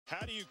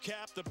How do you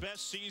cap the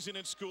best season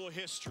in school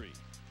history?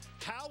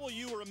 How will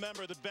you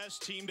remember the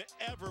best team to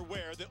ever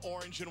wear the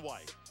orange and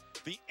white?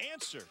 The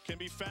answer can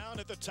be found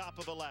at the top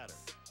of the ladder.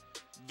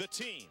 The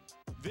team.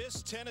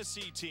 This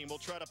Tennessee team will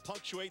try to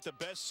punctuate the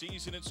best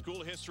season in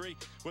school history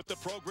with the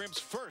program's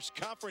first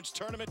conference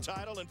tournament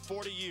title in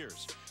 40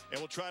 years.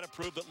 And will try to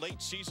prove that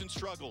late season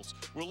struggles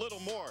were little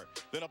more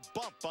than a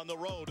bump on the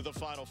road to the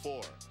Final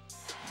Four.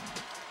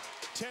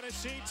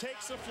 Tennessee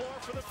takes the floor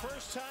for the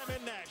first time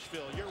in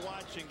Nashville. You're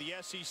watching the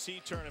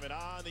SEC tournament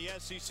on the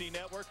SEC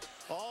Network,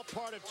 all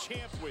part of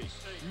Champ Week.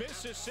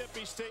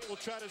 Mississippi State will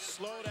try to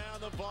slow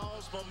down the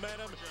ball's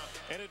momentum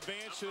and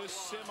advance to the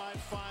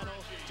semifinal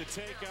to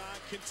take on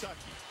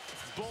Kentucky.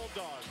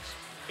 Bulldogs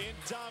in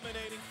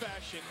dominating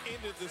fashion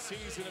into the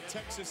season of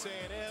Texas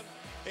A&M,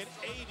 an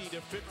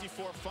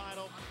 80-54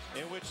 final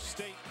in which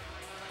State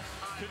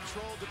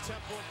controlled the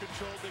tempo and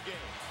controlled the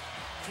game.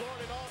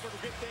 Florida and Auburn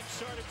will get things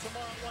started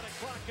tomorrow at 1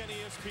 o'clock on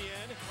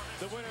ESPN.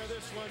 The winner of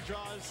this one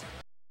draws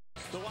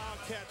the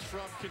Wildcats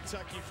from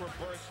Kentucky for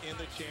berth in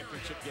the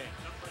championship game.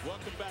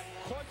 Welcome back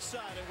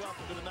courtside and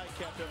welcome to the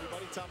nightcap,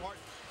 everybody. Tom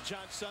Hart,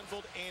 John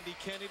Sunvold, Andy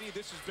Kennedy.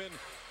 This has been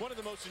one of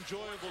the most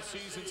enjoyable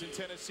seasons in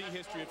Tennessee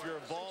history if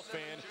you're a Vol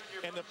fan,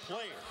 and the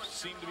players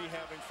seem to be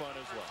having fun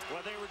as well.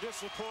 Well, they were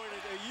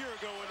disappointed a year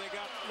ago when they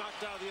got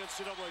knocked out of the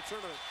NCAA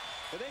tournament.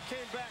 And they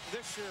came back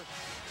this year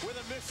with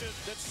a mission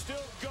that's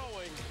still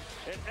going,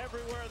 and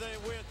everywhere they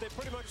went, they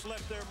pretty much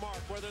left their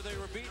mark, whether they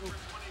were beating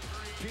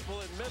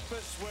people in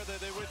Memphis, whether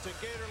they went to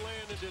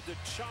Gatorland and did the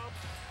chomp.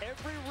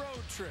 Every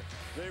road trip,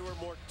 they were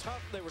more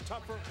tough, they were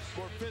tougher,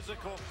 more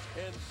physical,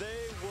 and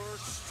they were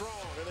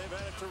strong, and they've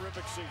had a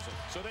terrific season.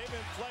 So they've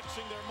been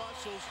flexing their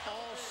muscles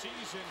all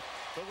season.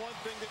 The one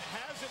thing that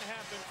hasn't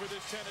happened for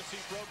this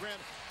Tennessee program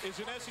is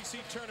an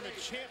SEC tournament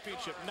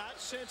championship. Not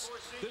since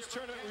this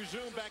tournament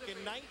resumed back in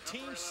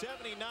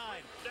 1979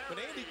 when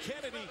Andy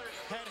Kennedy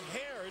had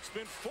hair. It's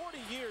been 40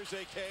 years,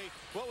 AK.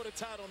 What would a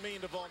title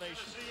mean to Vol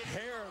Nation?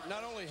 Hair,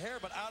 not only hair,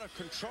 but out of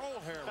control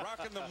hair.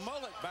 Rocking the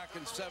mullet back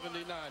in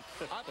 '79.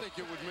 I think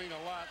it would mean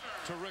a lot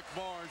to Rick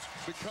Barnes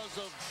because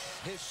of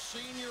his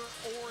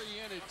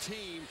senior-oriented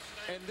team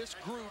and this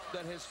group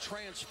that has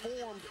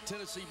transformed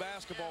Tennessee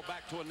basketball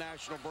back to a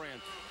national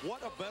brand. What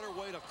a better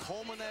way to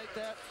culminate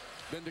that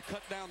than to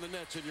cut down the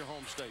nets in your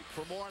home state.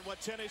 For more on what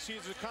Tennessee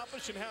has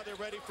accomplished and how they're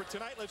ready for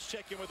tonight, let's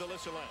check in with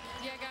Alyssa Lang.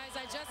 Yeah, guys,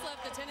 I just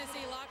left the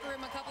Tennessee locker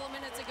room a couple of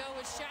minutes ago,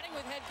 was chatting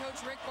with head coach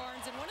Rick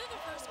Barnes, and one of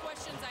the first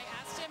questions I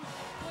asked him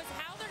was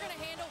how they're going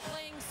to handle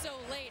playing so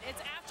late.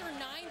 It's after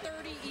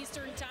 9:30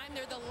 Eastern time.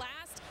 They're the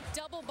last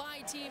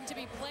double-bye team to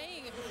be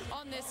playing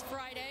on this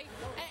Friday,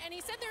 and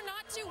he said they're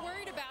not too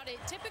worried about it.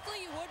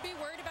 Typically, you would be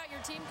worried about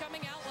your team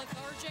coming out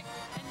lethargic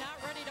and not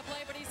ready to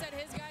play, but he said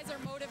his guys are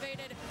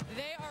motivated.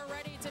 They are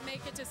ready to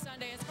make it to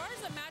Sunday. As far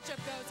as the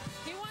matchup goes,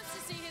 he wants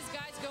to see his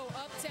guys go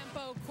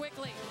up-tempo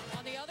quickly.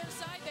 On the other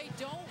side, they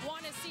don't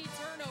want to see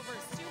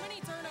turnovers. Too many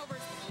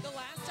turnovers the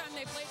last time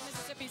they played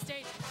Mississippi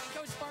State.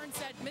 Coach Barnes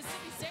said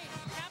Mississippi State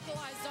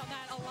capitalized on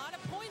that. A lot of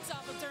points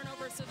off of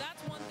turnovers, so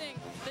that's one thing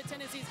that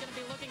Tennessee's going to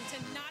be looking to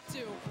not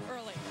do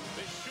early.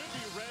 They should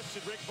be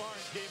rested. Rick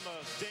Barnes gave them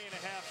a day and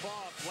a half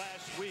off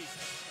last week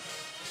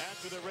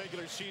after the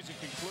regular season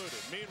concluded.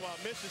 Meanwhile,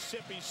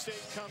 Mississippi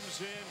State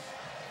comes in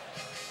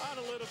on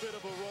a little bit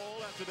of a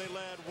roll after they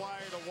led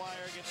wire to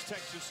wire against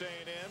Texas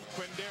A&M.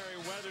 Quindary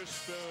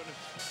Weatherspoon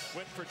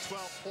went for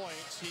 12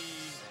 points. He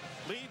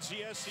leads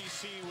the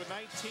SEC with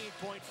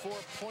 19.4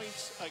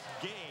 points a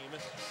game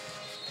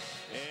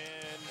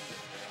and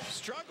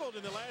struggled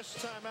in the last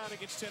time out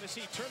against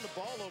Tennessee. Turned the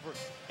ball over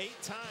 8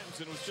 times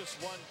and was just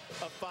 1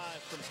 of 5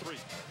 from 3.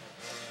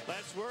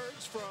 Last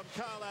words from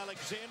Kyle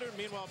Alexander.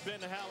 Meanwhile,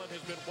 Ben Howland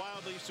has been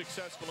wildly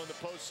successful in the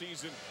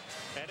postseason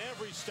at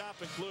every stop,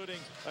 including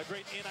a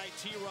great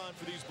NIT run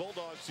for these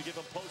Bulldogs to give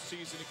them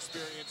postseason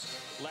experience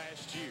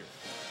last year.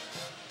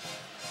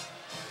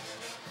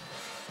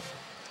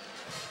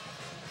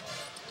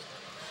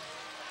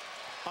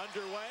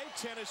 Underway,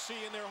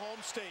 Tennessee in their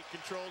home state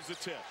controls the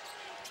tip.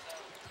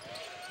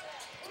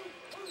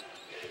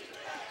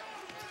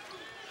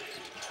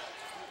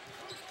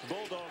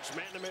 Bulldogs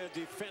man-to-man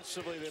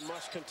defensively. They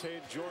must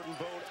contain Jordan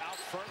Bone out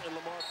front, and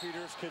Lamar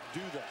Peters could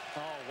do that.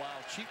 Oh, wow.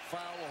 Cheap foul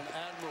on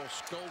Admiral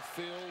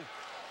Schofield.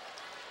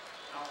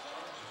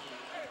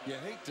 You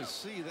hate to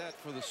see that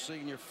for the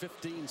senior.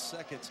 15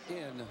 seconds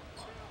in.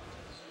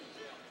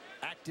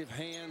 Active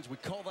hands. We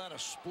call that a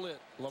split.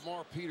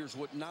 Lamar Peters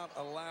would not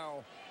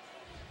allow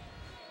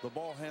the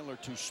ball handler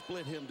to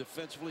split him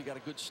defensively. Got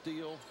a good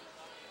steal.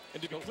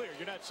 And to be clear,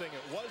 you're not saying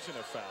it wasn't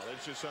a foul.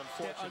 It's just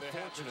unfortunate it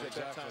happened at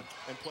that time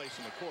and place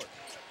in the court.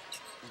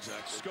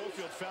 Exactly.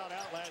 Schofield fouled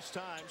out last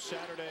time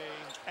Saturday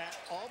at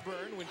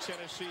Auburn when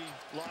Tennessee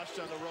lost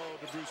on the road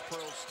to Bruce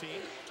Pearl's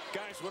team.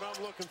 Guys, what I'm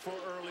looking for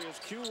early is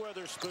Q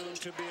Weatherspoon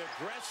to be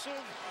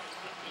aggressive.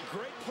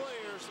 Great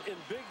players in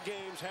big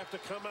games have to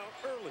come out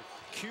early.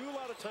 Q a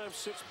lot of times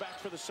sits back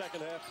for the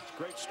second half.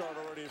 Great start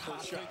already in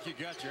first shot. I think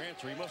you got your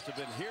answer. He must have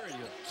been hearing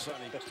you,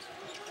 Sonny,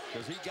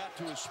 because he got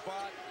to his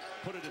spot,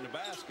 put it in the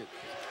basket.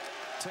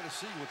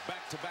 Tennessee with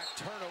back-to-back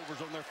turnovers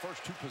on their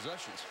first 2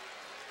 possessions.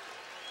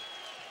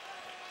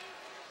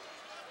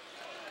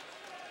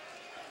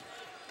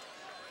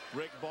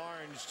 Rick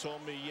Barnes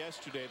told me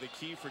yesterday the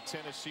key for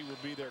Tennessee will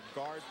be their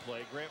guard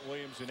play. Grant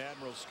Williams and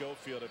Admiral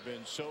Schofield have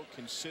been so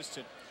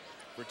consistent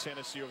for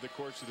Tennessee over the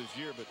course of this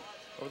year, but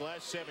over the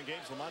last 7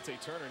 games, Lamonte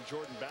Turner and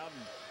Jordan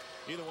Bowden,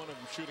 neither one of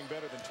them shooting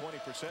better than 20%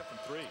 from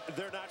 3.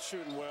 They're not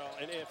shooting well,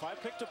 and if I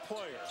picked a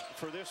player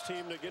for this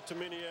team to get to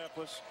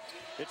Minneapolis,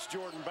 it's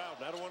Jordan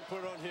Bowden. I don't want to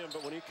put it on him,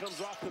 but when he comes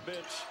off the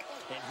bench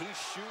and he's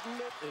shooting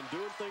it and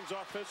doing things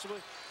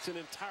offensively, it's an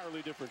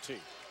entirely different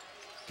team.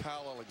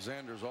 Kyle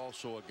Alexander's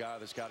also a guy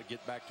that's got to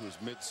get back to his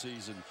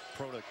midseason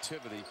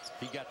productivity.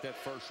 He got that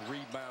first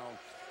rebound,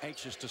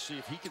 anxious to see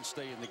if he can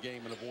stay in the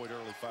game and avoid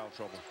early foul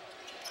trouble.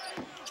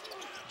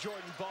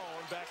 Jordan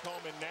Bone back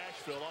home in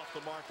Nashville, off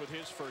the mark with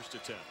his first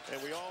attempt.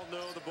 And we all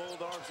know the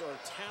Bulldogs are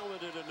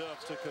talented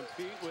enough to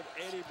compete with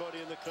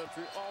anybody in the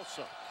country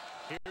also.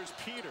 Here's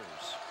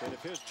Peters. And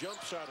if his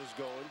jump shot is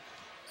going,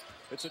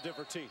 it's a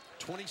different team.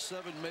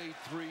 27 made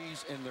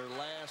threes in their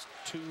last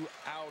 2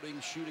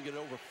 outings, shooting at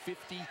over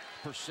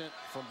 50%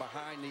 from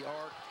behind the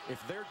arc.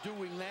 If they're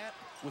doing that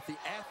with the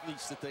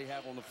athletes that they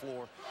have on the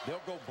floor,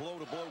 they'll go blow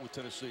to blow with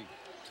Tennessee.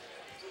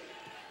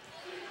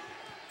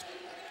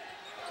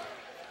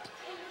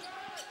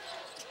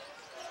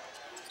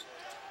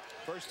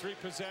 First 3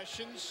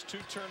 possessions, 2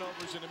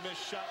 turnovers and a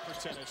missed shot for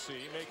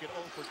Tennessee. Make it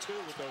 0 for 2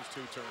 with those 2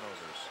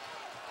 turnovers.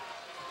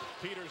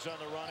 Peters on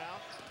the run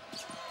out.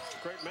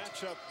 Great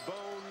matchup,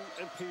 Bone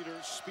and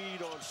Peters,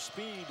 speed on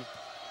speed.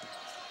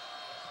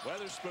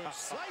 Weatherspoon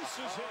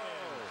slices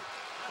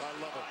in.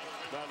 I love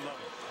it. I love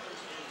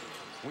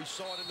it. We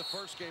saw it in the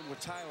first game with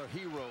Tyler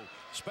Hero.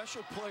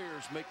 Special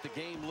players make the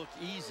game look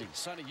easy.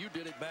 Sonny, you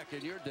did it back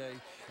in your day,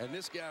 and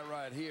this guy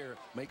right here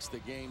makes the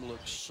game look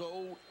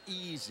so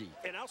easy.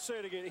 And I'll say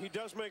it again, he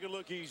does make it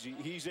look easy.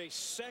 He's a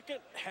second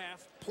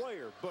half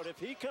player, but if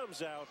he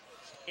comes out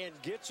and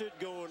gets it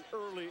going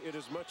early, it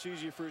is much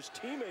easier for his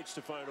teammates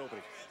to find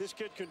openings. This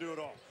kid can do it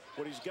all.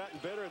 What he's gotten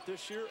better at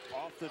this year,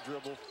 off the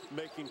dribble,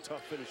 making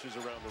tough finishes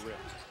around the rim.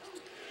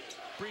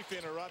 Brief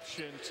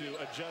interruption to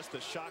adjust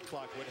the shot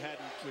clock,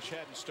 which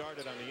hadn't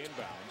started on the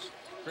inbounds.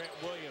 Grant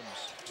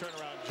Williams,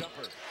 turnaround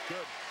jumper,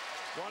 good.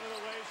 One of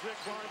the ways Rick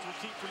Barnes will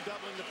keep from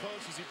doubling the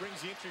post is he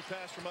brings the entry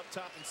pass from up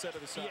top instead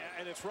of the side. Yeah,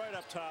 and it's right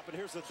up top. And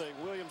here's the thing,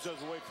 Williams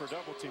doesn't wait for a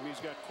double team.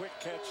 He's got quick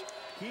catch.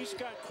 He's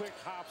got quick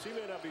hops. He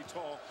may not be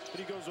tall, but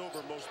he goes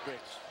over most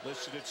bigs.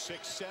 Listed at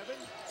 6'7".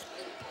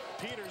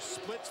 Peters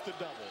splits the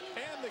double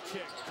and the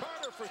kick.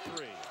 Carter for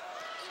 3.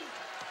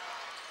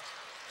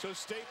 So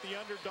State the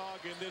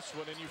underdog in this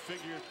one, and you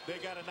figure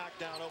they got to knock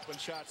down open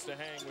shots to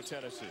hang with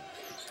Tennessee.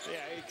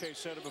 Yeah, AK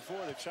said it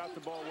before. They've shot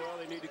the ball well.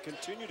 They need to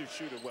continue to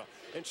shoot it well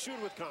and shoot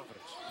it with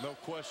confidence. No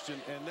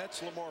question, and that's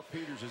Lamar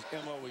Peters'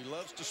 MO. He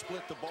loves to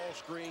split the ball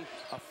screen.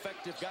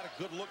 Effective. Got a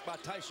good look by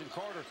Tyson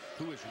Carter,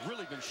 who has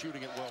really been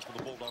shooting it well for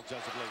the Bulldogs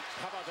as of late.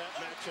 How about that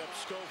matchup,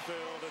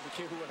 Schofield and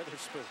Q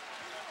Weatherspoon?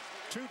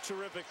 2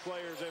 terrific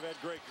players. They've had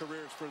great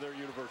careers for their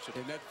university.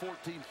 In that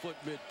 14-foot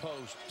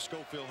mid-post,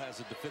 Schofield has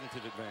a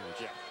definitive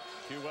advantage. Yeah.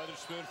 Q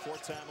Weatherspoon,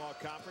 4-time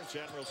All-Conference.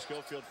 Admiral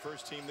Schofield,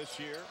 first team this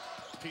year.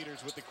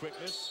 Peters with the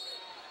quickness.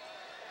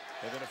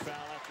 And then a foul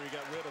after he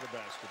got rid of the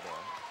basketball.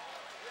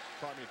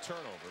 Probably a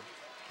turnover.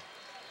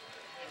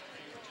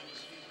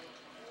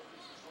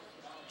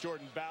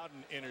 Jordan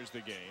Bowden enters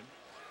the game.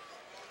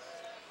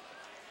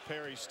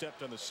 Perry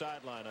stepped on the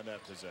sideline on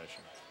that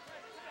possession.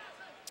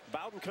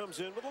 Bowden comes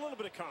in with a little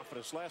bit of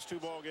confidence. Last 2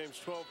 ball games,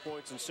 12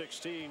 points and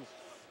 16.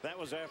 That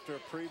was after a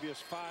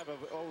previous 5 of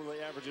only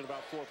averaging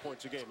about 4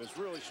 points a game. Has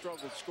really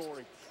struggled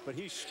scoring, but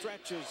he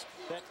stretches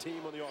that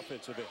team on the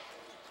offensive end.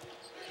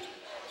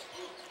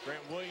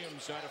 Grant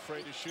Williams not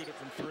afraid to shoot it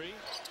from 3.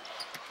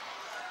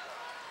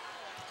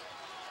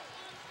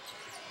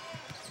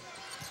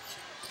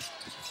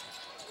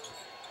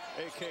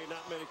 AK,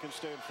 not many can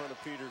stay in front of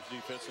Peters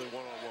defensively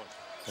one-on-one.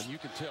 And you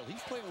can tell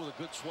he's playing with a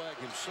good swag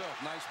himself.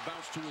 Nice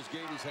bounce to his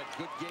game. He's had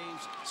good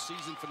games,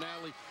 season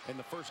finale, and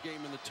the first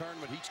game in the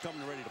tournament. He's coming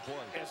ready to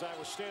play. As I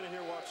was standing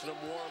here watching him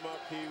warm up,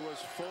 he was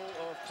full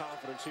of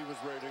confidence. He was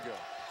ready to go.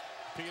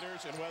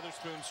 Peters and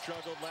Weatherspoon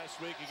struggled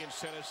last week against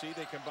Tennessee.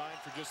 They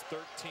combined for just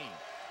 13.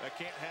 That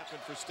can't happen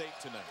for State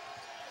tonight.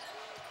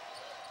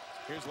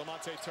 Here's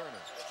Lamonte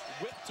Turner.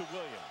 Whip to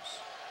Williams.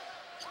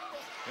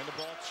 And the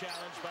ball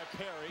challenged by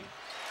Perry.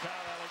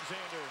 Kyle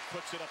Alexander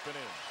puts it up and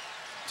in.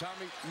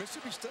 Tommy,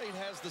 Mississippi State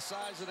has the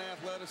size and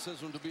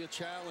athleticism to be a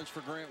challenge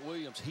for Grant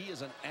Williams. He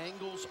is an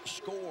angles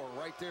scorer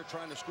right there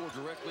trying to score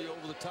directly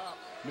over the top.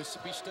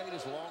 Mississippi State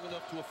is long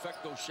enough to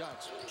affect those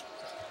shots.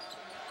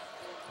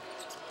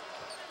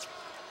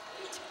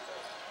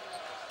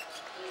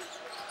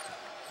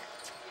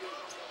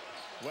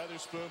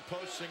 Weatherspoon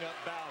posting up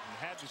Bowden.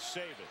 Had to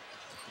save it.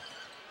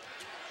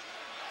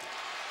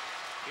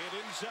 It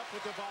ends up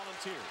with the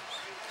Volunteers.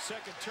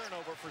 Second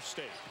turnover for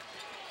State.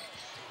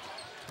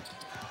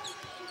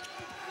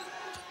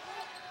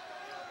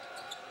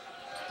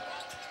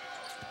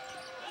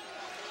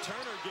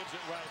 Turner gives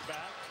it right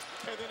back,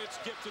 and then it's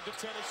gifted to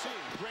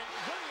Tennessee. Grant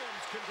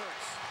Williams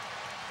converts.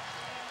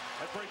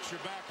 That breaks your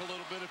back a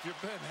little bit if you're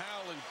Ben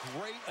Howland.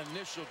 Great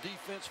initial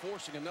defense,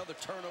 forcing another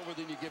turnover,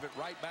 then you give it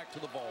right back to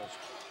the Vols.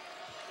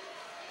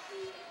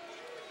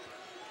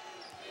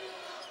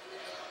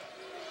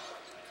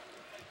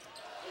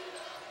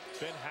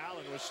 Ben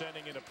Howland was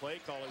sending in a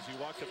play call as he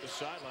walked up the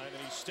sideline, and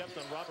he stepped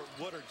on Robert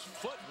Woodard's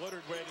foot.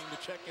 Woodard waiting to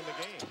check in the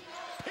game.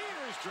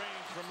 Peters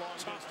drains from long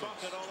distance.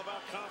 Bucket, all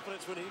about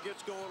confidence when he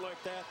gets going like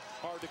that.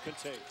 Hard to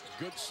contain.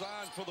 Good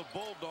sign for the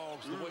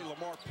Bulldogs, the way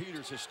Lamar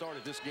Peters has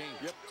started this game.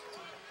 Yep.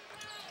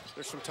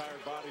 There's some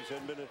tired bodies.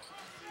 Hadn't been a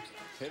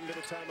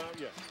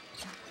timeout yet.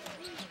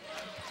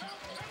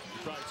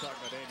 You're probably talking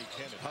about Andy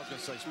Kennedy. I was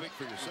going to say, speak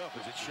for yourself.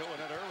 Is it showing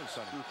that early,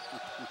 Sonny?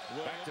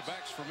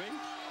 Back-to-backs for me.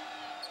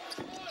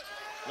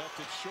 Left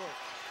it short.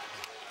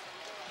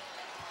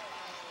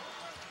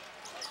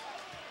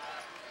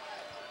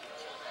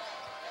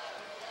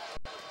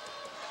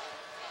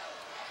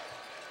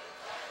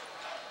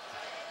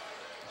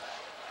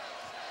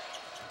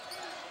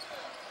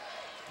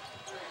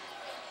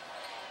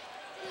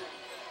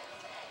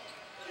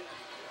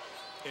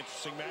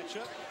 Interesting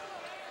matchup.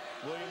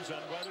 Williams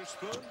on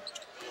Weatherspoon.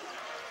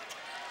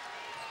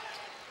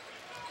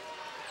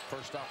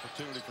 First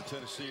opportunity for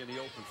Tennessee in the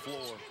open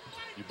floor.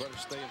 You better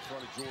stay in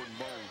front of Jordan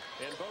Bone.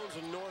 And Bone's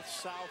a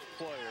north-south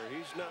player.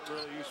 He's not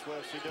really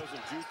east-west. He doesn't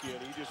juke you,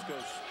 and he just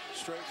goes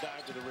straight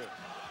dive to the rim.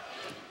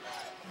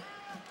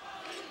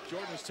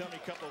 Jordan was telling me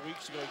a couple of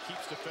weeks ago he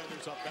keeps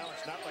defenders off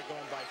balance, not by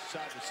going by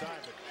side to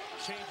side, but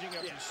changing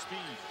up his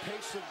speed.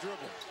 Pace of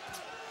dribble.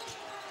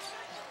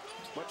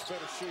 Much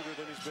better shooter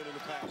than he's been in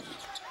the past.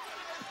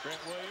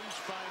 Grant Williams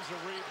finds a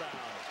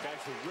rebound. Guys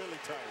are really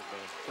tired,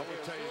 man. I'm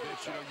going to tell you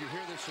this, you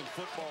hear this in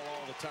football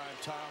all the time,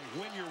 Tom.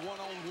 When you're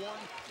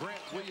one-on-one,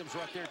 Grant Williams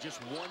right there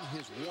just won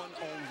his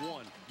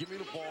one-on-one. Give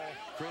me the ball,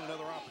 create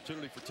another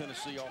opportunity for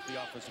Tennessee off the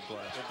offensive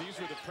glass. If these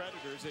were the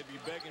Predators, they'd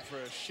be begging for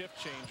a shift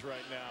change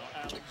right now.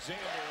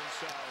 Alexander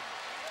inside.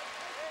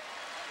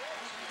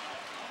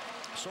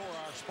 So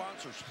are our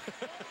sponsors.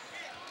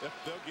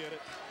 They'll get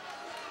it.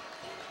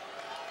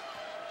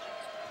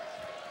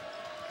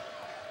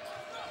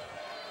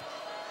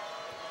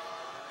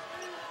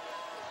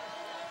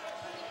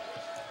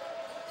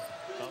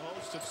 A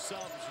host of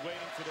subs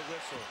waiting for the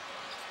whistle.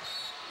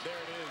 There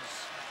it is.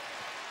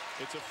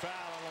 It's a foul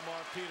on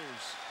Lamar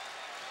Peters.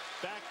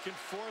 Back and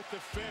forth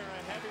affair,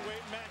 a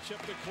heavyweight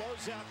matchup to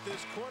close out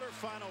this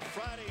quarterfinal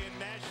Friday in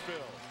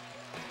Nashville.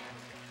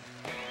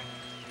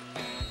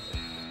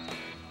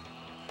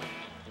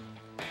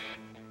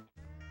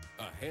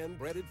 A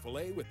hand-breaded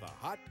filet with the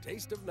hot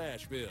taste of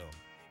Nashville.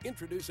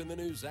 Introducing the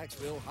new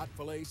Zaxby's Hot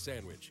Filet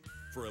Sandwich.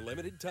 For a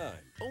limited time,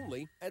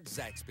 only at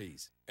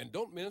Zaxby's. And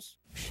don't miss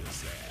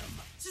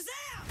Shazam!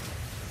 Shazam!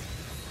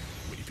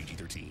 Rated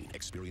PG-13.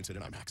 Experience it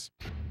in IMAX.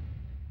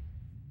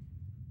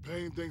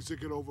 Pain thinks it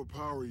can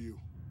overpower you.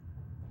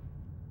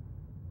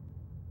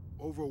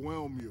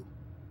 Overwhelm you.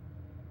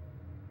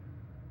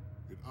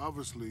 It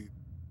obviously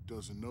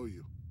doesn't know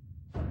you.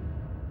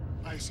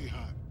 Icy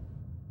hot.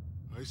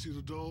 Icy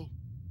to dull,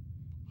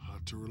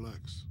 hot to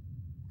relax.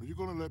 Are you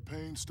gonna let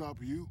pain stop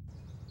you?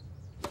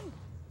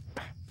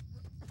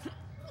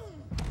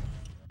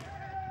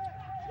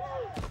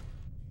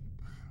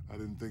 I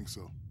didn't think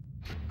so.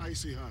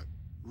 Icy hot.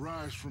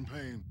 Rise from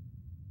pain.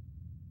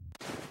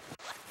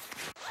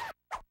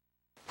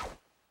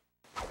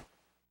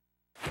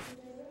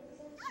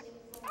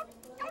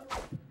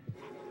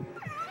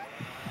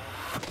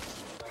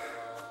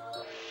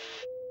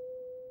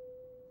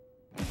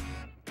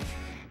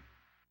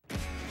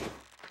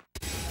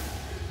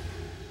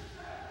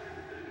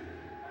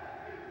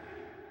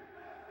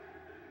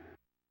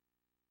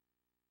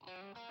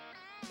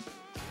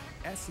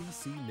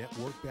 SEC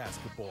Network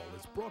Basketball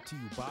is brought to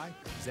you by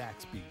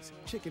Zaxby's,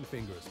 Chicken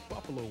Fingers,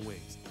 Buffalo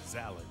Wings,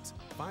 Zalads.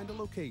 Find a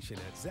location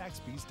at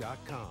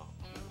Zaxby's.com.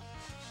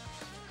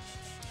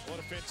 What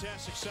a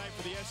fantastic sight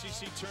for the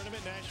SEC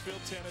tournament, Nashville,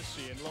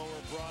 Tennessee, and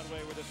Lower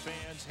Broadway, where the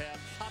fans have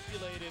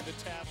populated the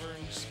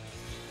taverns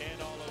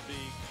and all of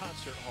the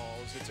concert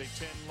halls. It's a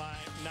 10-9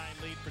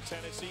 lead for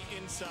Tennessee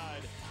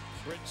inside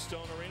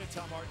Bridgestone Arena.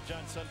 Tom Hart,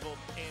 John Sunvolt,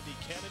 Andy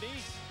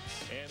Kennedy.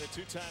 And the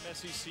two-time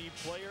SEC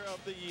Player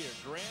of the Year,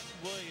 Grant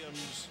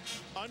Williams,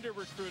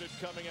 under-recruited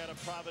coming out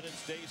of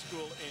Providence Day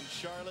School in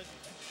Charlotte.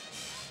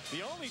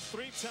 The only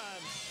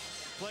three-time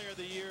Player of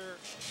the Year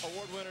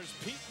award winners,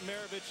 Pete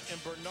Maravich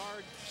and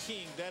Bernard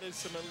King. That is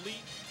some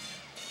elite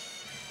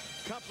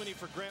company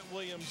for Grant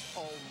Williams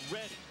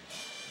already.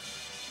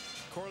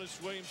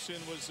 Corliss Williamson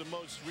was the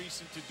most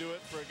recent to do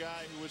it for a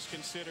guy who was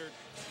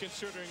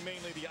considering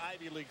mainly the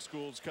Ivy League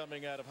schools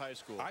coming out of high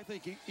school. I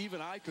think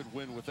even I could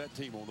win with that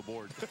team on the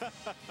board.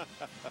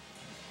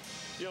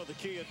 You know, the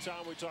key at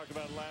Tom, we talked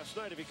about it last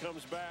night. If he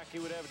comes back, he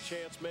would have a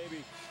chance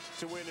maybe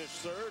to win his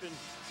third. And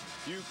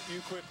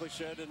you quickly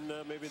said, and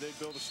maybe they'd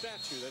build a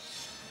statue.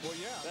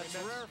 That's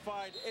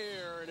rarefied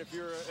air. And if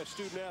you're a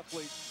student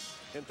athlete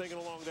and thinking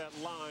along that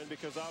line,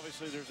 because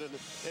obviously there's an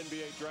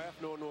NBA draft,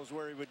 no one knows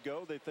where he would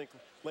go. They think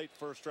late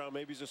first round,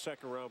 maybe he's a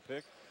second round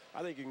pick.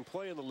 I think he can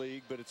play in the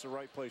league, but it's the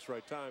right place,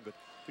 right time. But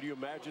Could you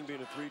imagine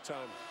being a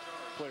 3-time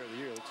player of the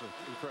year? That's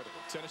incredible.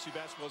 Tennessee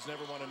basketball has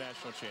never won a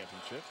national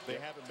championship. They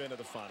haven't been to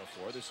the Final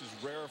Four. This is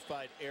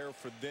rarefied air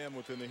for them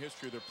within the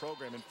history of their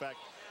program. In fact,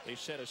 they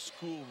set a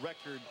school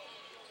record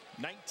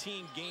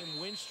 19-game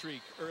win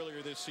streak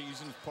earlier this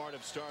season, part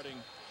of starting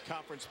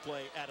conference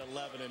play at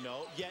 11-0.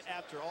 Yet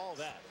after all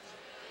that,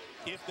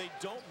 if they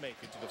don't make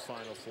it to the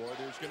Final Four,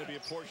 there's going to be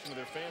a portion of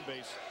their fan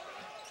base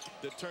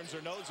that turns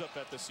their nose up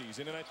at the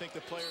season. And I think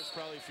the players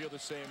probably feel the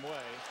same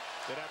way,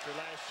 that after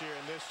last year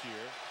and this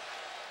year,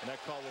 and that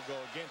call will go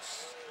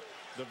against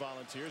the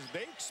Volunteers,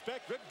 they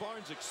expect, Rick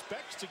Barnes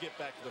expects to get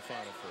back to the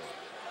Final Four.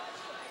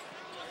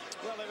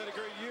 Well, they've had a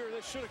great year.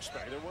 They should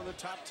expect. They're one of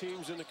the top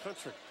teams in the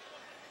country.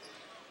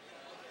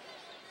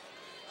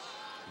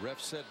 Ref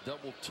said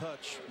double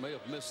touch. May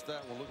have missed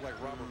that one. Looked like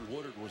Robert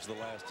Woodard was the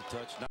last to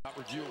touch. Not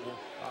reviewable,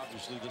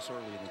 obviously, this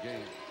early in the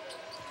game.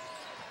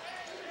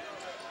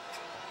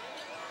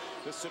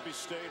 Mississippi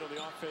State on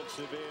the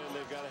offensive end,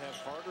 they've got to have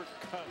harder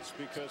cuts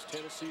because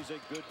Tennessee's a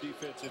good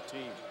defensive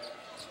team.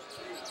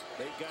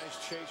 They guys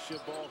chase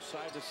you ball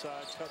side to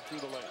side, cut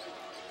through the lane.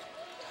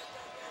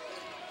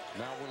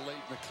 Now we're late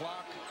in the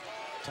clock.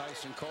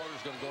 Tyson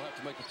Carter's going to have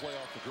to make a play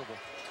off the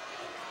dribble.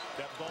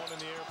 That ball in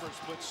the air for a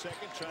split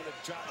second, trying to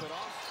drop it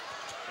off.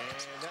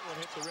 And that one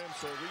hit the rim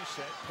for a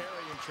reset.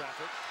 Perry in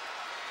traffic.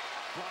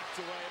 Blocked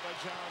away by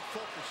John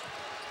Fulkerson.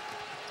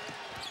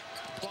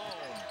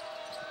 Boom.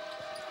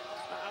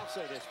 I'll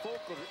say this,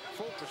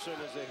 Fulkerson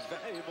is a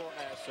valuable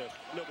asset.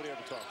 Nobody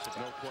ever talks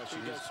about. No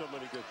question. He does so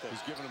many good things.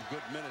 He's giving them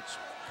good minutes.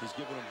 He's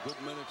giving them good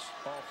minutes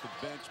off the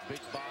bench.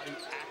 Big body,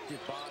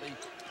 active body.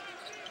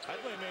 I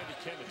blame Andy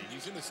Kennedy.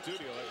 He's in the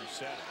studio every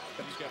Saturday,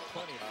 but he's got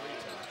plenty of free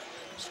time.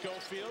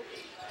 Schofield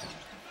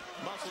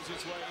muscles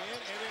his way in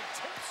and then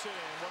tips it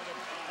in. What an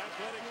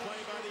athletic play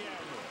by the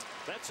Admiral.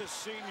 That's a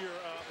senior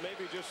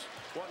maybe just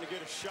wanting to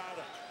get a shot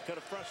at, kind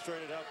of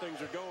frustrated how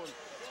things are going.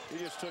 He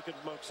just took it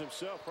amongst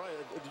himself. Probably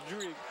a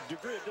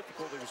degree of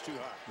difficulty was too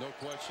high. No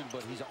question,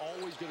 but he's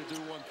always going to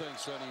do one thing,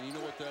 Sonny, and you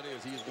know what that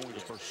is. He is going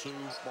to pursue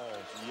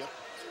balls. Yep.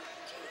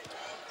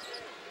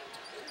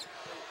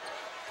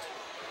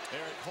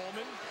 Eric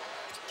Holman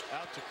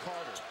out to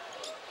Carter.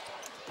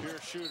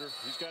 Pure shooter.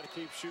 He's got to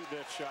keep shooting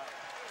that shot.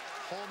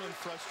 Holman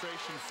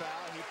frustration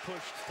foul. He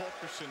pushed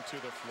Fulkerson to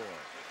the floor.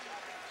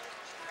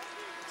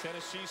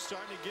 Tennessee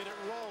starting to get it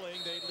rolling.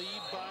 They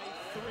lead by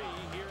 3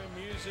 here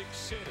in Music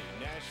City,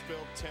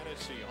 Nashville,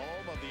 Tennessee,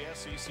 home of the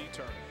SEC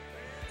tournament.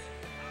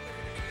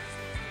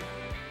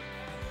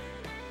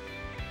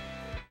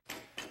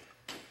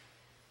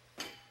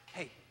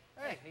 Hey,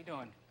 how you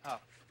doing?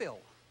 Phil,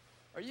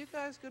 are you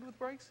guys good with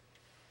brakes?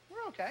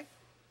 We're okay.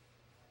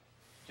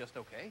 Just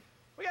okay?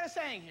 We got a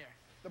saying here.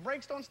 The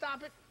brakes don't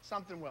stop it,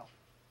 something will.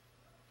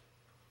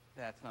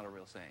 That's not a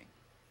real saying.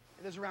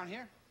 It is around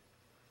here.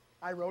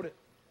 I wrote it.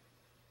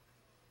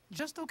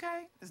 Just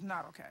okay is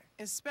not okay,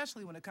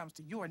 especially when it comes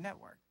to your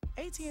network.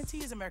 AT&T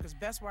is America's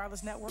best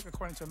wireless network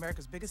according to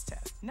America's biggest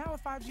test. Now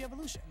with 5G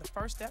evolution, the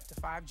first step to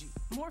 5G.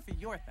 More for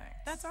your thing.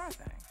 That's our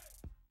thing.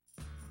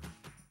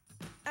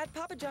 At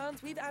Papa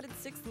John's, we've added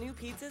 6 new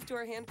pizzas to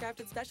our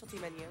handcrafted specialty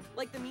menu,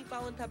 like the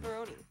meatball and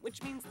pepperoni,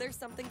 which means there's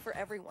something for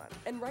everyone.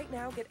 And right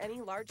now, get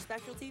any large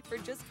specialty for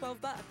just $12.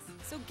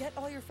 So get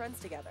all your friends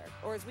together,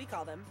 or as we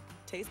call them,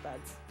 taste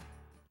buds.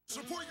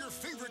 Support your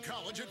favorite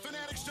college at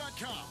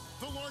Fanatics.com.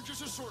 The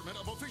largest assortment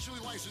of officially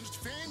licensed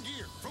fan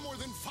gear from more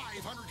than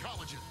 500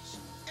 colleges.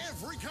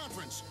 Every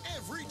conference,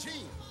 every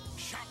team.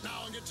 Shop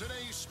now and get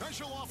today's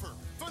special offer.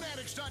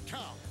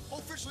 Fanatics.com.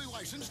 Officially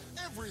licensed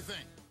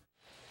everything.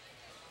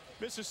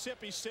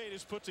 Mississippi State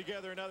has put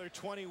together another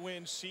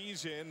 20-win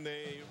season.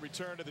 They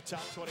return to the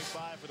top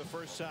 25 for the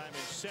first time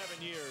in 7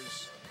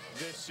 years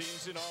this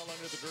season, all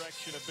under the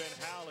direction of Ben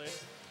Howland.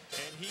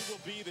 And he will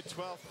be the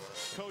 12th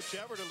coach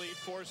ever to lead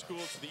 4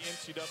 schools to the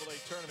NCAA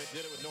tournament.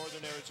 Did it with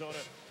Northern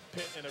Arizona,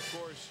 Pitt, and of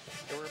course,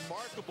 a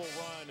remarkable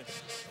run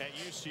at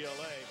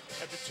UCLA.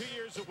 After 2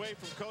 years away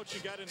from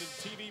coaching, got into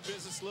the TV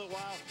business a little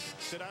while,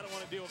 said, I don't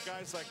want to deal with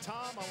guys like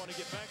Tom. I want to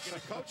get back into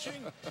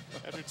coaching.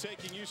 After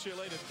taking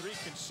UCLA to 3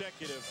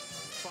 consecutive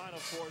Final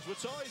Fours.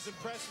 What's always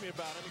impressed me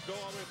about him, and go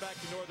all the way back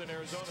to Northern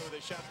Arizona where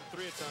they shot for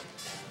 3 a ton,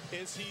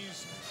 is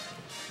he's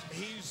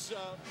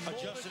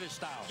adjusted his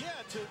style. Yeah,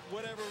 to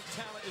whatever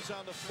talent is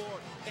on the floor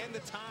and the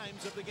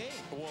times of the game.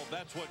 Well,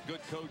 that's what good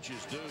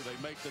coaches do. They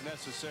make the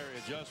necessary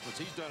adjustments.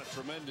 He's done a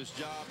tremendous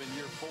job in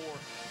year 4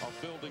 of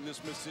building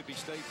this Mississippi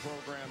State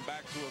program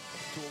back to a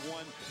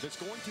one that's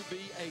going to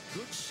be a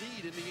good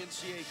seed in the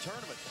NCAA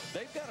tournament.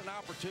 They've got an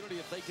opportunity,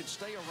 if they can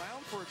stay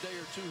around for a day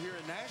or 2 here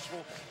in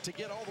Nashville, to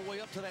get all the way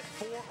up to that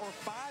 4 or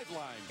 5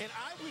 line. And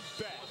I would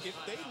bet if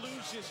they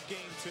lose this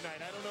game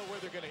tonight, I don't know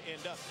where they're going to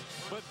end up,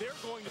 but they're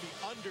going to be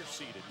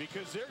underseeded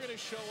because they're going to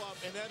show up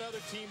and that other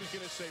team is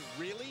going to say,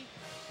 really?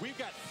 We've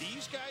got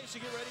these guys to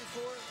get ready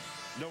for?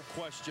 No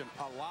question.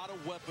 A lot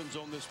of weapons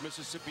on this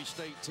Mississippi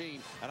State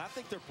team, and I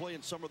think they're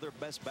playing some of their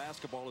best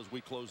basketball as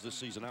we close this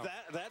season out.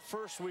 That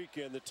first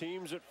weekend, the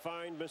teams that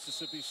find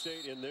Mississippi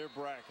State in their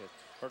bracket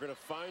are going to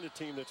find a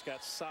team that's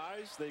got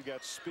size, they've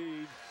got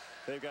speed,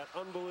 They've got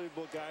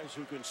unbelievable guys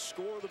who can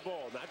score the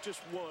ball, not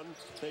just one.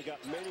 They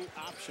got many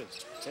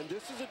options. And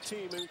this is a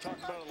team, and we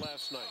talked about it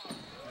last night.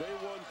 They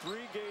won 3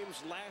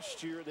 games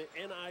last year, the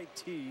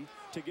NIT,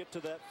 to get to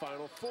that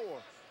Final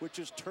Four, which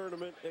is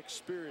tournament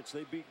experience.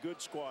 They beat good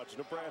squads,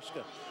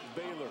 Nebraska,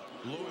 Baylor,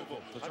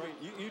 Louisville. I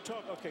mean, you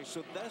talk, okay,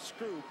 so that's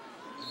group.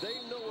 They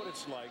know what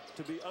it's like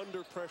to be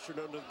under pressure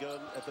and under the gun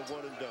at the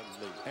one-and-done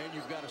league. And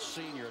you've got a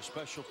senior, a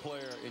special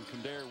player in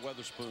Kandare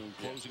Weatherspoon,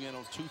 closing in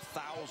on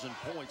 2,000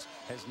 points,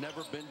 has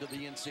never been to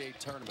the NCAA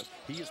tournament.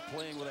 He is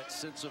playing with that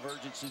sense of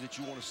urgency that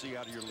you want to see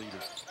out of your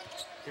leader.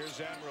 Here's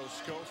Admiral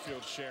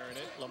Schofield sharing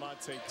it.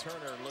 Lamonte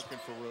Turner looking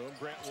for room.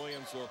 Grant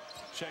Williams will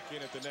check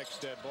in at the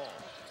next dead ball.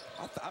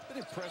 I've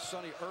been impressed,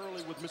 Sonny,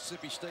 early with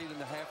Mississippi State in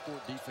the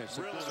half-court defense.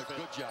 They're doing a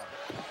good job.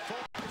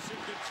 Focusing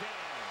the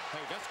jam. Hey,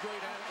 that's great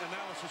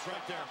analysis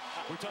right there.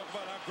 We talk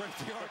about how great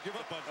they are. Give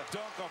up a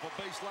dunk off a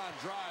baseline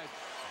drive.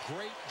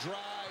 Great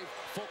drive,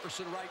 focus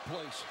in right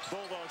place.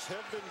 Bulldogs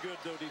have been good,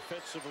 though,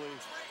 defensively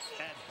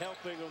at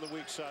helping on the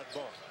weak side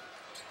ball.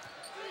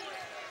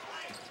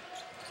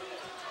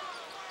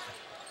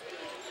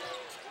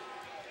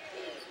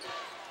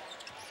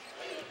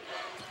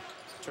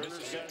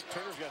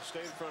 Turner's got to stay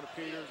in front of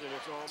Peters, and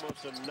it's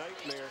almost a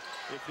nightmare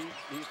if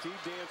he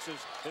dances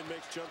and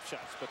makes jump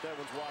shots. But that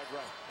one's wide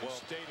right. Well,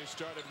 State has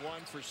started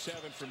 1 for 7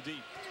 from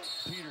deep.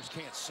 Peters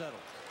can't settle.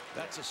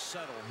 That's a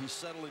settle. He's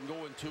settling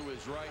going to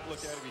his right.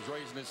 Look at him. He's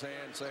raising his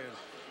hand saying,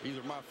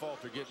 either my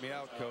fault or get me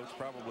out, coach.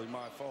 Probably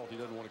my fault. He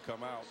doesn't want to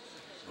come out.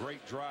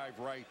 Great drive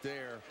right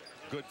there.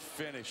 Good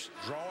finish.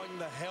 Drawing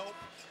the help.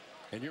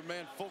 And your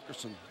man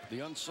Fulkerson,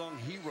 the unsung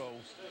hero,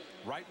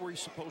 right where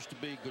he's supposed to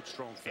be. Good,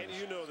 strong finish. And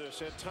you know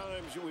this. At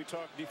times we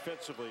talk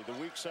defensively, the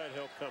weak side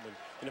help coming.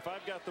 And if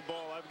I've got the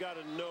ball, I've got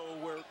to know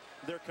where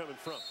they're coming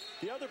from.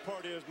 The other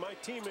part is my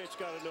teammates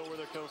got to know where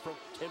they're coming from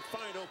and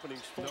find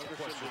openings. Fulkerson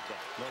did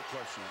that. No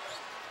question.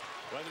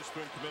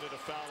 Weatherspoon committed a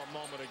foul a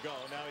moment ago.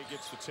 Now he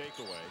gets the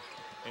takeaway.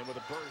 And with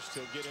a burst,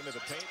 he'll get into the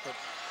paint, but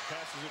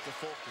passes it to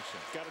Fulkerson.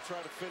 Got to try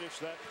to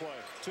finish that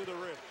play to the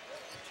rim.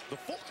 The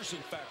Fulkerson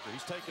factor,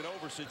 he's taken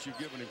over since you've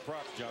given him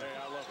props, John. Hey,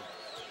 I love it.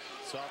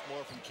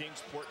 Sophomore from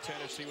Kingsport,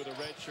 Tennessee, with a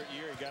redshirt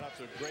year. He got off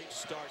to a great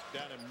start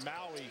down in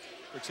Maui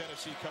for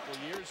Tennessee a couple of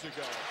years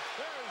ago.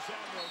 There's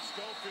Admiral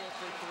Schofield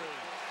for 3.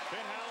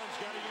 Ben Howland's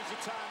got to use a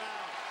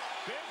timeout.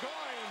 Big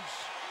Orange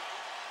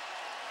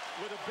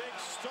with a big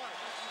start.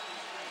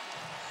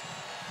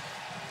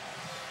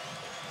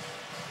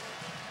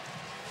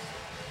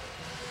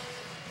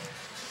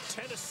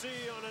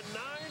 Tennessee on a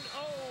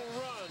 9-0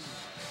 run.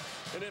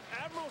 And if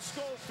Admiral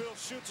Schofield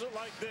shoots it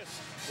like this,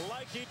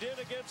 like he did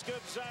against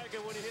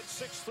Gonzaga when he hit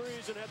 6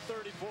 threes and had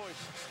 30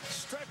 points,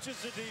 stretches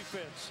the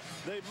defense,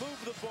 they move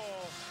the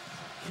ball,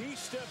 he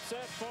steps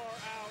that far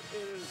out,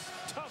 it is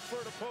tough for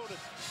an opponent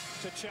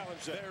to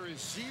challenge that. There is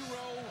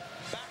zero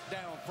back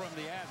down from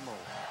the Admiral.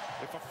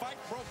 If a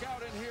fight broke out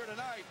in here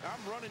tonight,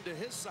 I'm running to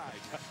his side.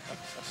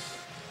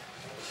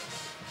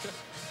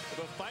 If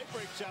a fight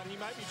breaks out, he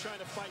might be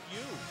trying to fight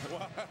you.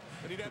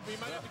 And he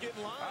might have to get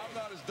in line. I'm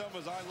not as dumb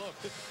as I look.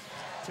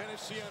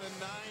 Tennessee on a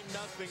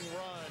 9-0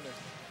 run.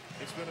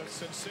 It's been a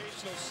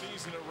sensational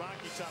season at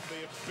Rocky Top.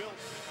 They have built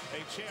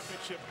a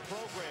championship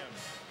program.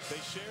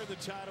 They shared the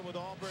title with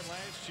Auburn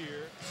last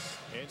year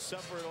and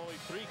suffered only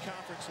 3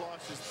 conference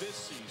losses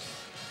this season.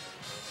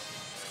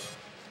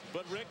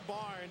 But Rick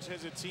Barnes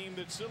has a team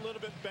that's a little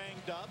bit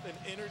banged up, and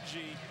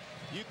energy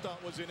you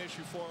thought was an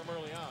issue for him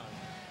early on.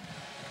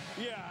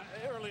 Yeah,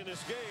 early in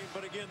this game,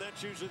 but again,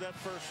 that's usually that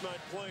first night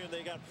playing.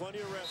 They got plenty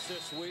of rest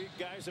this week.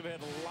 Guys have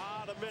had a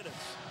lot of minutes,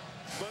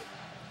 but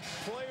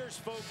players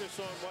focus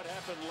on what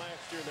happened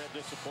last year in that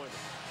disappointment.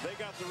 They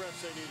got the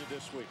rest they needed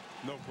this week.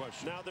 No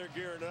question. Now they're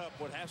gearing up.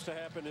 What has to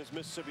happen is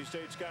Mississippi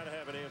State's got to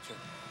have an answer.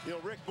 You know,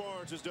 Rick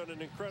Barnes has done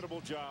an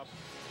incredible job.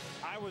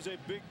 I was a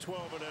Big 12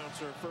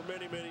 announcer for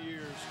many, many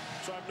years,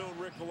 so I've known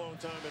Rick a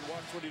long time and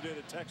watched what he did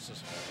at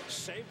Texas.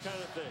 Same kind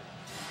of thing.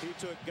 He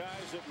took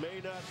guys that may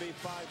not be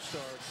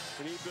 5-stars,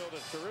 and he built a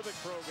terrific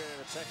program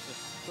at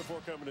Texas before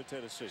coming to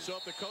Tennessee. So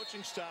if the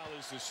coaching style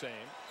is the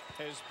same,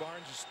 has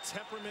Barnes'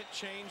 temperament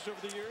changed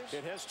over the years?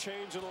 It has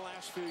changed in the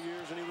last few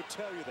years, and he would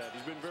tell you that.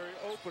 He's been very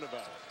open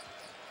about it.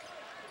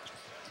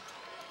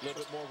 A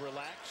little bit more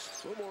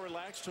relaxed? A little more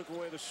relaxed, took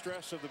away the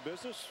stress of the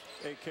business.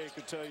 AK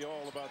could tell you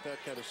all about that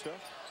kind of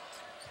stuff.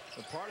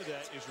 And part of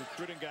that is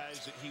recruiting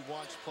guys that he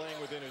wants playing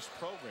within his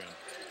program.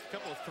 A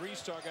couple of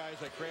 3-star guys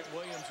like Grant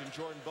Williams and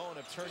Jordan Bowen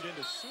have turned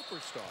into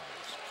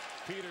superstars.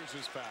 Peters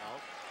is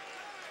fouled.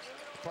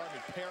 Pardon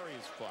me, Perry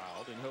is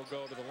fouled, and he'll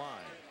go to the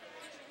line.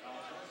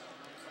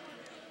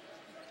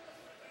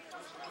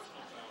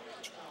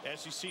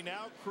 SEC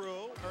Now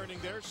crew earning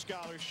their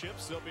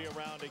scholarships. They'll be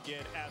around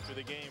again after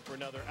the game for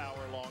another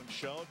hour-long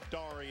show.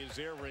 Dari is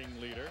their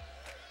ringleader.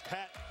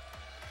 Pat,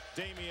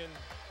 Damian,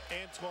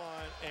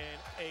 Antoine,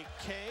 and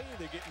AK,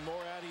 they're getting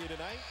more out of you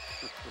tonight.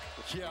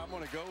 Yeah, I'm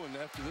going to go, and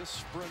after this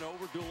sprint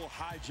over, do a little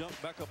high jump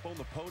back up on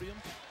the podium.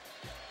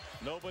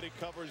 Nobody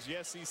covers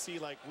the SEC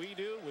like we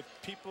do with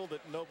people that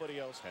nobody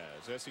else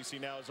has. SEC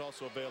Now is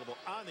also available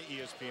on the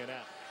ESPN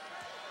app.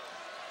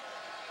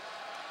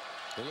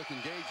 They look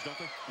engaged, don't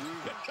they?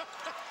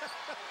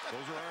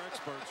 Those are our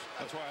experts.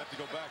 That's why I have to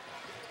go back.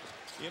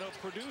 You know,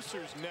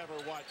 producers never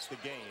watch the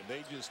game.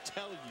 They just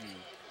tell you.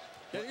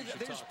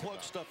 They just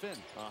plug stuff in.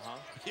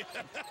 Yeah.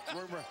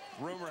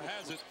 Rumor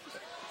has it.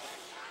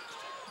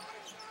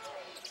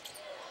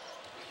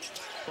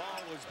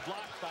 Ball was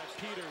blocked by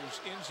Peters,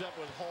 ends up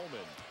with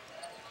Holman.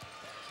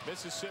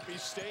 Mississippi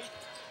State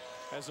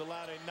has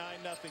allowed a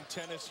 9-0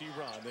 Tennessee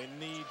run. They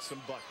need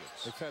some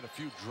buckets. They've had a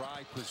few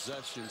dry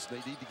possessions. They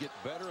need to get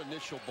better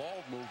initial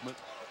ball movement.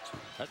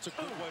 That's a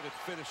good way to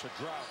finish a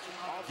drought.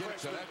 Get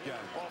to that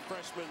guy. All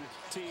freshman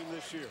team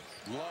this year.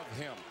 Love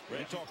him.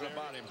 You're talking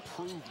about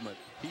improvement.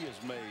 He has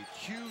made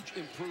huge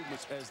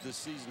improvements as this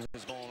season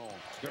has gone on.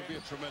 It's going to be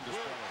a tremendous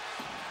player.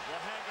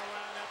 Will hang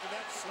around after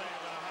that slam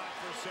and a high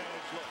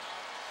percentage look.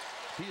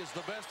 He is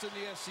the best in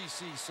the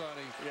SEC,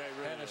 Sonny, yeah,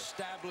 he really and is.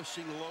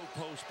 establishing low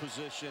post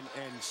position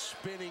and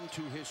spinning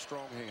to his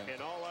strong hand. And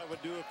all I would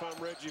do if I'm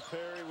Reggie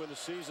Perry when the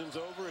season's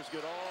over is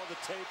get all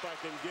the tape I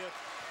can get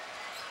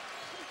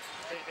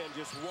and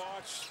just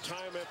watch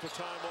time after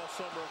time all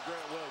summer of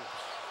Grant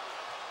Williams.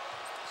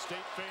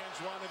 State fans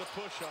wanted a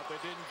push-up. They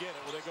didn't get it.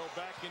 Well, they go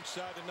back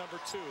inside to number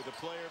 2, the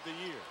player of the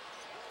year.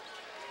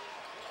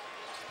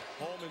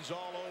 Holman's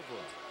all over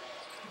him.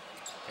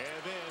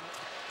 And then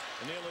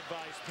an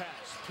ill-advised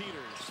pass.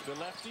 Peters, the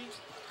lefty.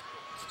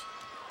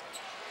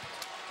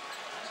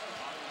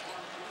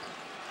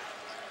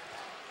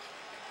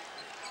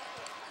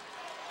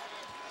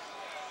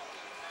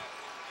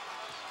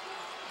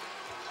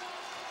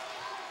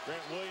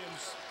 Grant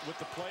Williams with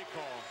the play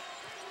call.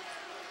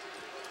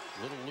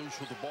 A little loose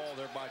with the ball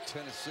there by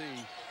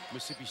Tennessee.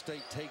 Mississippi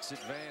State takes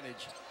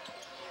advantage.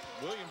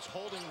 Williams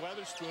holding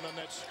Weatherspoon on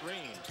that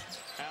screen.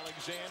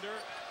 Alexander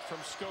from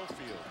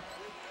Schofield.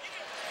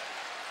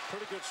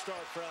 Pretty good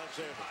start for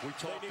Alexander. We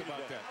talked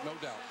about that, no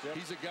doubt. Yep.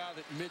 He's a guy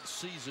that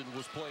mid-season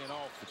was playing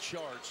off the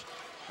charts.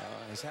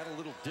 Has had a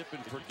little dip in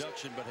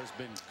production, but has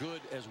been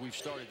good as we've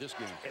started this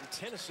game. And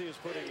Tennessee is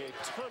putting a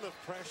ton of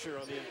pressure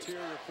on the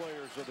interior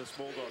players of this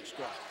Bulldog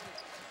squad.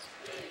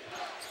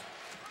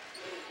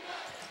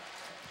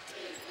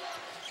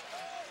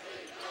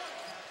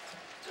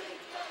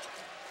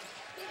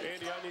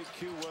 Andy, I need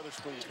Q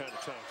Weatherspoon kind of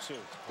time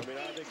soon. I mean,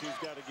 I think he's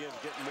got to get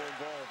more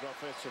involved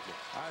offensively.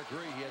 I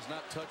agree. He has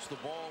not touched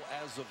the ball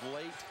as of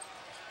late.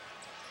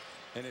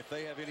 And if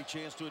they have any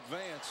chance to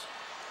advance,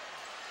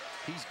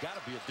 he's got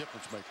to be a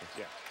difference maker.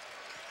 Yeah.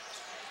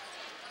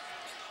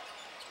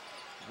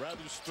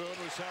 Weatherspoon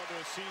was held to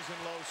a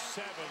season-low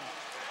 7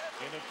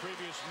 in a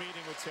previous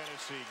meeting with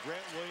Tennessee.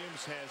 Grant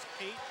Williams has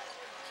 8.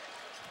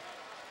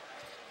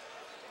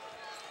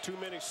 Too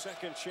many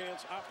second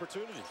chance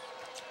opportunities.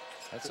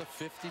 That's a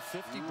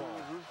 50-50 ball.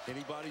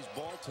 Anybody's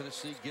ball.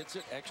 Tennessee gets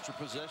it. Extra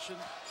possession.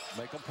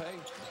 Make them pay.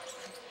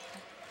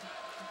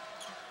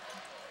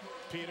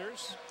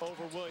 Peters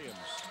over Williams.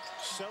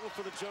 Settle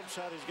for the jump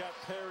shot. He's got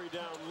Perry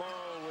down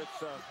low with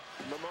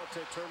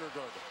Lamonte Turner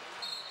guarding.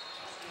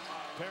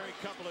 Perry,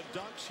 couple of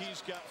dunks.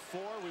 He's got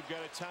 4. We've got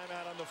a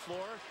timeout on the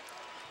floor.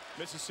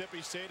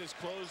 Mississippi State is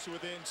closed to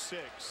within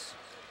 6.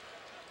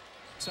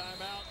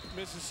 Timeout,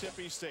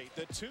 Mississippi State.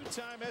 The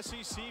 2-time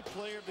SEC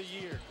Player of the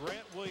Year,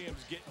 Grant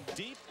Williams, getting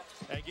deep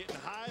and getting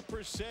high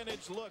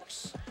percentage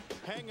looks,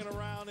 hanging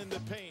around in the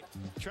paint,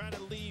 trying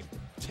to lead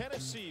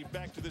Tennessee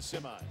back to the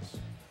semis.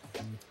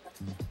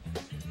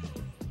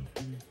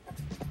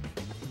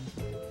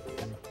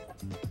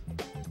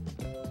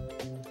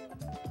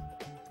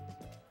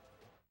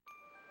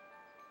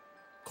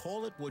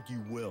 Call it what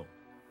you will.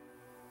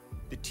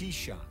 The tee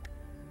shot,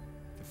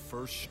 the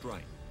first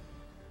strike,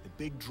 the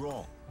big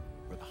draw,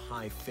 or the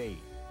high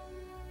fade.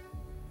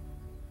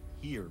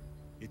 Here,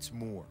 it's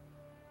more.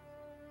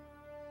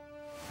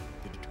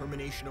 The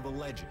determination of a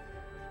legend,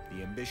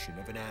 the ambition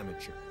of an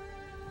amateur,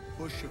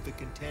 the push of the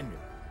contender,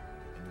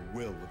 and the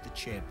will of the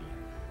champion.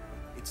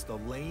 It's the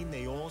lane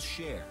they all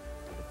share,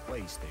 the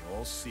place they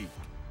all seek,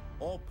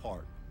 all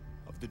part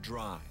of the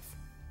drive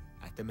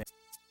at the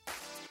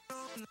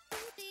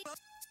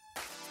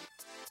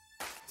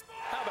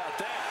How about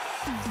that?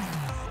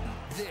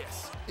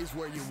 This is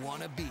where you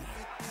want to be.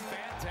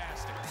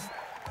 Fantastic.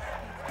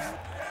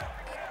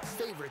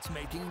 Favorites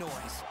making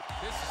noise.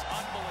 This is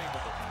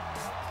unbelievable.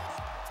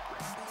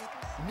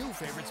 New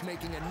favorites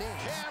making a name.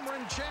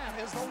 Cameron Champ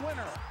is the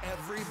winner.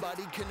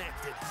 Everybody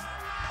connected.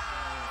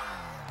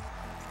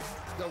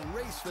 The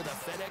race for the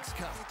FedEx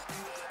Cup.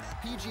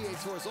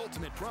 PGA Tour's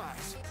ultimate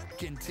prize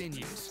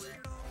continues.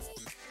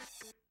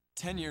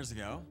 10 years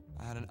ago,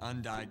 I had an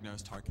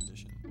undiagnosed heart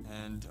condition,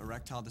 and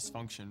erectile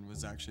dysfunction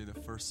was actually the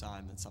first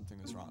sign that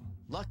something was wrong.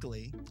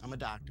 Luckily, I'm a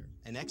doctor,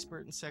 an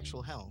expert in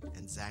sexual health,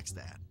 and Zach's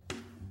dad.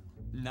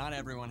 Not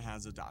everyone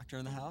has a doctor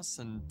in the house,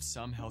 and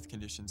some health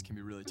conditions can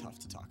be really tough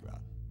to talk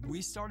about.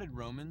 We started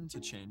Roman to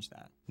change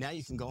that. Now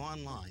you can go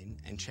online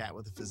and chat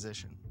with a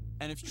physician.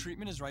 And if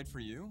treatment is right for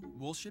you,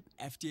 we'll ship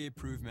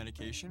FDA-approved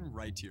medication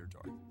right to your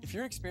door. If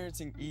you're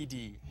experiencing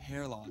ED,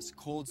 hair loss,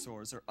 cold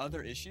sores, or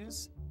other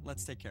issues,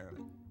 let's take care of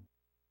it.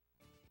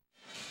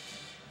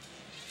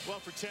 Well,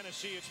 for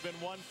Tennessee, it's been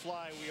one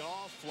fly, we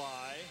all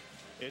fly.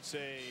 It's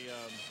a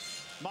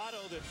motto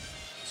that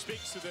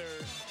speaks to their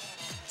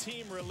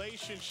team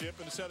relationship,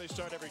 and it's how they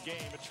start every game,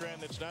 a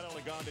trend that's not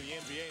only gone to the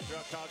NBA and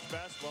throughout college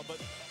basketball, but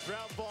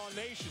throughout Ball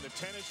Nation. The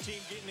tennis team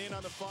getting in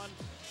on the fun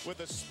with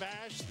a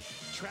smash,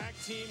 the track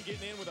team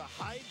getting in with a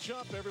high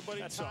jump,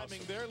 everybody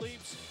timing their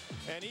leaps,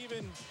 and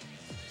even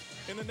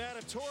in the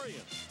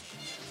natatorium.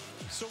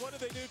 So what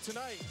did they do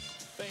tonight?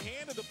 They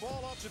handed the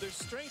ball off to their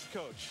strength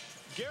coach,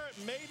 Garrett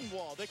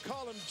Maidenwall. They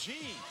call him G,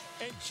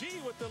 and G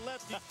with the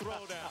lefty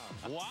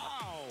throwdown.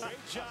 Wow.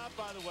 Great job,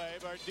 by the way,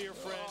 of our dear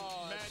friend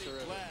Matty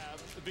Blab.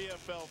 The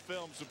BFL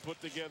Films have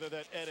put together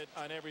that edit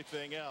on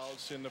everything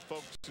else, and the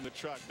folks in the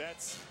truck.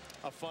 That's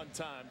a fun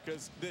time,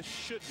 because this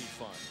should be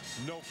fun.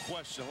 No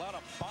question. A lot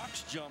of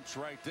box jumps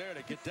right there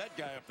to get that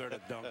guy up there to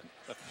dunk.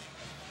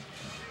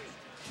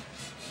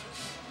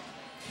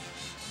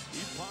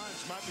 Eve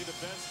Pons might be the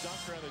best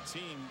dunker on the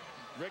team.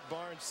 Rick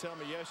Barnes told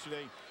me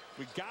yesterday,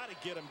 we got to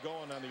get him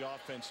going on the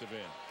offensive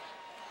end.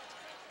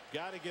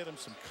 Got to get him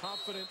some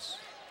confidence.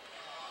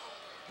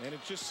 And it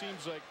just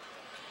seems like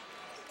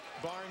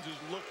Barnes is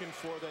looking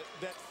for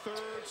that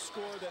third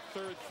score, that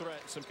third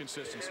threat, some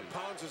consistency.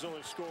 Pons has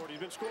only scored, he's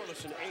been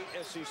scoreless in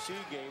 8 SEC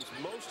games.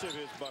 Most of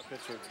his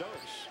buckets are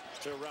dunks.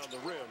 They're around the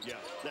rim. Yeah.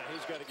 Now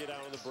he's got to get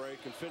out on the break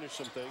and finish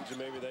some things, and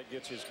maybe that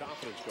gets his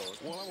confidence going.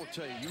 Well, I will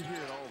tell you, you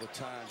hear it all the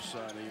time,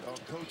 Sonny.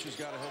 Coach has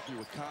got to help you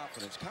with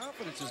confidence.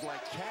 Confidence is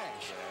like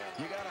cash.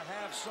 You got to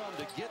have some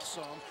to get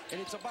some, and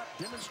it's about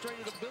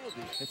demonstrated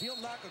ability. If he'll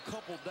knock a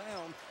couple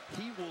down,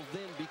 he will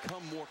then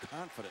become more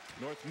confident.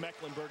 North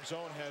Mecklenburg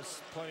zone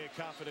has plenty of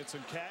confidence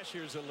in cash.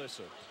 Here's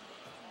Alyssa.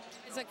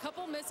 As a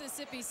couple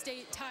Mississippi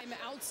State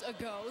timeouts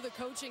ago, the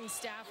coaching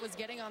staff was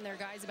getting on their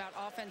guys about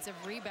offensive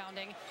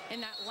rebounding.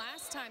 In that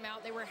last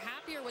timeout, they were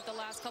happier with the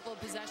last couple of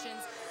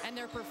possessions and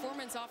their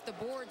performance off the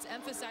boards,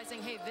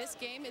 emphasizing, hey, this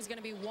game is going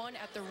to be won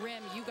at the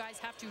rim. You guys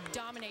have to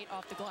dominate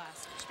off the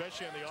glass.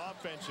 Especially on the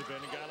offensive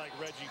end, a guy like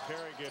Reggie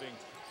Perry getting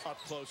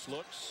up-close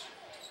looks.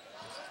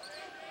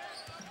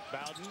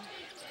 Bowden,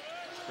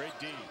 great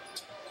D.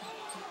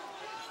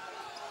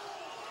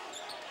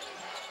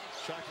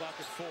 Shot clock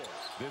at 4.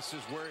 This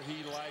is where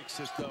he likes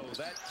it, though.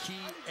 That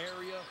key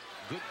area,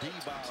 good D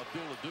by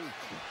Abdul-Adu.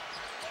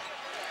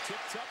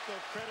 Tipped up,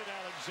 though, credit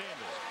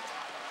Alexander.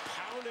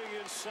 Pounding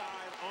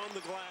inside on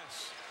the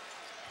glass.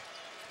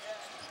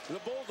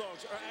 The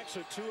Bulldogs are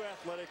actually too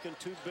athletic and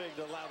too big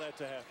to allow that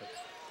to happen.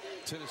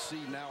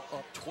 Tennessee now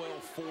up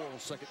 12-4 on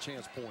second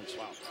chance points.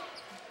 Wow.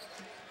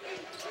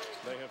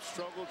 They have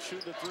struggled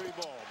shooting the 3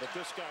 ball, but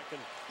this guy can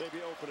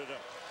maybe open it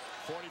up.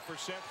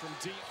 40% from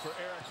deep for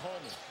Eric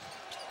Holman.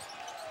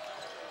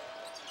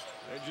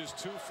 They're just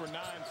 2 for 9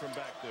 from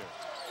back there.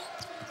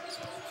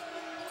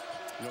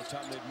 You know,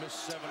 Tom, they've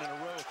missed 7 in a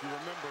row. If you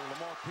remember,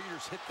 Lamar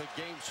Peters hit the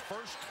game's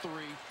first 3,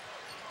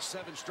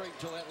 7 straight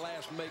until that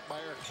last make by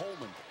Eric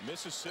Holman.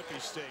 Mississippi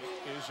State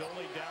is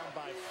only down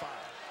by 5.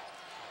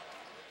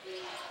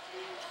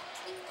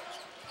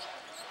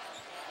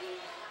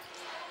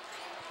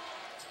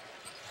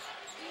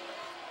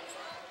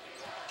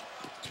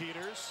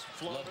 Peters,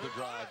 floater. Love the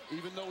drive.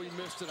 Even though he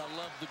missed it, I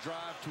love the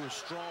drive to a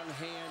strong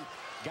hand.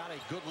 Got a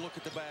good look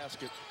at the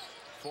basket.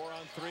 4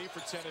 on 3 for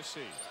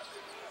Tennessee.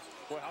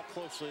 Boy, how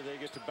closely they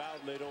get to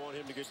Bowden. They don't want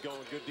him to get going.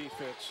 Good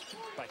defense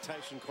by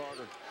Tyson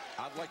Carter.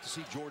 I'd like to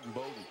see Jordan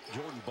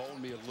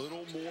Bowden be a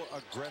little more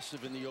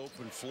aggressive in the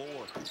open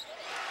floor.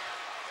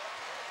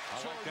 I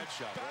like that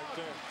shot right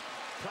there.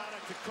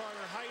 Product of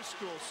Carter High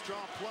School,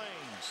 Straw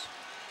Plains.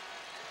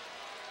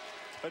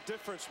 A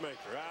difference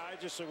maker. I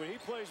just say when he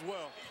plays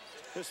well,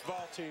 this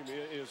ball team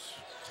is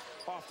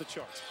off the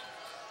charts.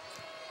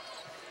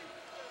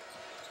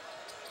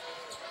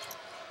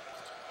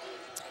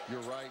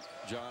 You're right,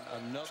 John.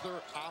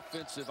 Another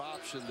offensive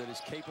option that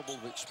is capable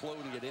of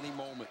exploding at any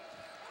moment.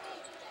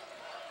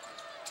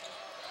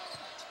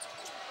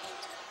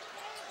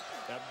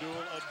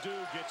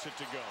 Abdul-Adu gets it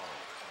to go.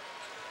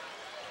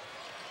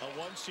 A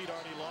 1 seed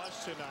already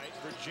lost tonight.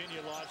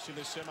 Virginia lost in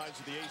the semis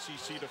of the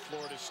ACC to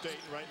Florida State.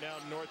 And right now,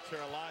 North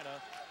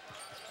Carolina,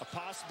 a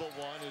possible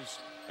one, is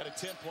at a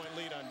 10-point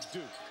lead on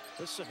Duke.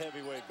 This is a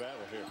heavyweight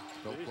battle here.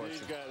 No question.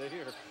 These guys, they're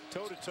here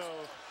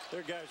toe-to-toe.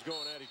 They're guys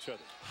going at each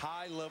other.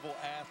 High-level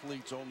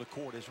athletes on the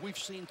court. As we've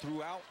seen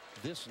throughout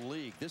this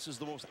league, this is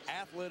the most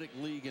athletic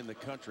league in the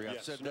country.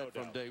 I've said that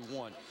from day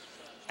one.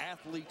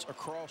 Athletes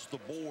across the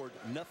board,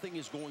 nothing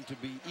is going to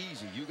be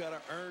easy. You got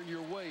to earn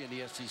your way in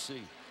the SEC.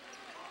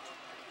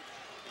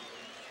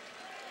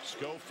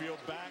 Schofield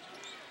back.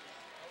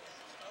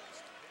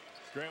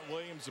 Grant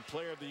Williams, the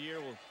player of the year,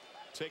 will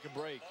take a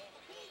break.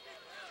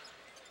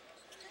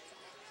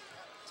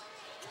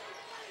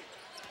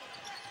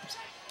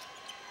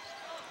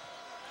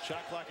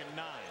 Shot clock at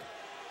 9.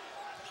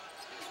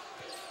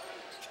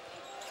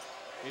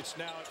 It's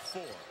now at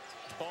 4.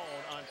 Bone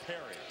on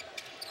Perry.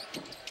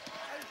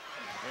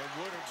 And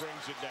Woodard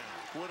brings it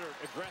down. Woodard,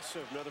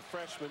 aggressive, another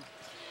freshman.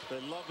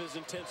 They love his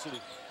intensity.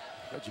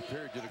 Reggie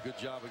Perry did a good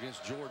job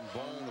against Jordan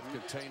Bone of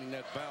containing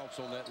that bounce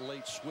on that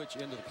late switch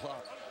into the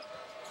clock.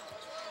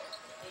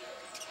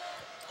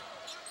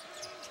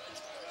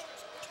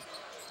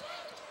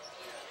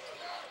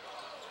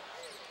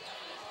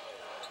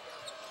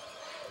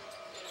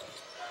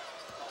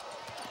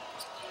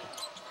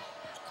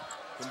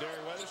 And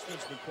Darren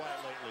Weatherspoon's been quiet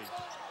lately.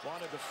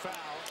 Wanted the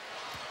foul.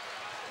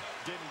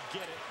 Didn't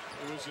get it.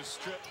 It was a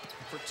strip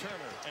for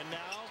Turner. And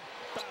now,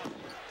 foul.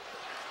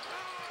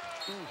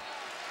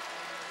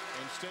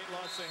 And State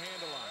lost the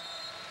handle on it.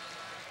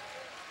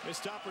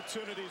 Missed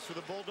opportunities for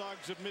the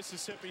Bulldogs of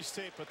Mississippi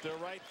State, but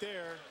they're right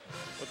there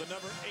with the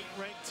number 8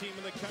 ranked team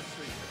in the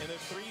country and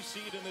the 3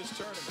 seed in this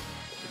tournament.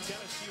 The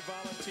Tennessee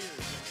Volunteers.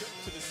 A trip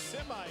to the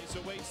semis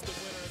awaits the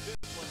winner of this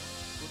one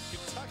with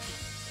Kentucky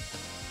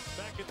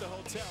back at the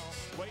hotel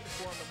waiting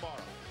for him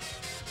tomorrow.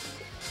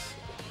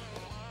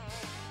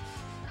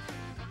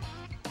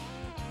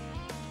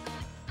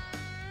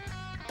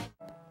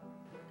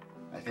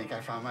 I think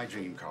I found my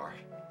dream car.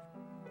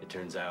 It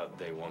turns out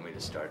they want me to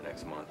start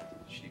next month.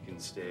 She can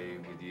stay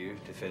with you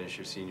to finish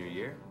her senior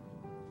year?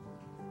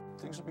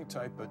 Things will be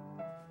tight, but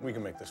we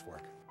can make this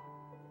work.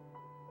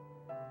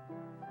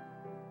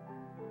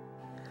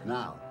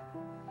 Now.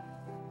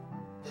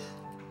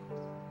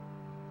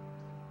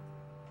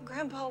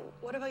 Grandpa,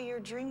 what about your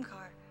dream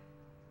car?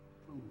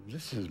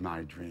 This is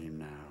my dream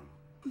now.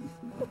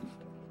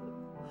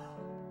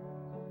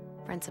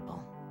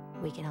 Principal,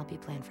 we can help you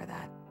plan for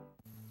that.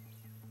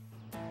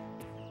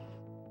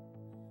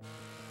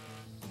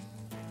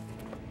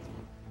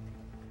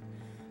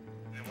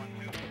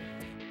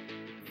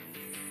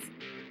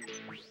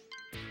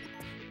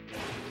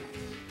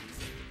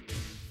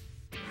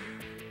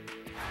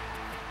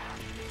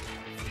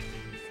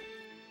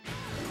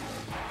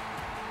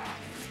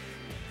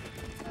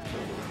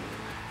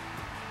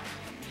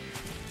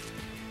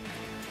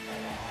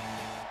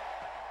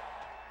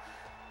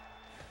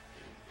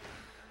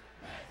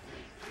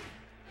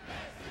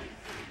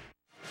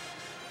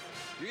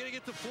 You're going to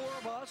get the 4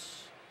 of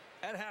us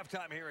at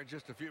halftime here in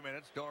just a few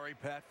minutes. Dory,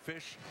 Pat,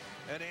 Fish,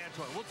 and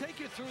Antoine. We'll take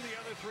you through the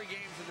other 3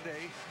 games of the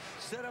day,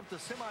 set up the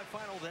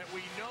semifinal that we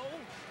know,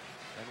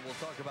 and we'll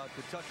talk about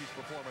Kentucky's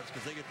performance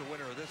because they get the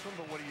winner of this one.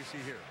 But what do you see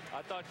here?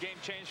 I thought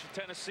game changed for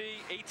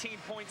Tennessee.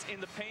 18 points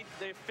in the paint.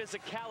 Their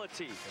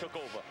physicality took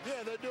over.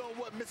 Yeah, they're doing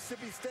what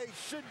Mississippi State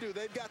should do.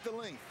 They've got the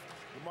length.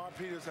 Lamar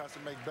Peters has to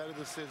make better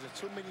decisions.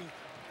 Too many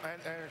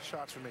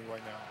shots for me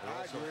right now.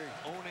 I agree.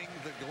 Owning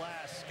the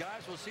glass.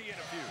 Guys, we'll see you in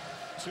a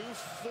few. 2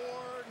 4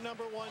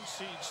 number 1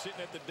 seeds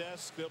sitting at the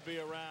desk. They'll be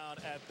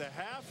around at the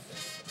half.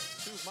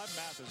 My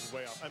math is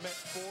way off. I meant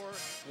 4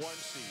 1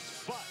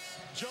 seeds. But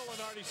Joe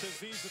Lenardi says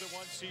these are the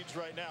 1 seeds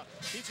right now.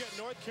 He's got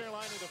North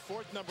Carolina, the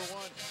 4th number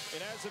 1.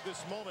 And as of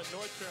this moment,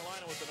 North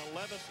Carolina with an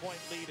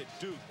 11-point lead at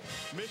Duke.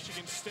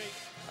 Michigan State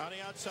on the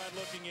outside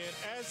looking in,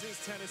 as is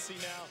Tennessee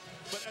now.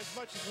 But as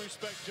much as we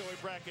respect Joey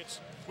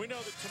Brackets, we know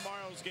that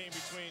tomorrow's game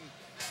between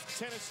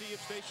Tennessee,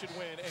 if they should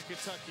win, and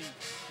Kentucky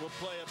will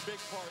play a big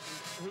part in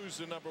who's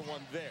the number 1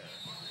 there.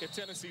 If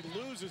Tennessee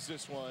loses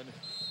this one,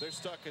 they're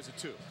stuck as a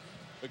 2.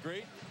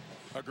 Agreed?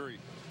 Agreed.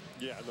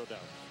 Yeah, no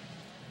doubt.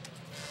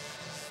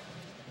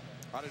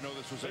 I didn't know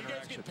this was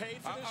interaction. You guys get paid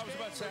for this I was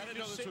about to say, I didn't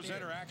know this was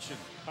interaction.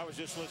 I was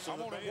just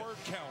listening I'm to on a word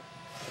count.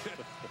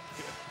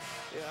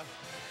 Yeah,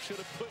 should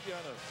have put you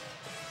on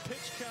a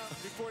pitch count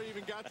before you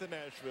even got to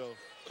Nashville.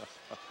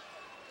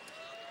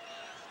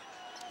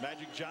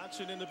 Magic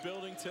Johnson in the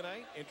building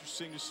tonight.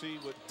 Interesting to see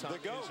what Tom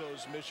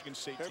Izzo's Michigan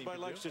State team Everybody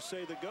likes to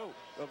say the GOAT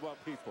about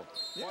people.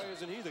 Yeah. Why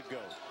isn't he the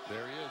GOAT?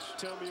 There he is.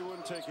 Tell me you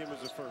wouldn't take him as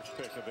the first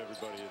pick of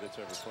everybody that's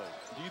ever played.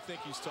 Do you think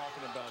he's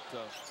talking about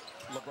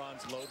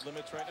LeBron's load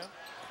limits right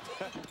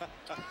now?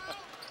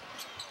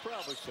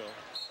 Probably so.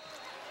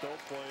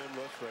 Don't play him,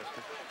 let's rest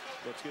him.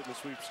 Let's get in the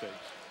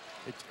sweepstakes.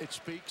 It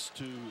speaks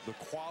to the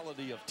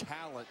quality of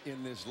talent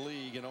in this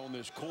league and on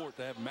this court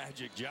to have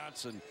Magic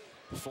Johnson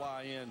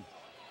fly in.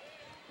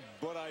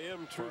 But I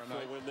am truthful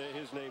when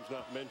his name's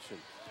not mentioned.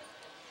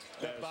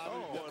 That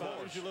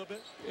bothers you a little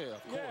bit? Yeah,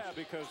 of course. Yeah,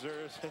 because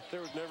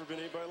there's never been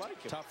anybody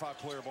like him. Top 5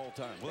 player of all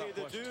time. Hey,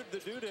 the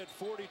dude had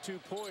 42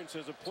 points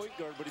as a point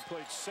guard, but he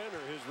played center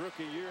his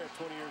rookie year at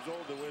 20 years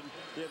old to win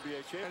the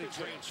NBA championship. And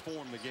he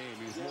transformed the game.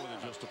 He was more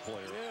than just a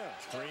player. Yeah.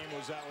 Green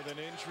was out with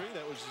an injury.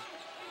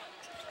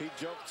 He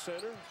jumped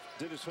center,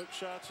 did his hook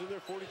shots in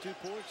there, 42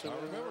 points. I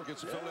remember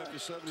against the Philadelphia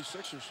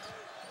 76ers.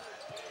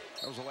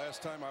 That was the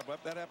last time.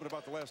 That happened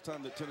about the last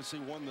time that Tennessee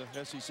won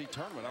the SEC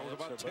tournament. I was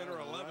about 10 or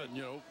 11,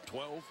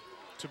 12.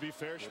 To be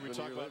fair, should we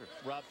talk about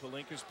Rob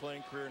Pelinka's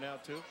playing career now,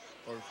 too?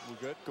 Or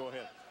we're good? Go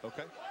ahead.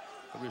 Okay.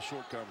 It'll be a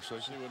short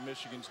conversation. See what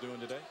Michigan's doing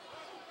today.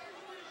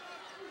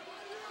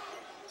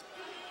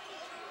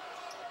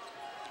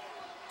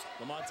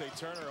 Lamonte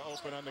Turner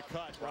open on the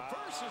cut. Wow.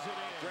 Reverses it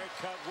in. Great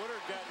cut.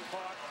 Woodard got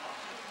caught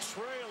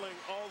trailing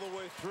all the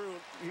way through.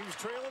 He was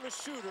trailing a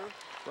shooter,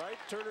 right?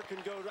 Turner can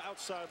go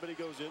outside, but he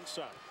goes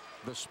inside.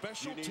 The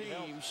special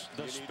teams,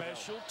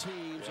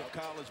 of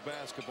college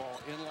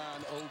basketball,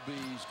 inline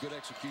OBs, good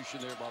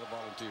execution there by the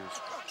Volunteers.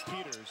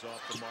 Peters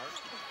off the mark.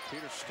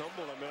 Peters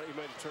stumbled. He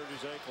might have turned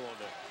his ankle on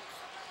that.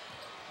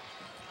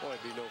 Boy,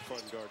 it'd be no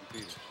fun guarding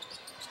Peters.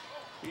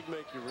 He'd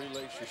make you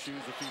relace your shoes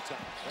a few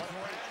times.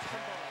 Great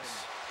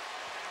pass.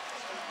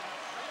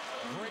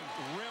 Great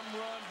rim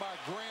run by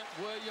Grant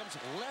Williams.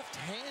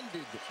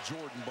 Left-handed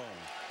Jordan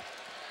Bone.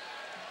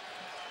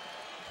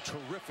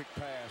 Terrific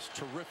pass,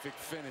 terrific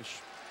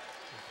finish.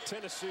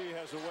 Tennessee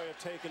has a way of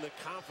taking the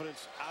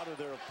confidence out of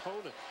their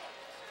opponent.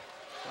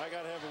 I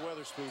got to have a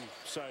Weatherspoon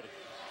sighting.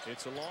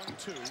 It's a long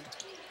two.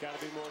 Got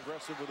to be more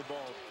aggressive with the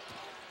ball.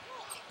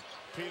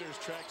 Peters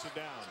tracks it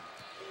down.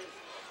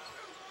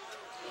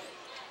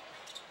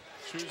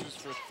 Chooses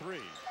for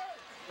three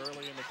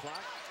early in the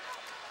clock.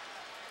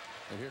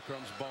 And here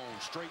comes Bone,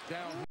 straight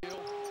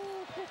downhill.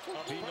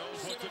 He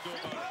knows what to do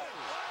about it.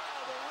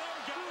 The rim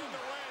got in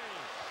the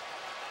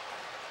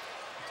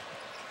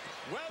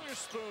way.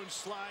 Weatherspoon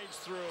slides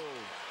through.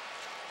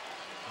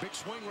 Big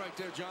swing right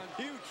there, John.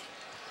 Huge.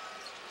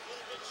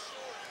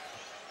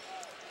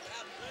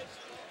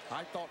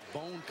 I thought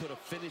Bone could have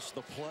finished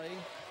the play.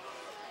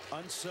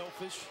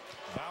 Unselfish.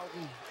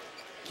 Bowden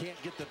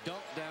can't get the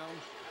dunk down.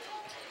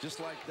 Just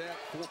like that,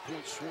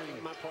 4-point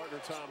swing. My partner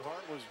Tom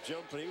Hart was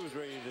jumping. He was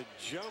ready to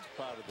jump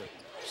out of the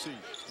seat.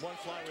 One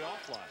fly, we all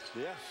fly.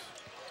 Yes.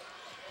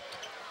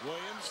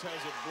 Williams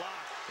has it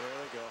blocked. There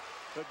they go.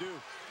 They do.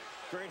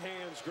 Great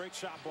hands, great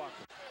shot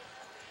blocker.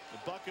 The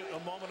bucket a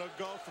moment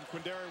ago from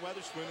Quindary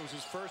Weatherspoon was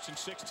his first in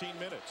 16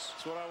 minutes.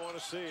 That's what I want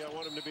to see. I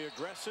want him to be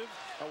aggressive.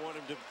 I want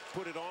him to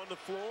put it on the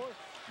floor,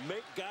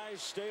 make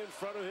guys stay in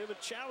front of him and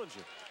challenge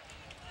him.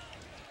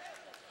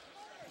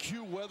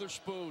 Q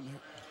Weatherspoon,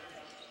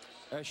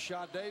 as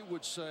Sade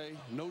would say,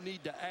 no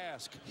need to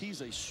ask. He's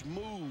a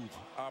smooth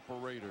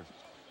operator.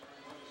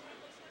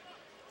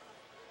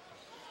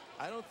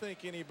 I don't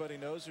think anybody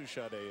knows who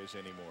Sade is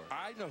anymore.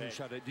 I know who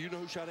Sade. Do you know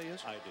who Sade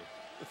is? I do.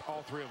 It's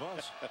all three of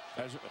us.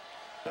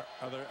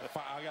 I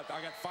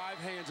got 5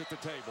 hands at the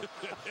table.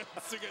 I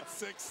got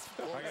 6.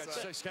 I got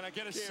 6. Can I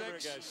get a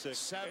 6?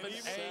 7,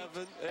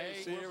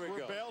 8. Here we We're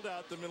go. bailed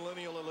out. The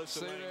millennial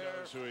Alyssa Lang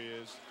knows who he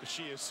is.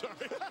 She is, sorry.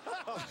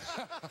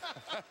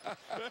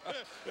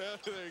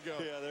 There you go.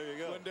 Yeah, there you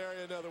go.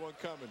 Quindary, another one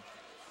coming.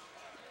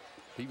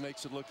 He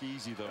makes it look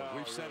easy, though. Oh,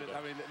 We've said really it.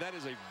 I mean, that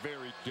is a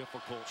very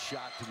difficult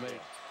shot to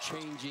make.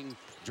 Changing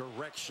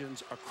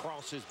directions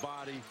across his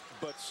body.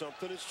 But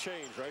something has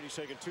changed, right? He's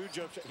taking 2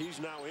 jump shots. He's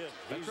now in.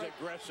 That's He's right.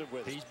 aggressive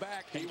with it. He's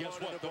back. He And guess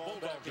wanted what? The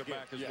Bulldogs are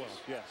back as yes, well.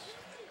 Yes.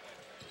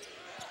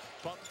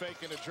 Pump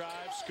fake and a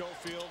drive.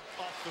 Schofield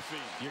off the feet.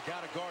 You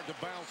got to guard the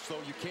bounce,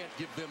 though. You can't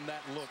give them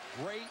that look.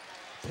 Great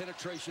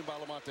penetration by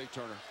Lamonte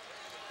Turner.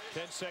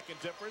 10-second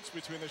difference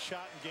between the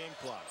shot and game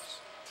clocks.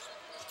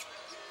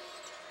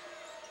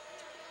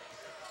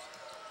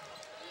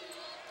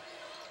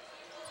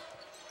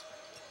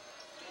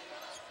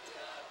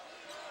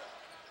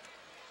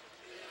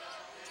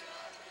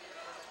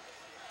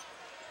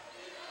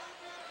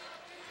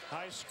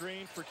 High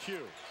screen for Q.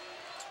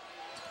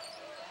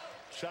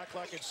 Shot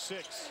clock at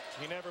 6.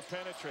 He never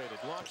penetrated.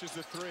 Launches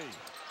the 3. And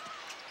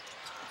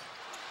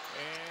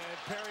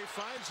Perry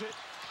finds it.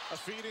 A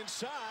feed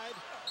inside.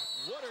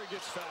 Woodard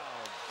gets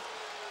fouled.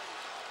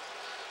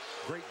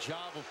 Great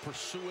job of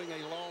pursuing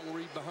a long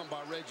rebound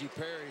by Reggie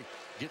Perry.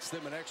 Gets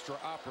them an extra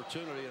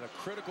opportunity at a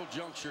critical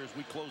juncture as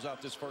we close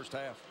out this first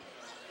half.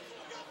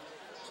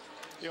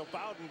 You know,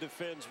 Bowden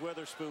defends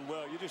Weatherspoon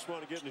well. You just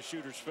want to get in the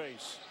shooter's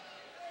face.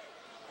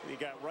 He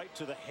got right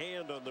to the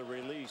hand on the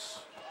release.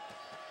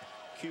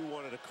 Q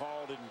wanted a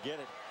call, didn't get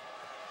it.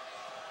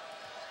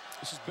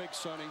 This is Big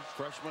Sonny,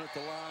 freshman at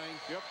the line.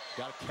 Yep.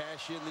 Got to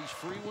cash in these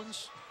free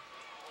ones.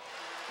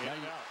 Now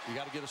you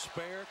got to get a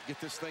spare, get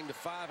this thing to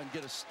 5 and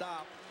get a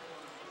stop.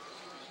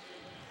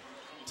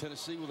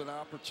 Tennessee with an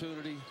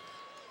opportunity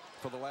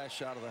for the last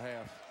shot of the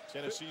half.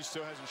 Tennessee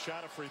still hasn't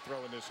shot a free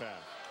throw in this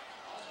half.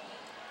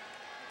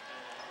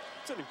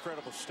 It's an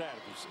incredible stat,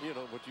 you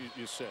know, what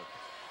you said.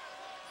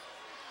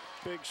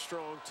 Big,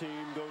 strong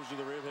team goes to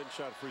the rim, hadn't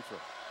shot a free throw.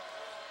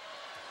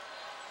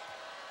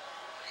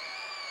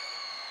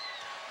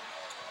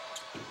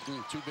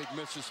 Two big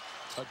misses.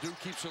 Adu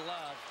keeps it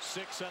alive.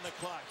 6 on the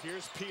clock.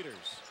 Here's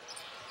Peters.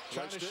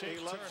 Trying to shake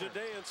he loves to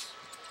dance.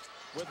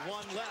 With 1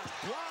 left.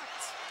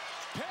 Blocked.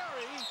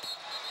 Perry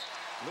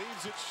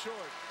leaves it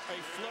short.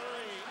 A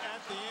flurry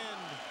at the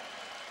end.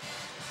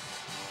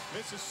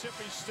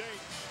 Mississippi State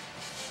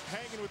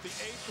hanging with the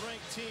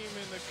 8th-ranked team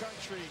in the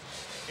country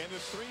and the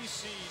 3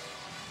 seed.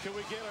 Can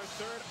we get our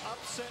 3rd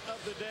upset of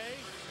the day?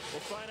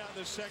 We'll find out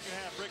in the second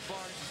half. Rick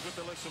Barnes is with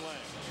Alyssa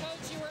Lang.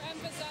 Coach, you were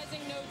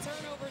emphasizing no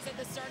turnovers at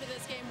the start of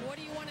this game. What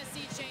do you want to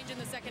see change in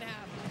the second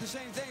half? The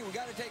same thing. We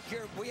got to take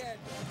care of. We had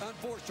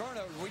unforced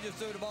turnovers. We just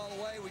threw the ball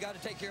away. We got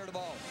to take care of the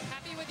ball.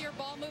 Happy with your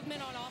ball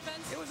movement on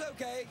offense? It was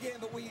okay again,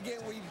 but we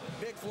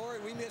big Flory.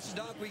 We missed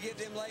a dunk. We get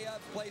them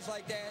layups, plays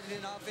like that, and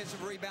then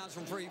offensive rebounds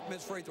from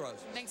missed free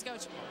throws. Thanks,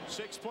 Coach.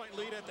 6-point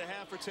lead at the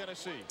half for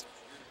Tennessee.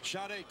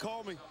 Sade,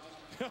 call me.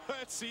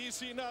 That's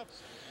easy enough.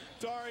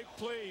 Dari,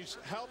 please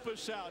help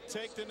us out.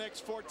 Take the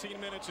next 14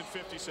 minutes and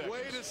 50 seconds.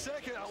 Wait a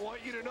second. I want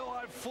you to know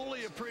I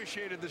fully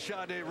appreciated the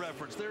Sade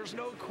reference. There's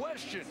no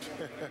question.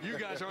 You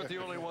guys aren't the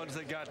only ones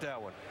that got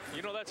that one.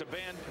 You know that's a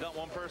band, not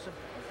one person.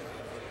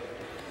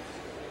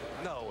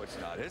 No, it's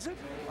not, is it?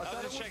 I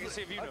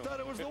thought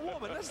it was the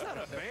woman. That's not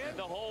a band.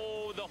 The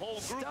whole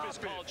group is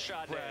called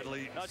Sade.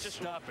 Bradley, not just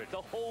stop it.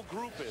 The whole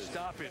group is.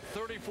 Stop it.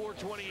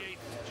 34-28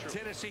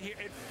 Tennessee here.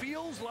 It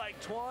feels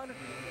like, Twan,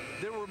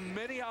 there were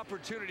many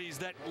opportunities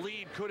that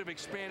lead could have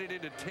expanded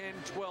into 10,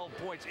 12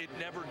 points. It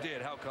never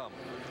did. How come?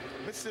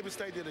 Mississippi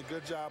State did a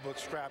good job of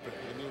scrapping,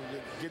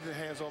 getting their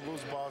hands on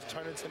loose balls,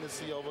 turning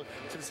Tennessee over.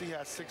 Tennessee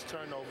has 6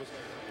 turnovers.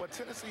 What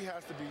Tennessee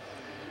has to be,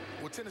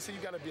 with Tennessee, you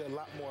got to be a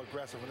lot more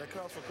aggressive. When it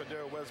comes from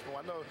Cordero Weatherspoon,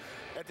 I know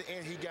at the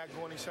end he got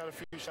going, he shot a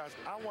few shots.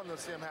 I wanted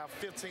to see him have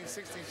 15,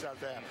 16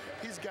 shots down.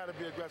 He's got to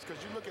be aggressive because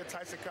you look at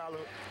Tyson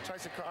Carter,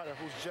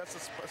 who's just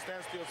a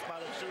standstill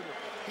spot-up shooter.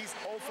 He's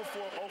 0 for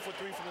 4, 0 for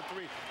 3 from the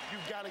 3. You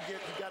got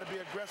to be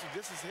aggressive.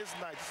 This is his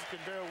night. This is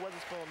Cordero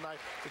Weatherspoon's night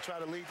to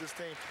try to lead this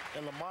team.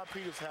 And Lamar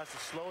Peters has to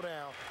slow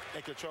down and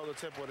control the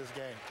tempo of this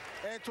game.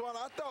 Antoine,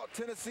 I thought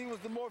Tennessee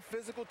was the more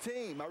physical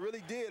team. I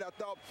really did. I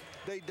thought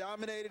they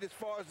dominated as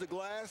far as the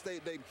glass. They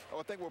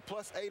I think, were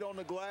 +8 on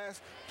the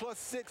glass,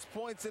 +6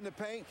 points in the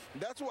paint.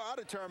 That's where I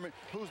determine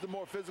who's the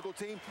more physical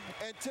team.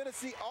 And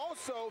Tennessee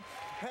also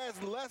has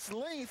less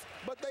length,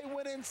 but they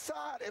went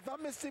inside. If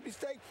I'm Mississippi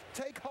State,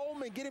 take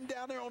Holman, get him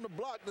down there on the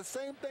block. The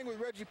same thing with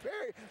Reggie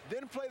Perry.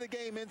 Then play the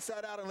game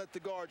inside out and let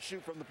the guard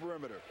shoot from the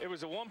perimeter. It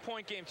was a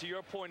one-point game. To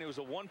your point, it was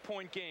a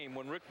one-point game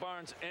when Rick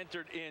Barnes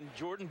entered in.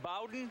 Jordan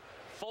Bowden,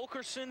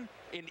 Fulkerson,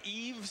 and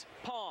Yves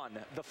Pon,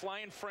 the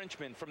Flying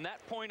Frenchman. From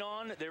that point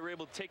on, they were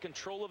able to take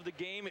control of the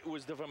game. It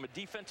was from a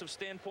defensive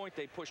standpoint.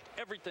 They pushed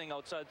everything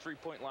outside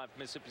three-point line for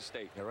Mississippi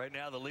State. Yeah, right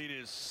now, the lead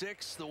is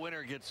 6. The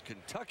winner gets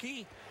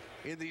Kentucky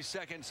in the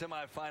second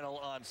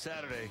semifinal on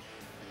Saturday.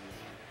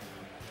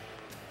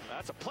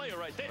 That's a player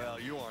right there. Well,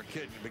 you aren't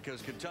kidding,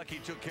 because Kentucky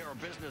took care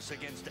of business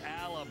against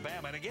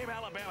Alabama. And a game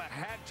Alabama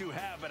had to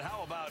have, but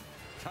how about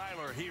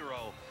Tyler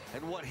Hero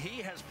and what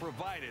he has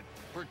provided,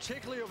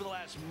 particularly over the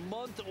last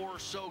month or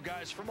so,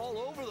 guys, from all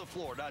over the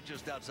floor, not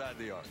just outside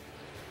the arc.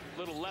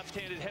 Little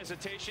left-handed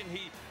hesitation.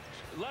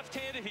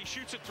 Left-handed, he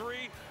shoots a 3.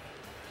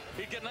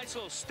 He get a nice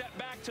little step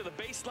back to the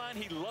baseline.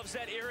 He loves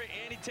that area,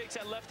 and he takes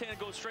that left hand and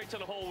goes straight to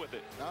the hole with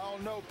it. I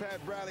don't know,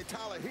 Pat Bradley.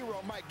 Tyler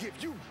Hero might give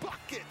you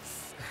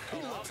buckets.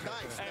 He looks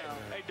nice now.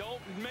 Hey, don't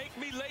make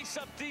me lace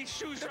up these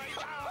shoes right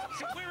now.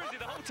 Where is he?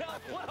 The hotel?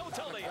 What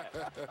hotel they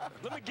at?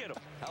 Let me get him.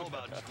 How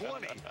about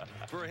 20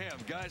 for him?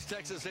 Guys,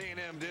 Texas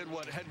A&M did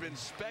what had been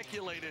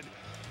speculated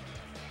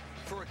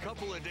for a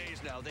couple of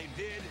days now. They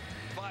did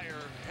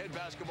fire head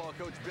basketball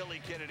coach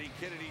Billy Kennedy.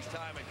 Kennedy's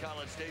time at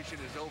College Station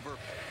is over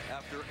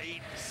after 8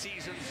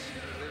 seasons.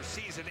 Their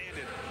season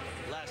ended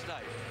last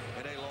night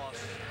in a loss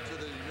to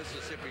the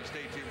Mississippi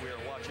State team we are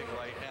watching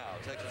right now.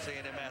 Texas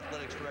A&M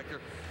Athletics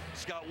Director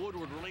Scott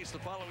Woodward released the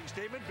following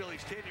statement.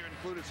 Billy's tenure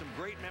included some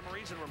great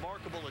memories and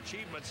remarkable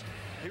achievements.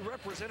 He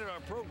represented our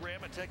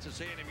program at Texas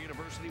A&M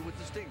University with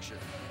distinction.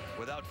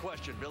 Without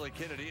question, Billy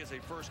Kennedy is a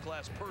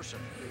first-class person.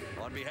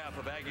 On behalf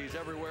of Aggies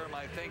everywhere,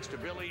 my thanks to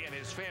Billy and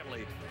his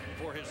family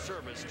for his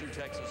service to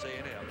Texas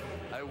A&M.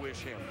 I wish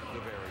him the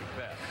very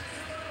best.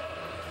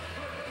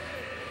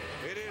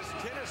 It is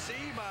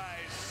Tennessee by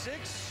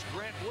 6.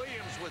 Grant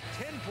Williams with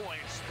 10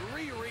 points,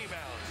 3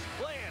 rebounds,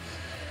 playing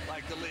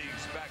like the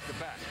league's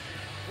back-to-back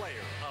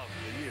player of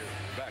the year.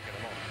 Back in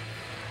a moment.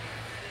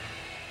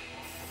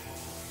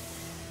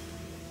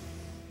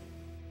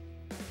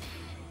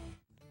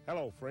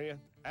 Hello, friend.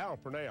 Al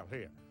Purnell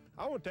here.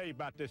 I want to tell you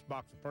about this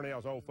box of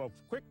Purnell's Old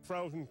Folks Quick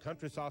Frozen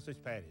Country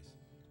Sausage Patties.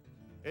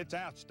 It's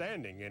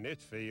outstanding in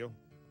its field.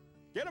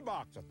 Get a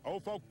box of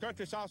Old Folks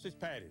Country Sausage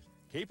Patties.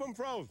 Keep them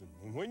frozen,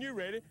 and when you're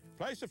ready,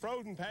 place the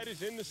frozen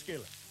patties in the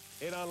skillet.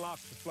 It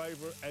unlocks the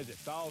flavor as it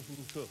thaws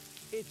and cooks.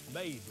 It's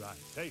made right.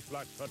 Tastes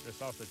like country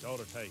sausage ought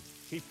to taste.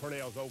 Keep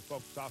Purnell's Old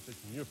Folks sausage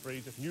in your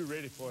freezer, and you're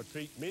ready for a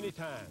treat many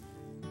times.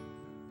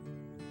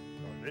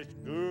 It's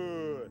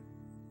good.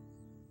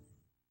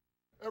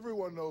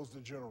 Everyone knows the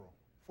General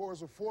for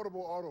his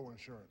affordable auto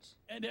insurance.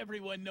 And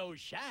everyone knows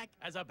Shaq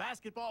as a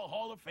basketball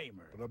Hall of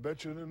Famer. But I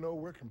bet you didn't know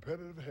we're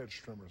competitive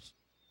hedge trimmers.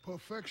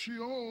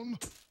 Perfection.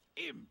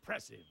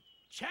 Impressive.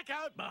 Check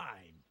out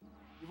mine.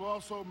 You've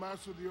also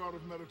mastered the art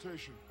of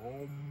meditation.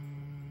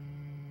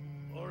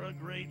 Or a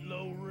great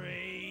low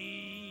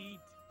rate.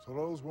 So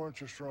those weren't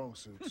your strong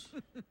suits.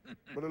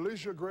 But at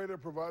least you're great at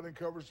providing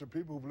coverage to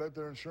people who've let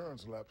their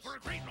insurance lapse. For a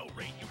great low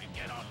rate you can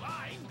get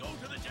online, go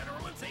to the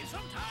General and save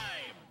some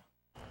time.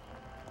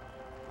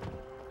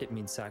 It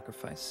means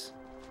sacrifice.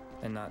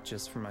 And not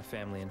just for my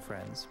family and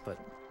friends, but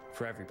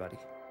for everybody.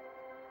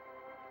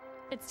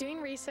 It's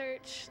doing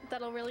research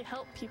that'll really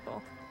help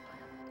people.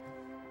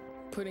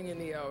 Putting in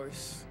the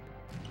hours,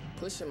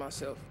 pushing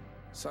myself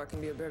so I can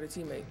be a better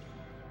teammate.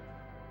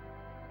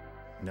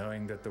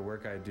 Knowing that the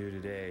work I do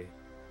today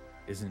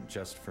isn't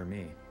just for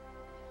me.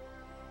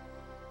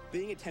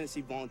 Being a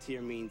Tennessee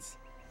volunteer means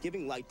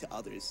giving light to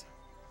others,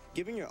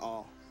 giving your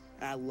all,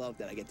 and I love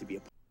that I get to be a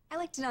part. I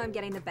like to know I'm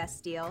getting the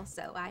best deal,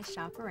 so I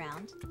shop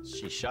around.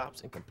 She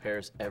shops and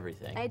compares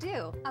everything. I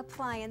do.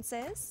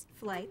 Appliances,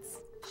 flights,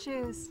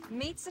 Shoes,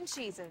 meats, and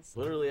cheeses.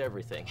 Literally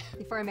everything.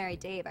 Before I married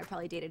Dave, I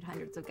probably dated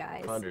hundreds of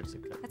guys. Hundreds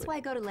of guys. That's why I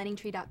go to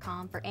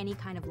LendingTree.com for any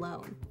kind of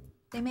loan.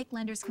 They make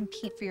lenders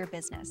compete for your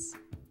business.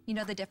 You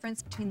know the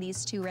difference between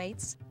these two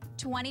rates?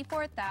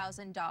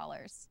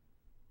 $24,000.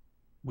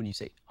 When you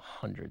say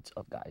hundreds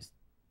of guys,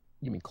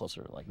 you mean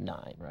closer to like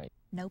 9, right?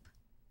 Nope.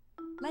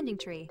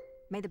 LendingTree.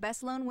 May the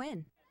best loan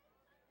win.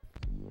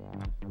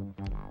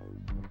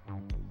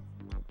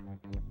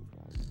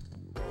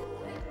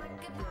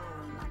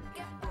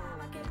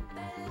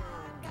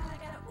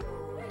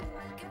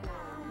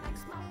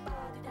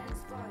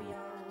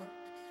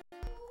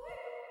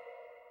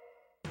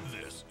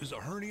 This is a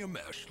hernia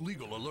mesh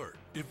legal alert.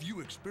 If you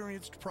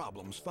experienced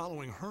problems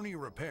following hernia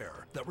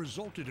repair that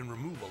resulted in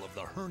removal of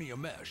the hernia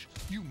mesh,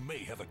 you may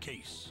have a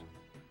case.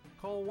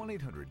 Call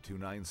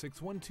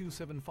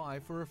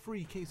 1-800-296-1275 for a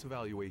free case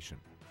evaluation.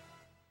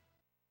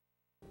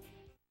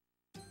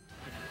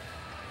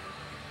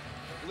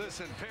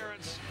 Listen,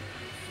 parents,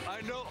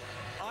 I know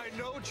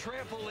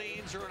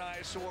trampolines are an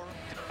eyesore.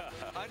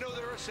 I know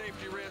they're a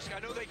safety risk. I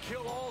know they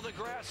kill all the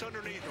grass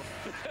underneath them.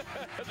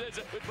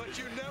 But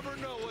you never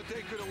know what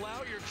they could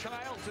allow your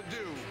child to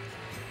do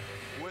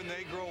when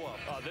they grow up.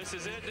 Oh, this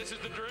is it? This is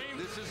the dream?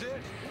 This is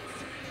it.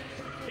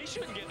 He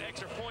shouldn't get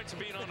extra points for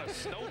being on a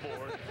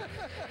snowboard.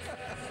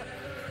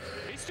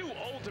 He's too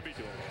old to be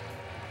doing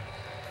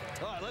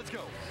it. All right, let's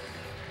go.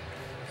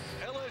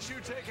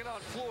 LSU taking on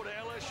Florida.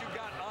 LSU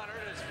got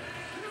honored as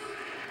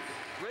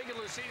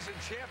regular season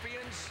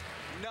champions.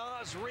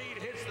 Nas Reed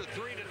hits the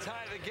 3 to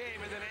tie the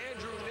game, and then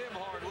Andrew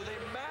Nimhard with a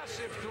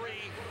massive 3,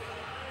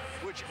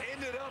 which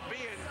ended up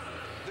being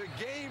the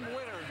game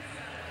winner.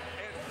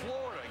 And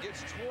Florida gets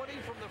 20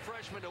 from the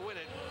freshman to win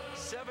it,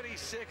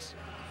 76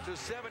 to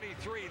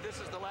 73. This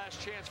is the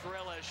last chance for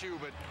LSU,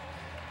 but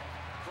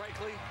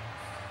frankly,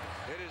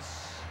 it is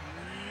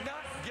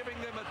not giving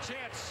them a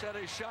chance at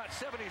a shot.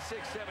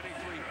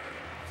 76-73.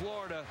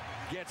 Florida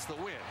gets the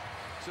win.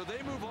 So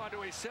they move on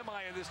to a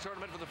semi in this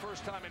tournament for the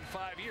first time in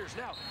 5 years.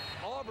 Now,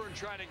 Auburn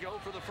trying to go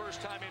for the first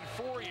time in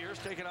 4 years,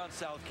 taking on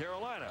South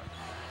Carolina.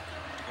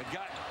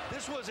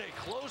 This was a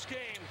close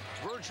game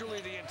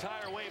virtually the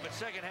entire way, but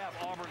second half,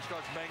 Auburn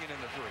starts banging in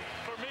the 3.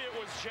 For me, it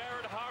was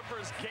Jared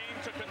Harper's game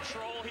to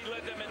control. He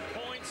led them in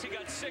points. He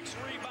got 6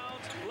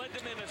 rebounds, led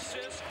them in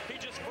assists. He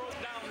just broke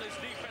down this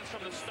defense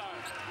from the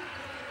start.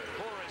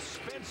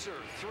 Horace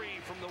Spencer, 3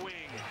 from the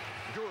wing.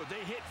 Good.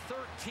 They hit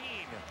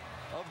 13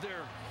 of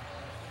their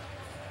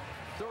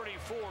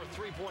 34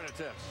 three-point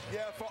attempts.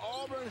 Yeah, for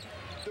Auburn,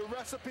 the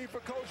recipe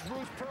for Coach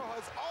Bruce Pearl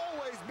has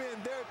always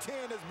been their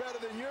 10 is better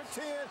than your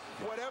 10.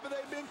 Whatever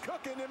they've been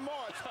cooking in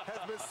March has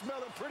been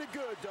smelling pretty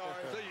good,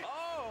 Darian. So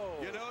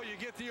you know, you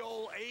get the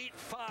old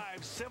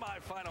 8-5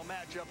 semifinal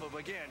matchup of,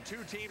 again,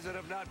 2 teams that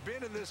have not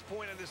been in this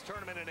point in this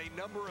tournament in a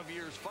number of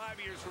years. 5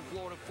 years for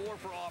Florida, 4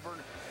 for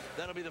Auburn.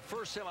 That'll be the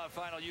first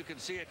semifinal. You can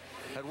see it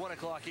at 1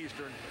 o'clock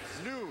Eastern,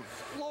 noon,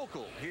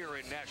 local here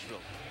in Nashville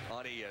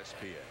on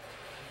ESPN.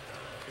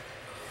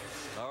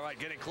 All right,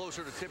 getting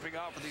closer to tipping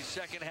off for the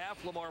second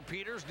half. Lamar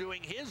Peters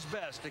doing his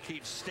best to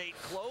keep State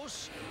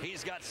close.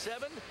 He's got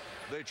 7.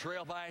 They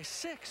trail by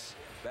 6.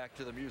 Back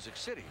to the Music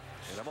City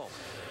in a moment.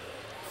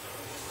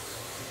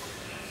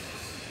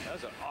 That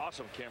was an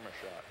awesome camera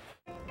shot.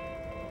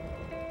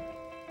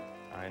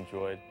 I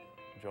enjoyed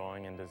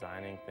drawing and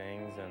designing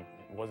things and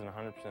wasn't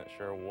 100%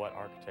 sure what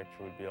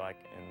architecture would be like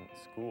in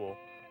school.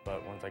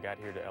 But once I got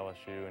here to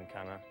LSU and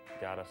kind of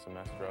got a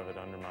semester of it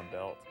under my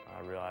belt,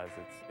 I realized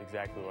it's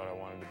exactly what I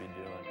wanted to be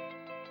doing.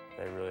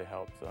 They really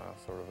helped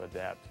sort of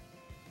adapt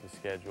the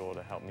schedule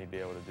to help me be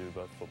able to do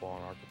both football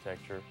and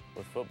architecture.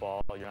 With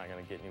football, you're not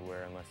going to get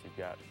anywhere unless you've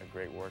got a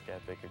great work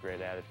ethic, a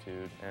great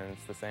attitude, and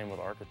it's the same with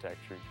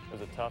architecture. It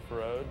was a tough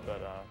road,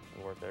 but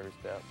worth every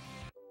step.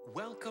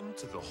 Welcome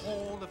to the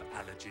Hall of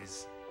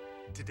Allergies.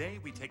 Today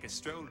we take a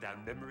stroll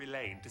down memory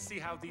lane to see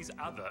how these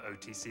other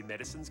OTC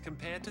medicines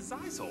compare to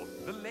Zysol,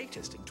 the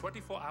latest in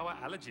 24-hour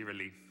allergy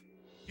relief.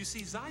 You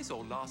see,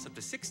 Zysol lasts up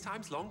to 6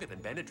 times longer than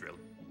Benadryl,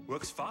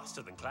 works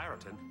faster than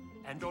Claritin,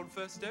 and on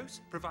first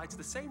dose provides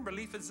the same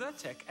relief as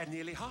Zyrtec at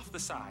nearly half the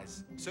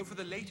size. So for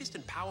the latest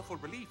and powerful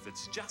relief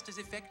that's just as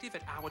effective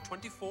at hour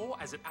 24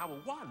 as at hour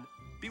 1,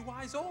 be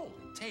wise all.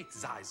 Take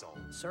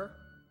Zysol. Sir,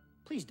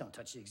 please don't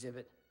touch the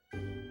exhibit.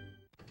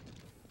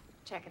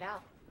 Check it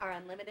out. Our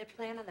unlimited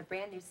plan on the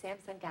brand new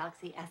Samsung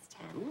Galaxy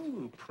S10.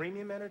 Ooh,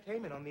 premium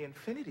entertainment on the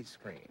infinity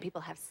screen. People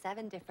have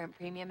 7 different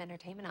premium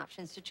entertainment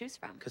options to choose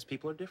from. Because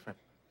people are different.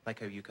 Like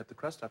how you cut the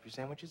crust off your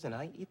sandwiches and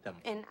I eat them.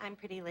 And I'm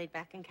pretty laid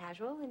back and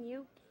casual, and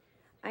you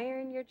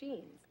iron your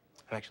jeans.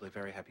 I'm actually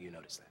very happy you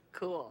noticed that.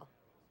 Cool.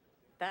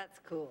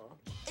 That's cool.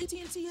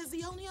 AT&T has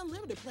the only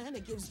unlimited plan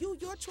that gives you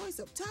your choice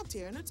of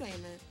top-tier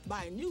entertainment.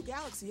 Buy a new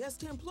Galaxy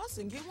S10 Plus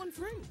and get one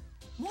free.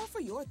 More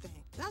for your thing.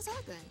 That's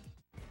our thing.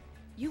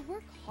 You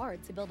work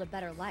hard to build a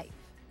better life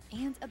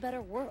and a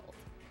better world.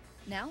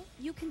 Now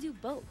you can do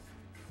both.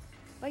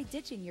 By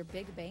ditching your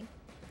big bank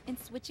and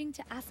switching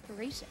to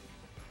aspiration,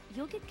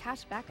 you'll get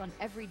cash back on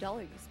every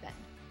dollar you spend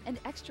and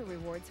extra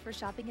rewards for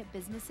shopping at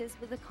businesses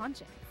with a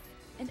conscience.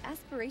 And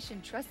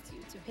Aspiration trusts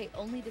you to pay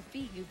only the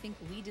fee you think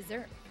we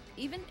deserve,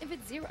 even if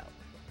it's zero.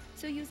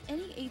 So use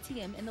any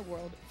ATM in the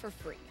world for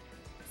free.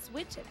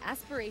 Switch at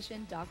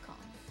aspiration.com.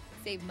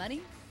 Save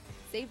money,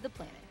 save the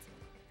planet.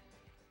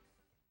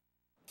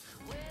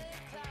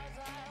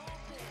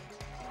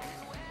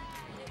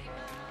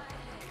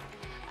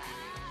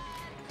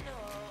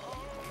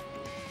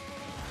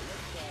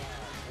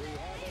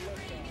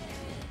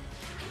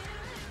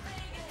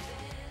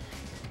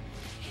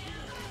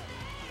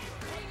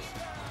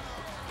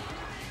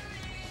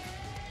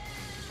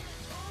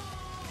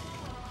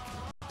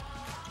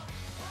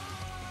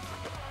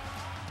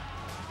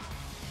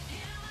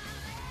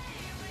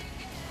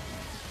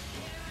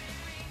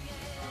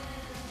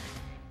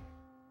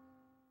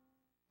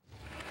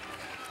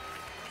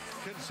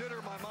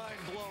 Consider my mind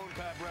blown,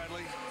 Pat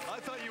Bradley. I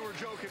thought you were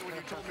joking when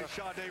you told me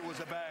Sade was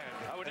a band.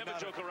 I would never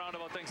joke around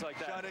about things like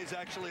that. Sade's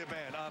actually a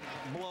band. I'm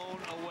blown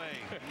away.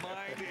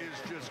 Mine is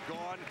just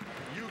gone.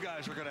 You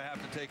guys are going to have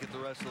to take it the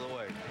rest of the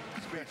way.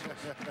 Speechless.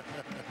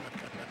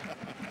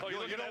 Oh,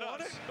 you don't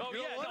want it? Oh,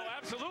 You yeah, don't want no, it?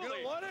 absolutely. You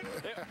don't want it?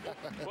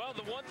 Well,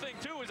 the one thing,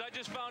 too, is I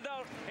just found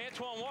out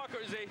Antoine Walker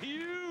is a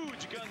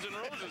huge Guns N'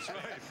 Roses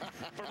fan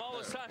from all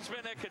his time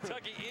spent at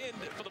Kentucky and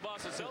for the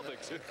Boston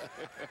Celtics.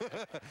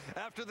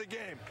 After the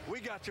game, we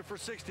got you for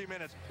 60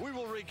 minutes. We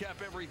will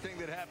recap everything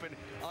that happened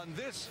on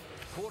this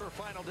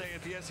quarterfinal day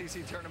at the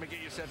SEC tournament,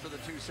 get you set for the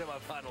 2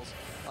 semifinals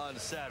on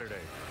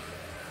Saturday.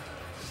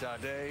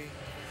 Sade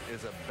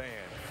is a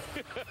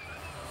band.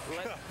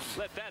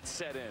 Let that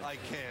set in. I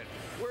can't.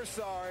 We're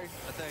sorry.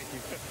 Thank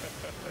you.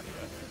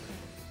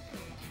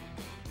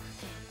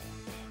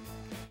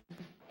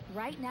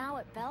 Right now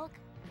at Belk,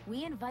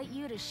 we invite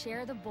you to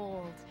share the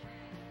bold,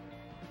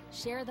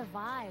 share the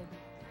vibe,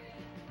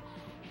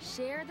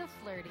 share the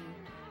flirty.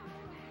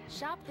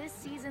 Shop this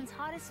season's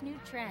hottest new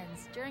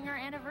trends during our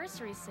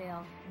anniversary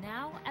sale,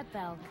 now at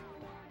Belk.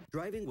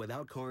 Driving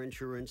without car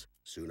insurance?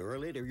 Sooner or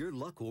later, your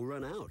luck will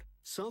run out.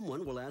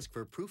 Someone will ask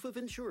for proof of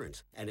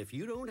insurance, and if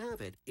you don't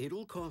have it,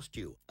 it'll cost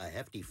you a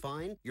hefty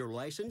fine, your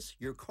license,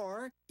 your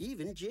car,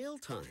 even jail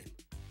time.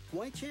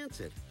 Why chance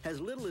it?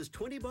 As little as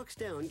 $20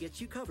 down gets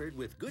you covered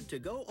with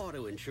Good-to-Go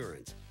auto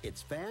insurance.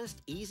 It's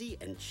fast, easy,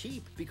 and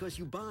cheap because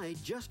you buy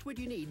just what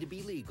you need to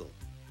be legal.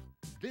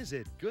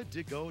 Visit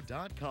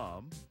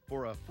goodtogo.com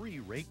for a free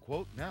rate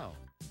quote now.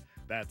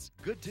 That's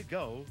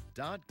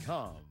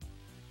goodtogo.com.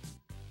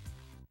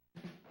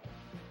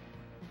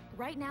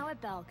 Right now at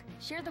Belk,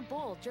 share the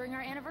bold during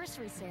our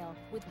anniversary sale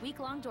with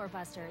week-long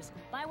doorbusters.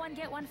 Buy one,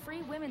 get one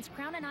free women's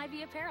Crown and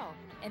Ivy apparel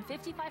and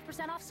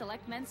 55% off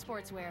select men's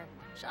sportswear.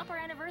 Shop our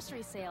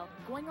anniversary sale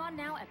going on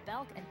now at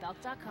Belk and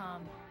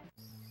Belk.com.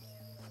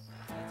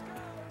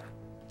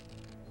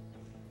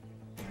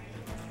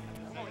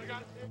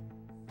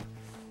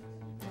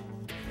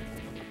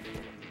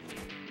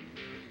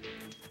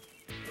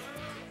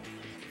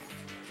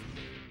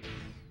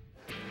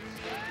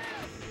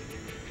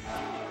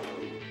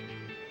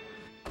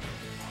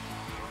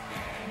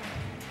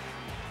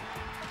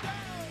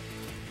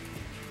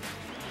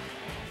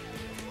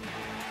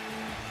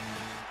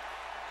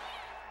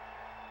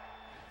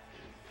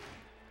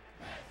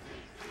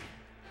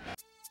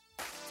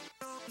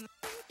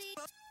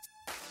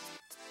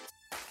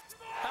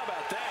 How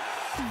about that?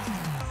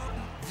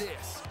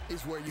 This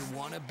is where you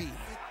want to be.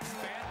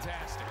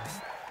 Fantastic.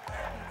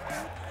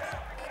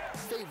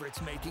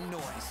 Favorites making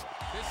noise.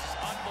 This is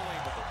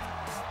unbelievable.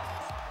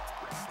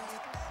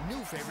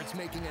 New favorites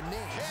making a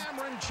name.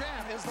 Cameron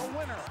Champ is the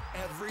winner.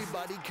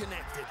 Everybody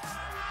connected.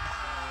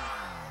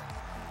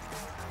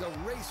 The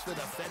race for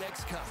the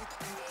FedEx Cup.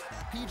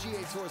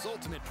 PGA Tour's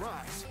ultimate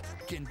prize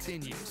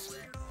continues.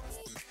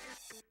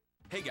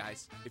 Hey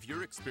guys, if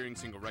you're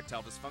experiencing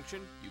erectile dysfunction,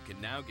 you can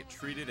now get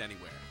treated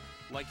anywhere.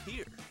 Like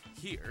here,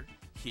 here,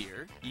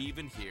 here,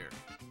 even here.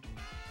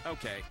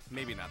 Okay,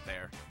 maybe not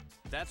there.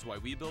 That's why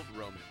we built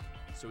Roman.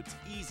 So it's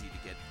easy to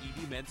get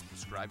ED meds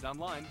prescribed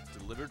online,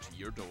 delivered to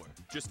your door.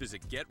 Just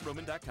visit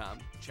GetRoman.com,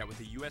 chat with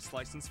a U.S.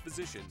 licensed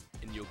physician,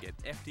 and you'll get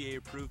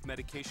FDA-approved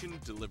medication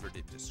delivered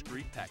in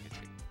discreet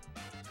packaging.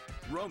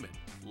 Roman,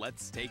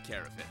 let's take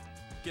care of it.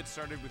 Get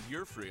started with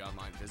your free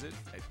online visit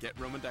at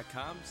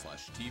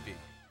GetRoman.com/TV.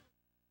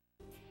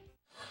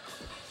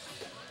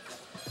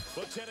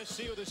 Well,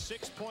 Tennessee with a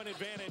 6-point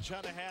advantage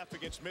on the half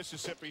against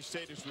Mississippi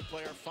State as we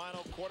play our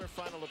final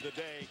quarterfinal of the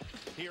day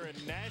here in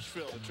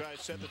Nashville to try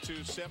to set the 2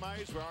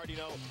 semis. We already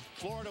know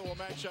Florida will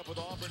match up with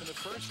Auburn in the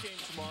first game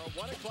tomorrow,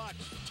 1 o'clock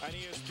on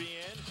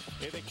ESPN.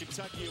 And then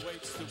Kentucky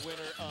awaits the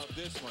winner of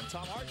this one.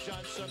 Tom Hart,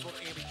 John Sundberg,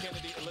 Andy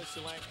Kennedy,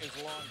 Alyssa Lang is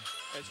along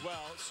as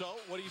well. So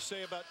what do you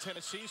say about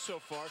Tennessee so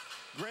far?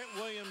 Grant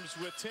Williams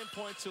with 10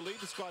 points to lead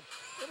the squad.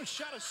 They haven't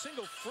shot a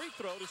single free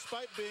throw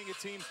despite being a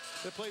team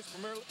that plays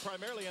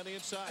primarily on the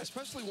inside.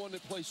 Especially one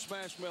that plays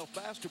smash mouth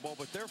basketball,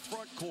 but their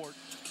front court,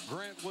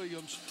 Grant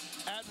Williams,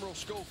 Admiral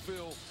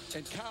Schofield,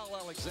 and Kyle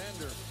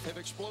Alexander have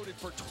exploded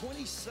for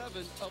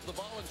 27 of the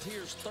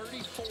Volunteers'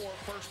 34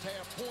 first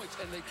half points,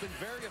 and they've been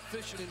very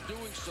efficient in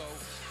doing so,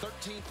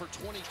 13 for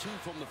 22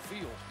 from the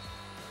field.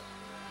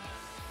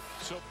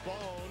 So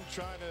Bone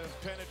trying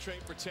to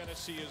penetrate for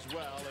Tennessee as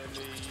well, and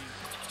the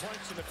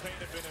points in the paint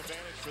have been an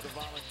advantage for the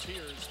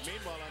Volunteers.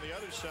 Meanwhile, on the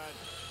other side,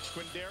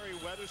 Quindary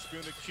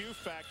Weatherspoon, the Q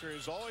factor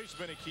has always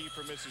been a key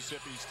for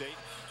Mississippi State.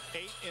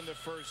 8 in the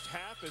first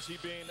half. Is he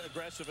being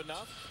aggressive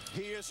enough?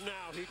 He is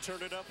now. He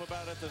turned it up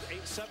about at the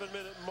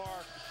 7-minute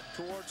mark.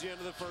 Towards the end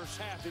of the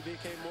first half, he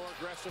became more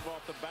aggressive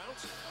off the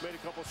bounce, made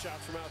a couple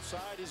shots from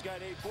outside. He's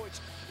got 8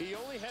 points. He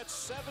only had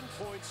 7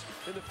 points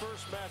in the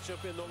first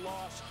matchup in the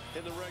loss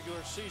in the regular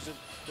season.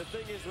 The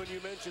thing is, when you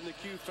mention the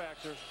Q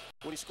factor,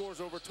 when he scores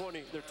over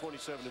 20, they're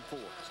 27-4.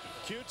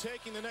 Q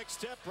taking the next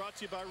step, brought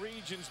to you by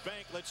Regions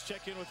Bank. Let's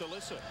check in with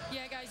Alyssa.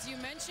 Yeah, guys, you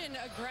mentioned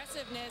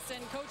aggressiveness,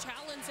 and Coach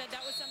Howland said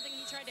that was something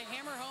he tried to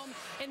hammer home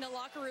in the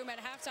locker room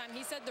at halftime.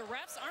 He said the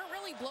refs aren't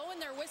really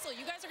blowing their whistle.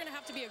 You guys are going to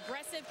have to be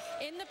aggressive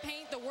in the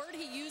paint. The word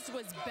he used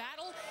was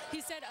battle. He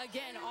said,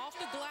 again, off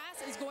the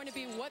glass is going to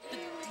be what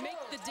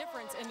make the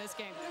difference in this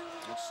game.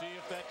 We'll see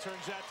if that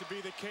turns out to be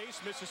the case.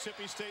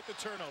 Mississippi State the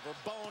turnover.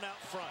 Bone out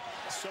front.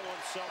 So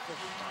unselfish.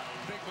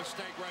 Big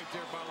mistake right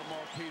there by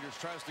Lamar Peters.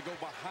 Tries to go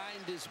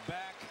behind his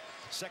back.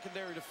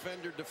 Secondary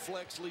defender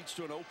deflects, leads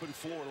to an open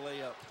floor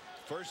layup.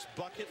 First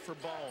bucket for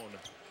Bone.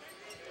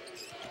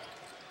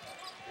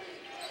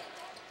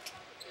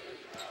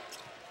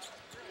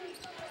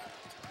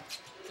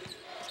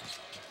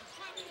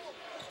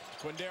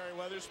 Quindary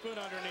Weatherspoon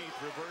underneath,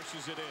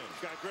 reverses it in.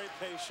 Got great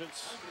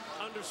patience,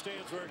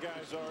 understands where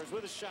guys are. He's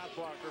with a shot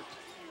blocker.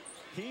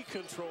 He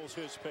controls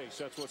his pace.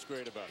 That's what's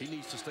great about it. He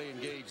needs to stay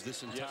engaged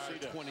this entire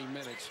 20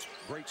 minutes.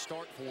 Great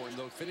start for him,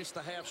 though. Finished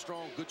the half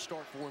strong. Good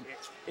start for him.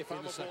 If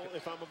I'm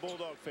a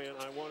Bulldog fan,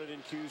 I want it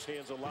in Q's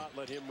hands a lot.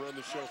 Let him run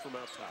the show from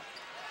out top.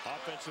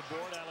 Offensive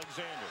board,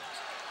 Alexander.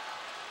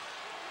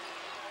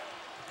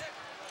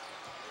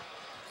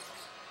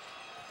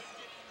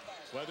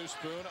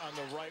 Weatherspoon on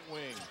the right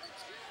wing.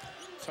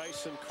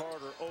 Tyson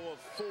Carter 0 of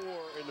 4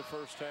 in the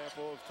first half,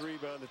 0 of 3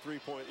 behind the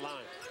three-point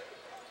line.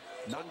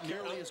 Not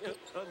nearly as good.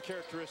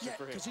 Uncharacteristic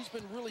for him. Because he's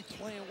been really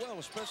playing well,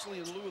 especially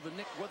in lieu of the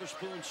Nick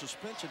Weatherspoon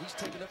suspension. He's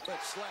taking up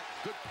that slack.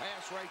 Good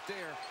pass right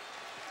there.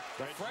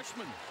 The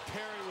freshman.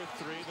 Perry with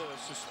 3. The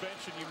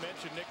suspension you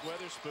mentioned, Nick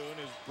Weatherspoon,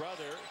 his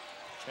brother,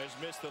 has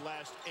missed the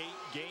last 8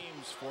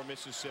 games for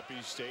Mississippi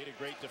State. A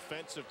great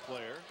defensive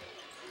player.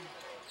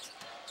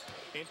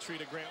 Entry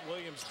to Grant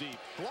Williams deep.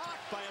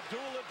 Blocked by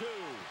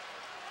Abdul-Adu.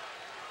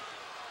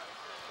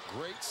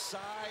 Great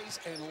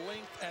size and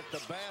length at the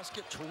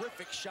basket.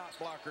 Terrific shot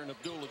blocker in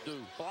Abdul-Adu.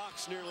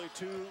 Blocks nearly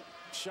 2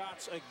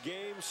 shots a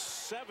game.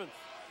 7th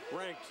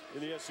ranked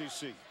in the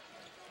SEC.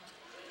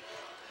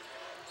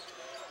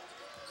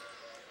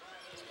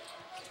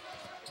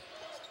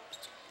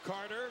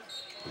 Carter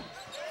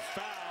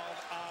fouled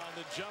on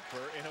the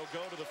jumper, and he'll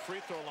go to the free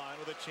throw line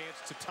with a chance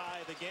to tie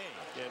the game.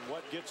 And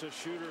what gets a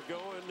shooter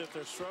going if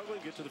they're struggling?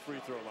 Get to the free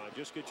throw line.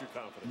 Just get your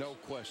confidence. No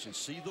question.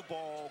 See the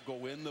ball,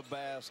 go in the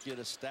basket,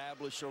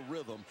 establish a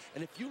rhythm.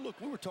 And if you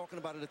look, we were talking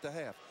about it at the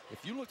half.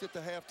 If you looked at the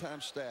halftime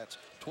stats,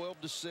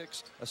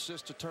 12-6,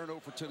 assist to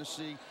turnover for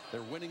Tennessee.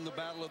 They're winning the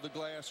battle of the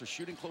glass. They're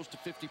shooting close to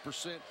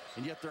 50%,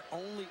 and yet they're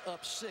only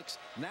up 6.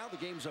 Now the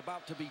game's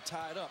about to be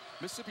tied up.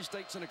 Mississippi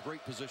State's in a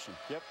great position.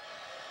 Yep.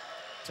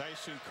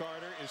 Tyson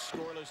Carter is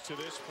scoreless to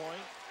this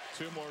point.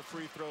 2 more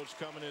free throws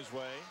coming his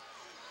way.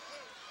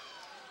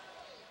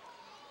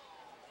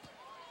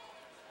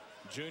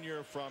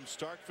 Junior from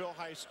Starkville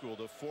High School,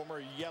 the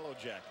former Yellow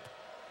Jacket.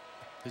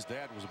 His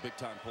dad was a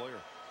big-time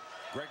player.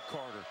 Greg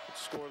Carter.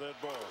 Score that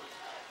ball.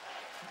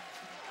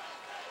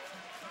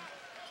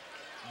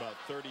 About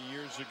 30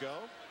 years ago.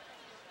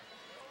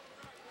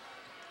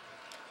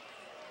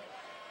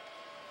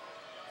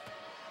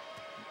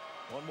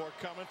 One more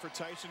coming for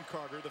Tyson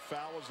Carter. The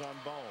foul was on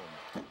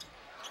Bone.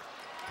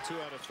 2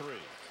 out of 3.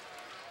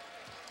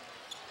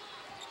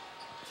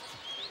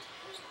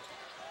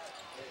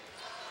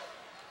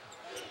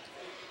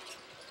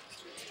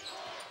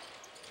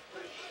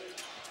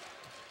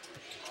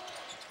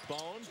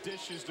 Bone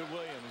dishes to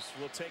Williams.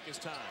 Will take his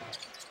time.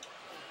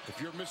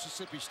 If you're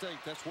Mississippi State,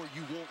 that's where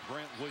you want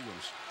Grant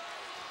Williams.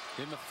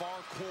 In the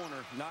far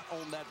corner, not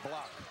on that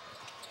block.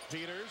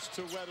 Peters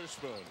to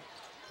Weatherspoon.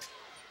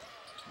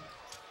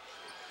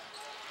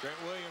 Grant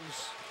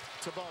Williams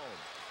to Bone.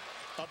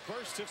 A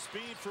burst of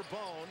speed for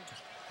Bone.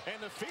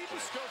 And the feed to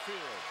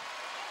Schofield.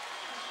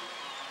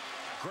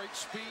 Great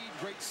speed,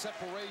 great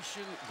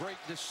separation, great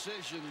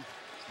decision.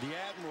 The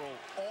Admiral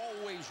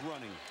always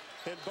running.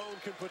 And Bone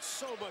can put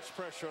so much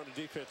pressure on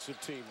the defensive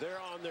team.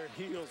 They're on their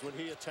heels when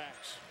he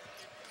attacks.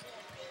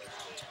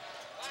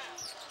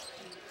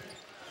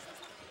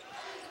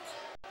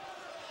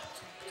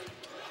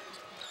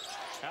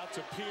 Out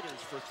to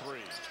Peters for 3.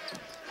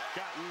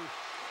 Got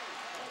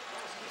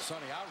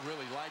Sonny, I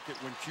really like it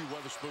when Q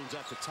Weatherspoon's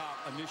at the top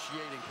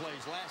initiating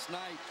plays. Last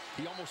night,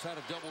 he almost had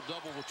a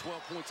double-double with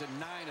 12 points and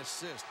 9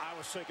 assists. I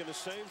was thinking the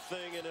same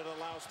thing, and it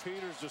allows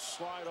Peters to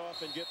slide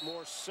off and get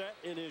more set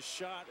in his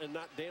shot and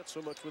not dance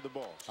so much with the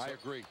ball. I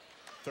agree.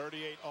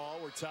 38 all.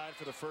 We're tied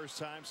for the first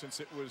time since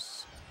it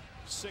was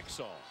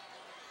 6 all.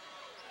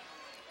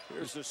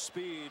 Here's the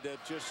speed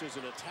that just is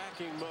an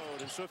attacking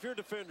mode. And so if you're a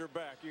defender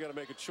back, you got to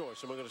make a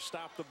choice. Am I going to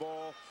stop the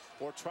ball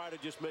or try to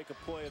just make a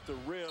play at the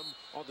rim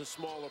on the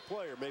smaller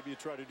player? Maybe you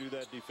try to do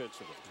that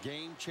defensively.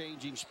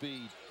 Game-changing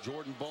speed.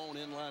 Jordan Bone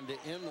inline to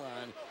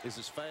inline is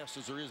as fast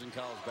as there is in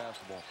college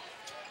basketball.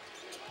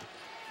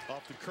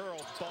 Off the curl,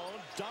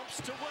 Bone dumps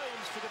to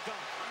Williams for the dunk.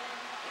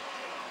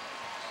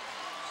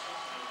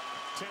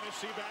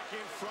 Tennessee back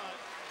in front.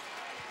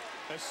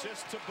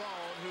 Assist to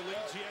Bone, who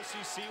leads the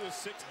SEC with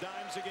 6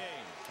 dimes a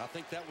game. I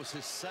think that was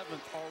his 7th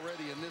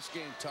already in this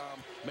game,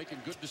 Tom, making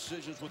good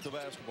decisions with the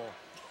basketball.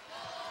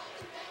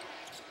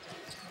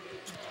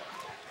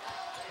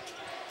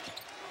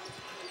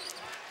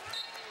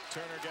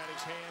 Turner got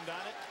his hand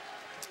on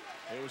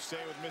it. It was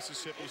staying with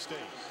Mississippi State.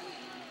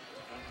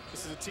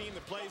 This is a team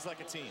that plays like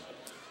a team.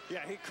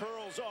 Yeah, he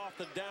curls off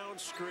the down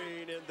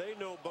screen, and they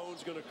know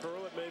Bone's going to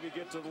curl it, maybe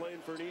get to the lane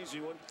for an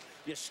easy one.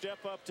 You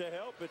step up to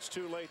help, it's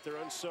too late. They're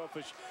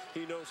unselfish.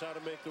 He knows how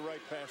to make the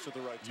right pass at the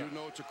right time. You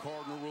know it's a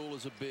cardinal rule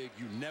as a big.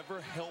 You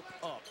never help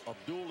up.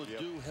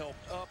 Abdul-Ado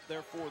helped up.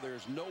 Therefore,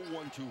 there's no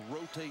one to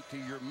rotate to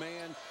your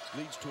man.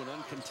 Leads to an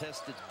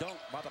uncontested dunk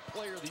by the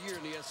player of the year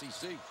in the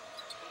SEC.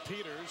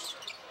 Peters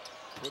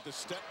with the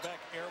step-back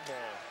air ball.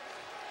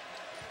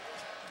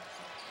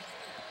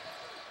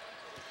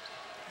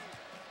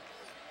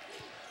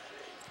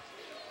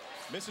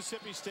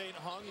 Mississippi State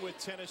hung with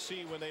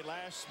Tennessee when they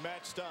last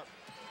matched up.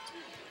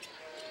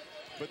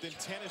 But then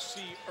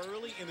Tennessee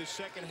early in the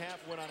second half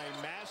went on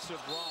a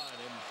massive run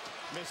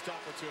and missed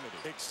opportunity.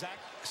 Exact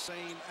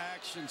same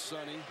action,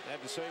 Sonny.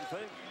 Had the same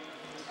thing.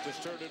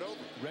 Just turned it over.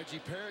 Reggie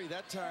Perry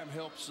that time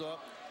helps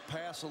up.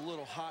 Pass a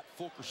little hot.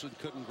 Fulkerson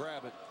couldn't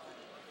grab it.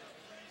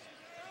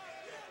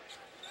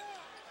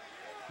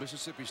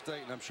 Mississippi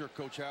State, and I'm sure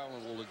Coach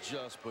Allen will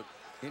adjust, but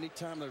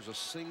anytime there's a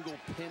single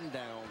pin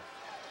down,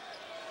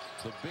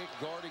 the big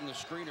guarding the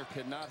screener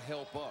cannot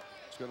help up.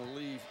 It's going to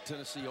leave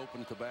Tennessee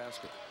open at the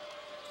basket.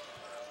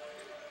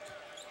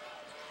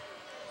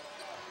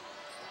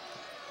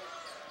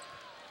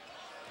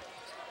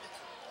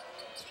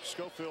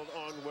 Schofield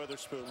on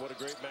Weatherspoon. What a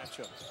great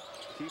matchup.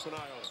 Keep an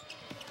eye on it.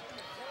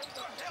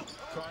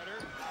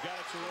 Carter got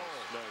it to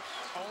roll. Nice.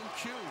 On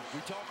cue. We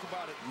talked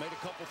about it. Made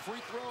a couple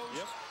free throws.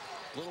 Yep.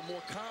 A little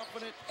more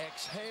confident.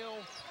 Exhale.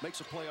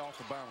 Makes a play off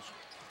the bounce.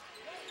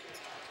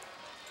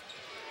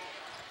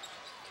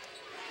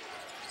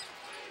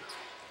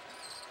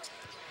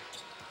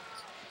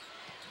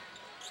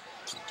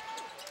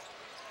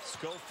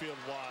 Schofield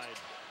wide.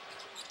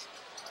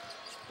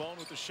 Bone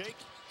with the shake.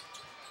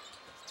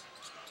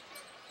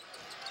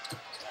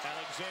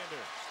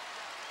 Alexander.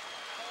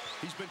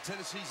 He's been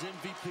Tennessee's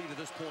MVP to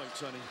this point,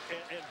 Sonny.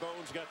 And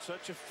Bone's got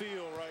such a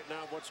feel right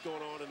now of what's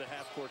going on in the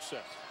half-court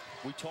set.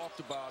 We talked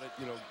about it.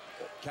 You know,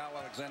 Kyle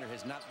Alexander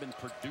has not been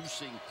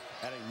producing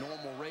at a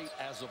normal rate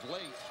as of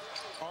late.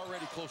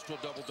 Already close to a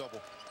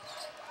double-double.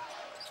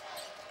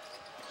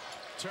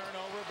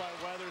 Turnover by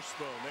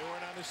Weatherspoon. They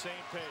weren't on the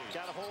same page.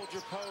 Got to hold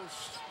your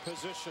post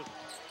position.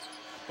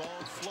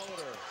 Bone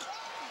floater.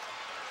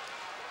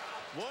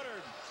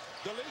 Woodard.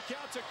 The leak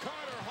out to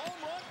Carter.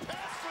 Home run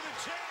pass for the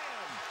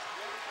jam.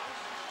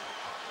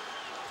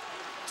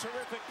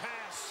 Terrific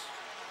pass.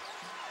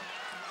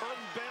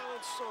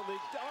 Unbalanced on the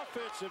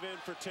offensive end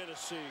for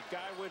Tennessee.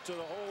 Guy went to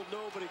the hole.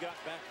 Nobody got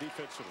back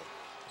defensively.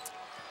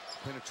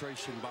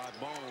 Penetration by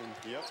Bone.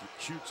 Yep.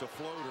 Shoots a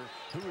floater.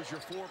 Who is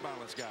your floor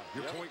balance guy?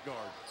 Your point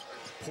guard.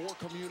 Poor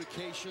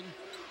communication.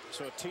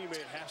 So a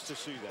teammate has to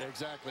see that.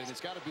 Exactly. And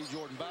it's got to be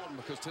Jordan Bowden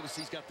because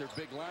Tennessee's got their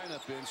big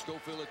lineup in.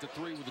 Schofield at the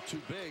 3 with the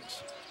 2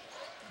 bigs.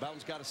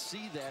 Bowden's got to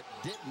see that.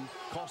 Didn't.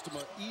 Cost him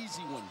an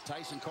easy one.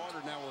 Tyson Carter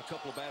now with a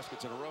couple of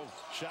baskets in a row.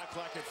 Shot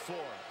clock at 4.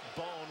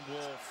 Bone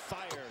will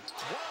fire.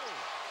 Whoa!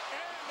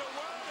 And a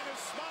run and a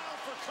smile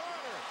for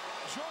Carter.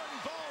 Jordan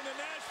Bone, the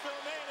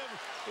Nashville native,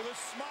 with a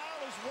smile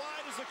as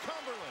wide as the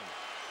Cumberland.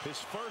 His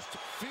first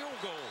field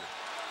goal.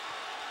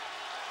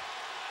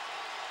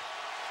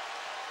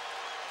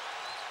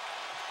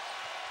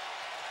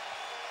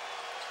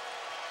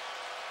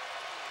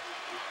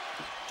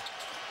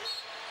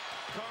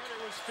 Carter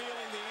was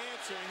feeling the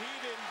answer. He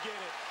didn't get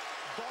it.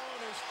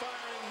 Bone is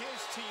firing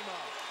his team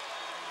up.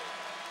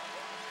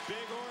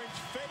 Big Orange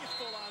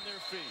faithful on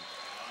their feet.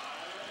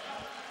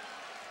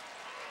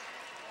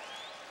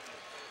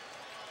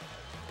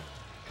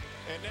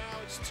 And now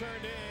it's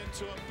turned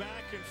into a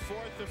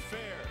back-and-forth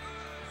affair.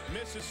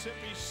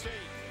 Mississippi State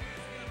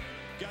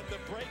got the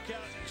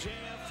breakout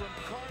jam from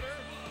Carter.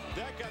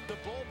 That got the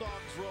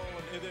Bulldogs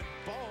rolling, and then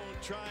Bone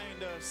trying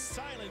to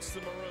silence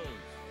the Maroons.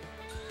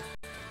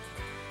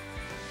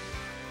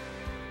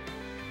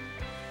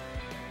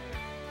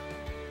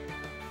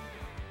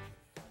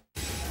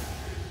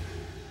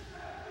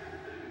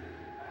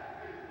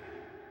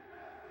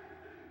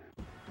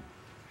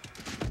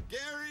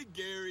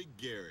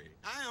 Gary,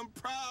 I am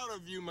proud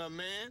of you, my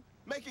man.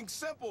 Making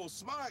simple,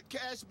 smart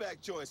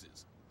cashback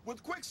choices.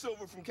 With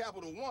Quicksilver from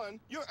Capital One,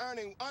 you're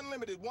earning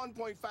unlimited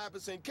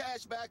 1.5%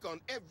 cash back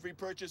on every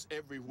purchase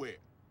everywhere.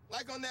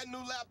 Like on that new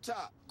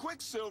laptop.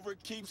 Quicksilver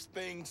keeps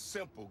things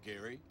simple,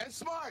 Gary. And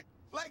smart.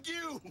 Like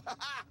you.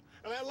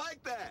 And I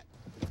like that.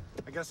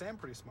 I guess I am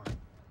pretty smart.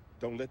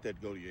 Don't let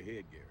that go to your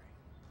head, Gary.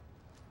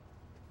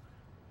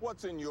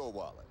 What's in your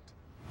wallet?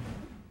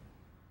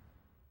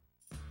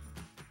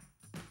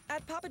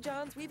 At Papa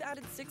John's, we've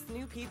added 6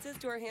 new pizzas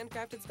to our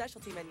handcrafted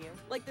specialty menu,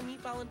 like the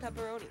meatball and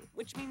pepperoni,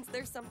 which means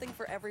there's something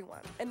for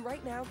everyone. And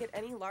right now, get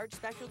any large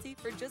specialty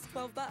for just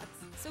 $12.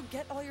 So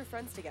get all your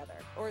friends together,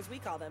 or as we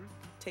call them,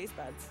 taste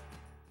buds.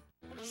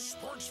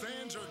 Sports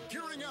fans are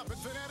gearing up at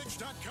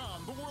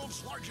Fanatics.com, the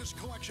world's largest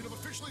collection of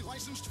officially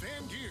licensed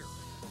fan gear.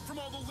 From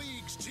all the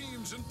leagues,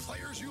 teams, and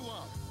players you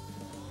love.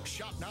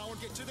 Shop now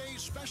and get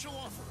today's special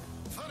offer.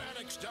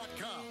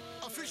 Fanatics.com,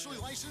 officially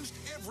licensed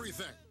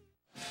everything.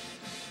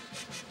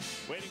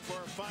 Waiting for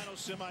our final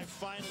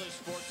semifinalists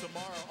for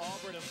tomorrow.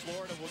 Auburn and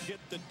Florida will get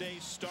the day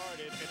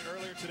started. And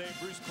earlier today,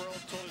 Bruce Pearl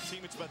told his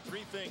team it's about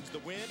 3 things: the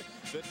win,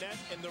 the net,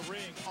 and the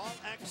ring. All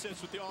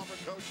access with the Auburn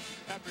coach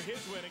after his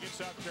win against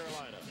South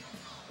Carolina.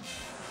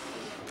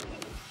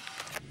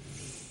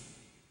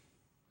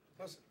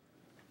 Listen,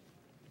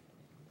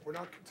 we're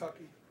not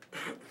Kentucky.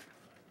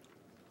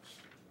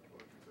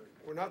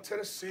 We're not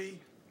Tennessee.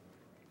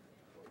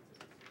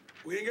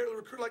 We didn't get to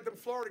recruit like them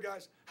Florida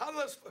guys. How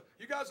does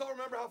you guys all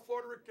remember how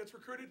Florida gets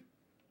recruited?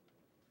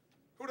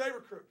 Who do they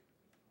recruit?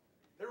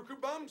 They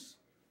recruit bums?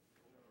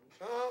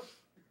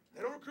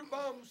 They don't recruit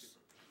bums.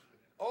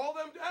 All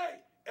them, hey,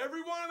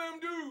 every one of them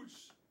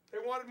dudes, they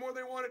wanted more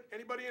than they wanted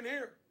anybody in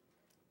here.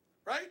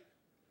 Right?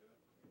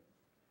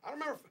 I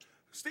remember,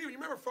 Steve, you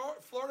remember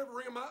Florida ever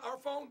ringing our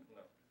phone?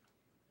 No.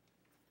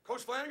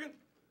 Coach Flanagan?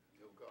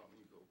 He'll call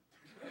me, go.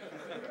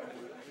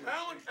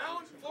 Alan,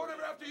 Florida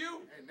ever after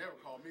you? Ain't never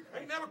called me.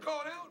 Ain't never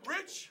called out.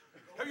 Rich,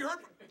 have you heard?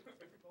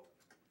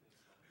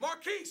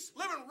 Marquise,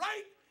 living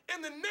right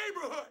in the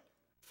neighborhood.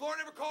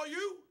 Florida ever call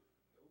you?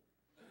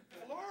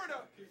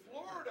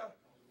 Florida,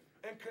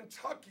 and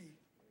Kentucky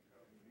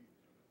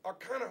are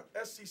kind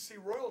of SEC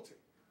royalty.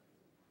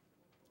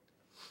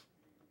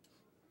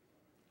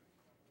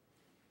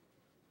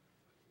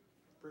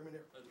 Bring me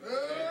there.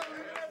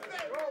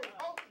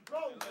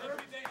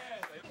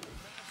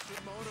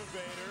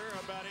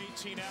 Motivator about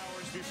 18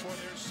 hours before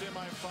their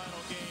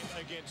semifinal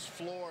game against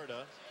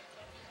Florida.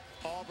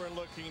 Auburn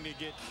looking to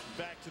get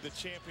back to the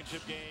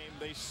championship game.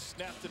 They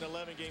snapped an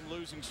 11-game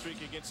losing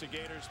streak against the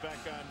Gators back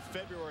on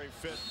February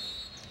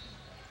 5th,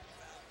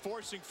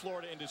 forcing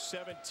Florida into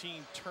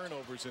 17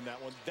 turnovers in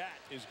that one. That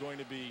is going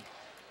to be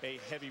a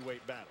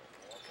heavyweight battle.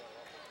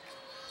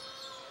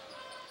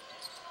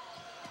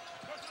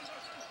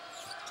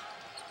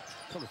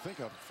 Come to think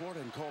of it,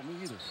 Florida didn't call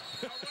me either.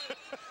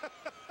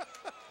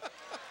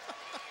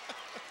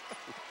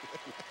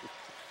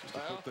 Just to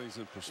put things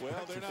in perspective.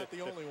 Well, they're not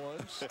the only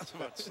ones. I was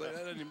about to say,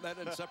 that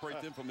didn't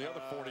separate them from the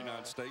other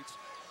 49 states.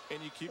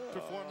 And you keep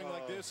performing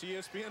like this,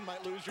 ESPN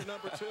might lose your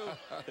number too.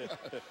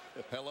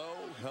 Hello.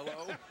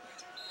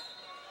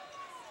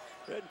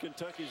 And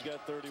Kentucky's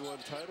got 31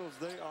 titles.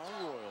 They are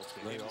royalty.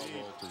 They are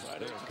royalty.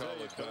 They are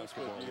college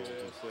basketball royalty.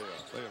 Yes, they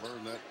are. They have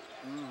earned that.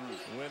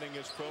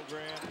 Winningest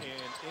program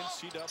in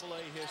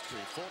NCAA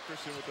history.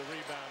 Fulkerson with the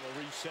rebound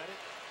will reset it.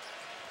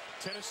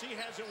 Tennessee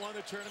hasn't won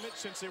the tournament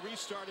since they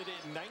restarted it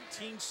in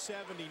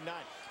 1979.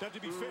 Now, to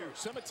be fair,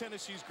 some of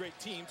Tennessee's great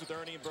teams with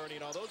Ernie and Bernie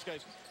and all those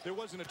guys, there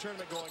wasn't a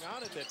tournament going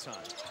on at that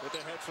time. But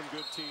they had some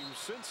good teams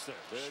since then.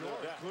 Sure,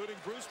 including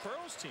Bruce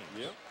Pearl's team.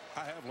 Yep.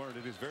 I have learned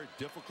it is very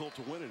difficult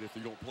to win it if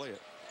you don't play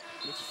it.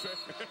 It's fair.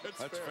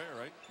 That's fair,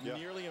 right? Yeah.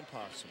 Nearly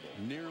impossible.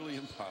 Nearly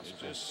impossible.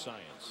 It's just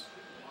science.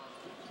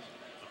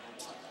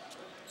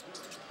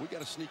 We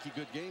got a sneaky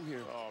good game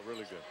here. Oh,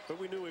 really good. But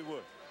we knew we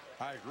would.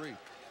 I agree.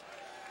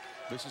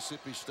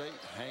 Mississippi State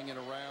hanging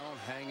around.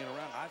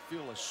 I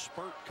feel a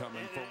spurt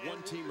coming for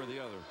one team or the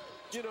other.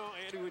 You know,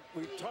 Andy,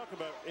 we talk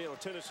about,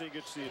 Tennessee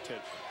gets the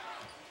attention.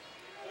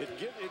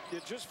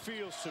 It just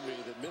feels to me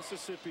that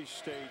Mississippi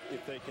State,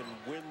 if they can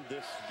win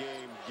this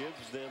game,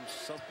 gives them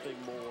something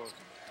more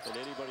than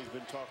anybody's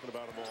been talking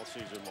about them all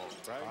season long,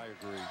 right? I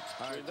agree.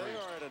 I mean, they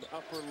are at an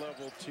upper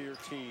level tier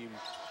team,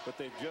 but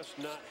they've just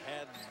not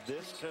had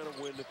this kind of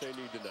win that they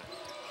need tonight.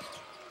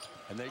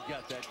 And they've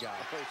got that guy.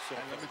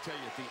 And let me tell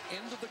you, at the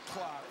end of the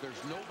clock, there's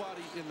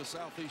nobody in the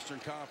Southeastern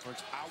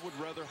Conference I would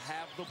rather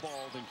have the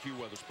ball than Q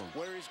Witherspoon.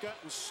 Where he's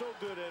gotten so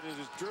good at it,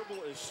 his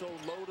dribble is so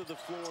low to the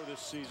floor this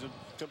season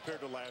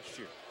compared to last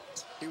year.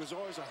 He was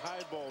always a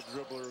high ball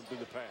dribbler in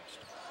the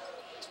past.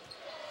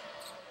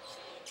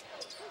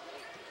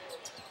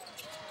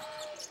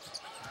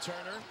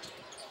 Turner.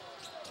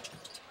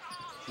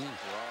 Wow.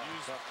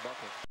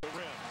 Bucket. The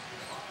rim.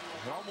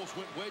 It almost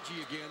went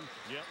wedgie again.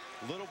 Yep.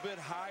 A little bit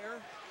higher.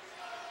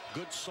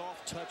 Good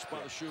soft touch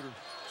by the shooter.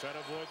 Try to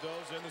avoid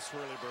those and the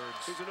swirly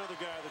birds. He's another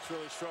guy that's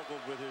really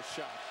struggled with his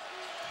shot.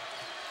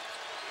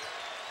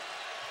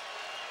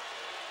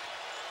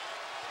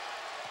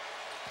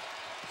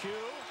 Q.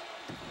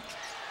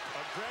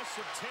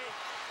 Aggressive take.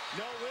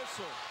 No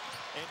whistle.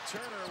 And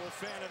Turner will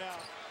fan it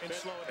out and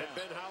slow it down. And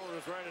Ben Howland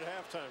was right at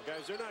halftime.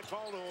 Guys, they're not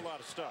calling a whole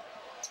lot of stuff.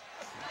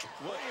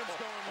 Williams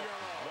going Euro.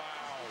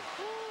 Wow.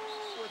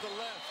 Woo, with the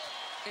left.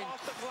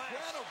 Off the glass.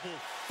 Incredible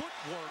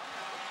footwork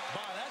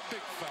by that big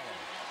fella.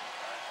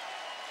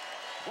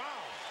 Wow.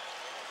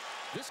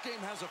 This game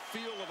has a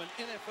feel of an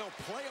NFL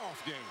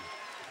playoff game.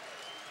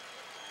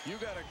 You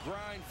got to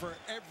grind for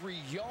every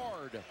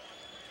yard.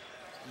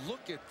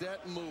 Look at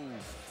that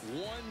move.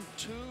 1,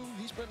 2.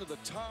 He's been to the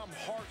Tom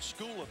Hart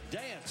School of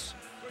Dance.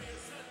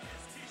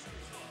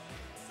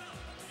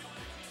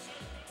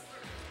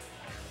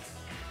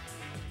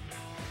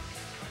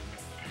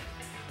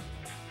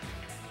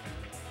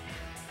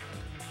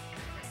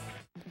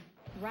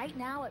 Right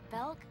now at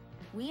Belk,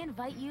 we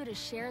invite you to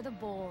share the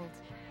bold,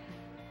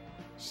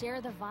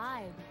 share the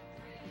vibe,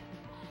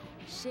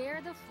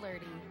 share the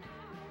flirty.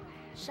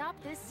 Shop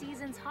this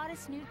season's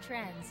hottest new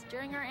trends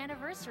during our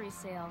anniversary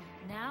sale,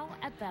 now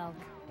at Belk.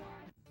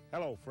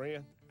 Hello,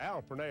 friend.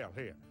 Al Purnell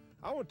here.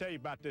 I want to tell you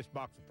about this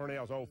box of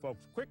Purnell's Old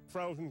Folks Quick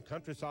Frozen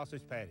Country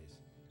Sausage Patties.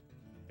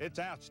 It's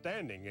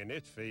outstanding in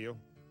its field.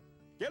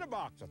 Get a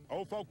box of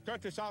Old Folks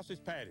Country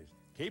Sausage Patties.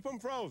 Keep them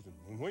frozen,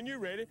 and when you're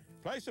ready,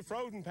 place the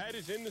frozen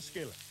patties in the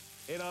skillet.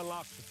 It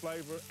unlocks the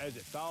flavor as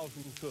it thaws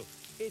and cooks.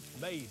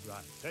 It's made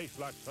right. Tastes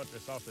like country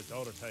sausage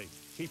ought to taste.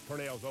 Keep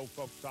Purnell's Old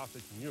Folks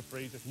sausage in your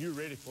freezer, and you're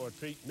ready for a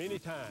treat many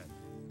times.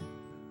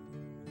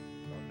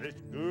 It's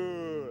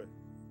good.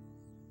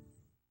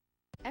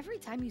 Every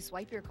time you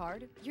swipe your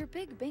card, your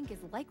big bank is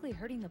likely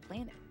hurting the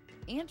planet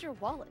and your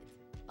wallet.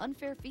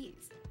 Unfair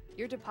fees,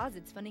 your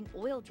deposits funding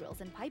oil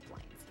drills and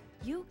pipelines.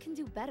 You can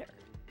do better.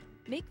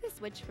 Make the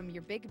switch from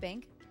your big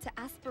bank to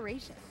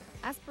Aspiration.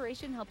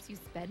 Aspiration helps you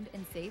spend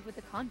and save with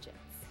a conscience.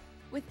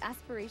 With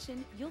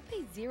Aspiration, you'll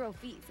pay 0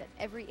 fees at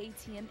every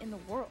ATM in the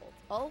world,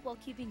 all while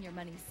keeping your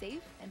money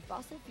safe and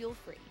fossil fuel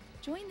free.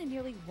 Join the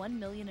nearly 1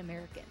 million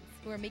Americans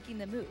who are making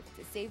the move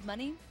to save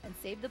money and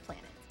save the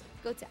planet.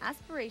 Go to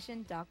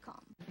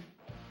aspiration.com.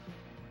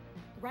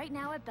 Right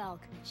now at Belk,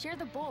 share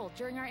the bold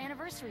during our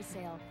anniversary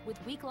sale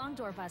with week-long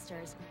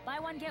doorbusters. Buy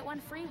one, get one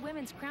free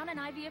women's Crown and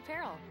Ivy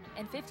apparel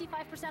and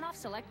 55% off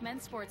select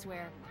men's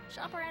sportswear.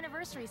 Shop our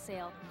anniversary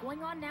sale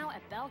going on now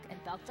at Belk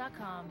and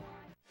Belk.com.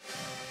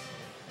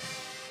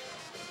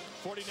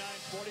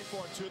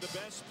 49-44, two of the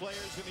best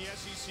players in the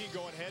SEC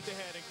going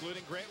head-to-head,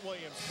 including Grant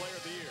Williams, Player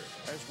of the Year.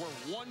 As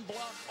we're one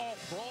block off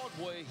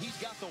Broadway, he's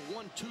got the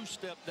 1-2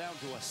 step down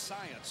to a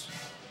science.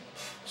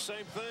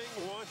 Same thing,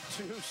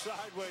 1-2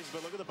 sideways,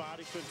 but look at the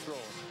body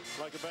control.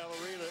 Like a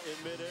ballerina in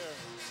midair.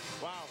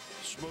 Wow.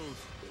 Smooth.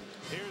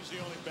 Here's the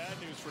only bad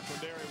news for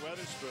Quindary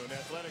Weatherspoon.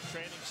 Athletic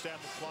training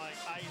staff applying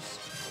ice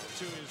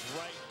to his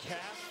right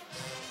calf.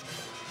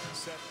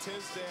 Seth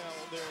Tisdale,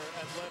 their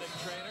athletic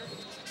trainer.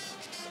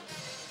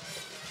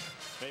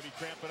 Maybe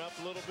cramping up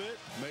a little bit.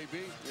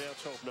 Maybe. Yeah,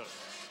 let's hope not.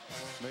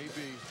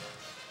 Maybe.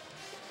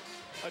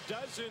 A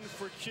dozen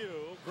for Q.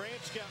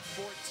 Grant's got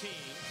 14.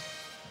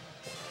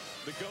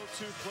 The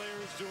go-to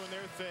players doing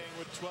their thing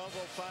with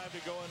 12:05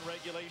 to go in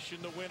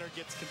regulation. The winner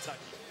gets Kentucky.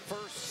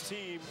 First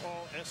team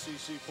all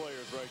SEC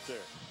players right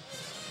there.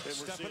 And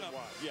we're Stepping seeing up.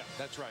 why. Yeah,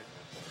 that's right.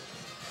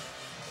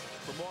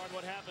 For more on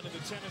what happened in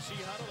the Tennessee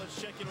huddle,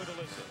 let's check in with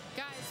Alyssa.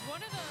 Guys,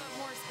 one of the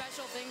more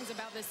special things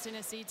about this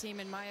Tennessee team,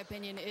 in my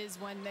opinion, is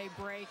when they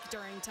break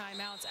during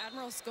timeouts.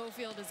 Admiral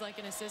Schofield is like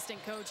an assistant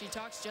coach. He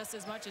talks just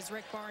as much as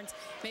Rick Barnes,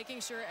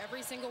 making sure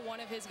every single one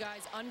of his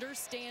guys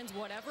understands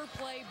whatever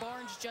play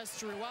Barnes just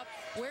drew up,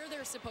 where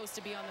they're supposed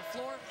to be on the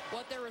floor,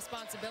 what their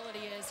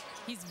responsibility is.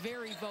 He's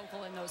very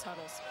vocal in those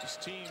huddles.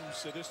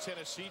 This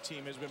Tennessee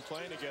team has been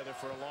playing together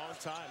for a long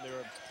time. They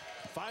were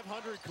a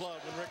 500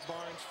 club when Rick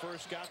Barnes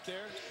first got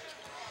there.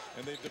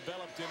 And they've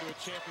developed into a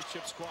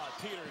championship squad.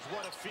 Peters,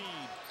 what a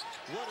feed.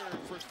 Woodard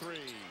for 3.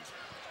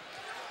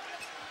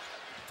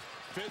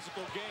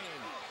 Physical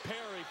game.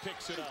 Perry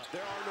picks it up.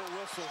 There are no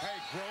whistles. Hey,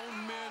 grown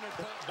men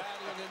are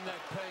battling in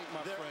that paint,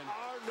 my friend.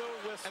 There are no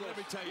whistles. And let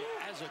me tell you,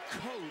 as a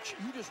coach,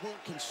 you just want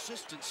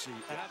consistency.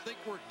 And I think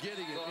we're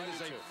getting it. It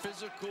is a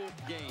physical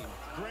game.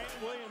 Grant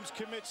Williams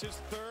commits his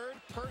 3rd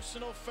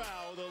personal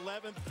foul with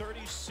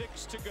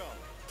 11:36 to go.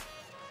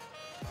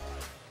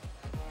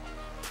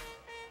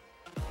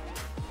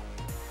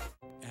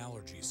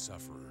 Allergy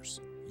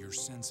sufferers, your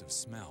sense of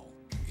smell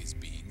is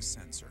being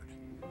censored.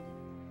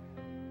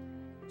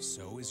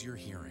 So is your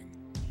hearing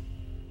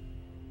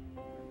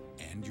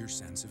and your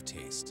sense of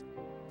taste.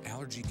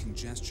 Allergy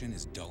congestion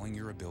is dulling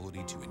your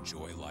ability to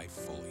enjoy life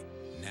fully.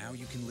 Now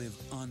you can live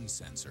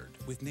uncensored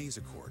with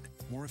Nasacort.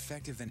 More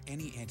effective than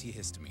any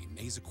antihistamine,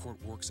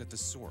 Nasacort works at the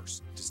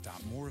source to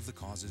stop more of the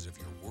causes of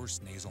your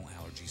worst nasal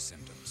allergy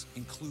symptoms,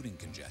 including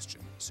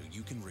congestion, so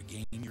you can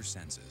regain your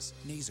senses.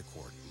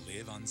 Nasacort,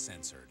 live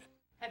uncensored.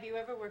 Have you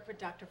ever worked with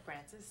Dr.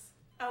 Francis?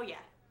 Oh, yeah.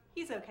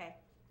 He's okay.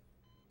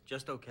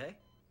 Just okay?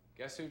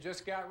 Guess who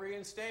just got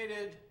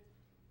reinstated?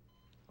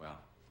 Well,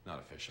 not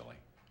officially.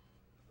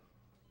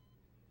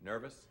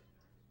 Nervous?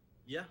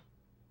 Yeah.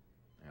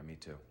 Yeah, me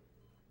too.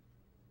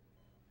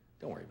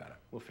 Don't worry about it.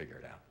 We'll figure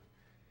it out.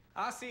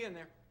 I'll see you in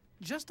there.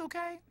 Just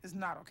okay is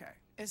not okay,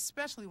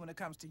 especially when it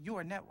comes to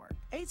your network.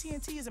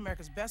 AT&T is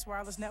America's best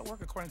wireless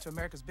network according to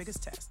America's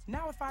biggest test.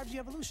 Now with 5G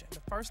evolution,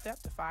 the first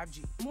step to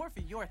 5G. More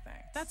for your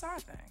thing. That's our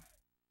thing.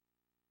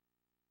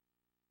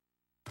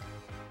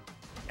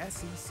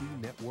 SEC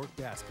Network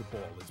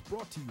Basketball is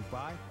brought to you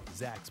by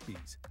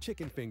Zaxby's,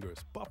 chicken fingers,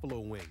 buffalo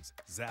wings,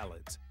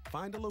 Zalads.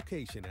 Find a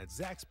location at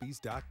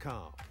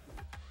Zaxby's.com.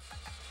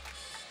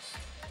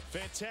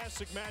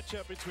 Fantastic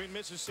matchup between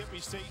Mississippi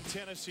State and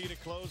Tennessee to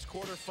close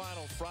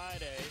quarterfinal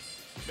Friday.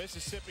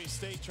 Mississippi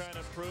State trying to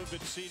improve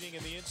its seeding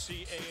in the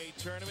NCAA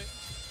tournament.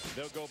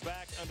 They'll go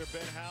back under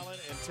Ben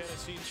Howland, and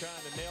Tennessee trying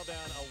to nail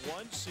down a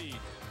 1 seed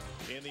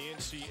in the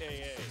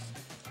NCAA.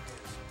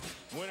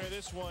 Winner of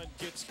this one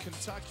gets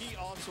Kentucky,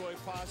 also a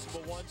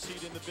possible 1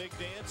 seed in the big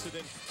dance, and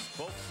then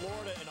both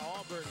Florida and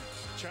Auburn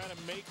trying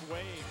to make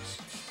waves.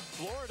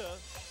 Florida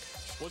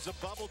was a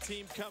bubble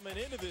team coming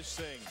into this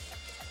thing.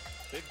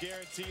 They've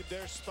guaranteed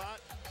their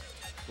spot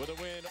with a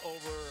win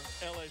over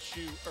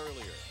LSU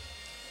earlier.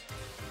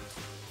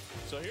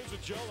 So here's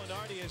what Joe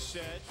Lunardi has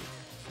said.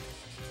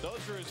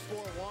 Those are his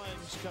 4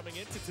 1s coming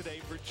into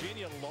today.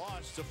 Virginia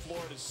lost to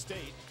Florida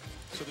State,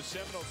 so the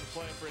Seminoles are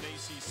playing for an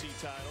ACC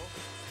title.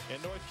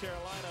 And North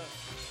Carolina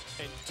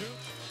and Duke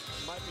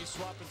might be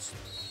swapping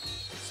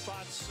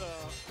spots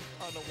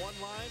on the 1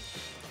 line.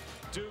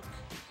 Duke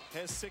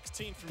has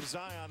 16 from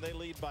Zion. They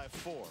lead by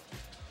 4.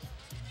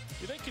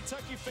 You think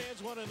Kentucky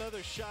fans want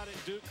another shot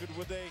at Duke, or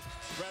would they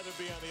rather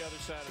be on the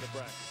other side of the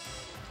bracket?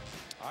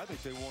 I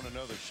think they want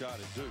another shot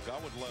at Duke. I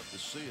would love to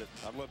see it.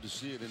 I'd love to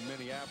see it in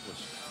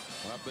Minneapolis.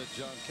 And I bet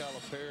John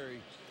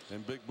Calipari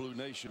and Big Blue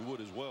Nation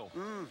would as well.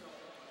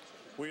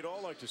 We'd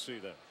all like to see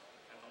that.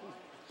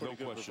 Pretty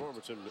good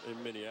performance in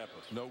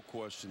Minneapolis. No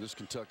question. This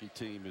Kentucky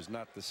team is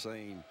not the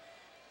same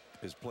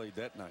as played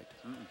that night.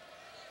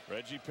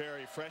 Reggie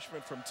Perry,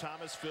 freshman from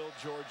Thomasville,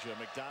 Georgia,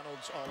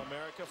 McDonald's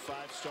All-America,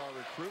 5-star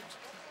recruit.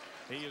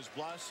 He has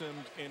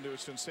blossomed into a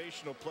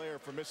sensational player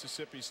for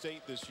Mississippi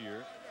State this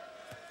year.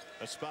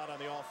 A spot on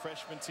the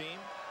all-freshman team.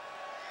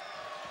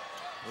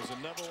 Was a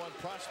 #1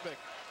 prospect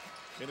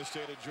in the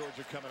state of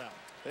Georgia coming out.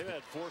 They've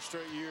had 4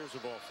 straight years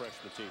of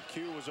all-freshman team.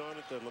 Q was on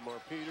it, then Lamar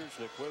Peters,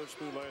 Nick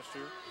Witherspoon last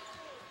year.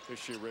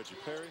 This year, Reggie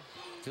Perry.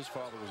 His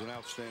father was an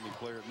outstanding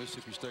player at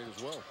Mississippi State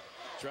as well.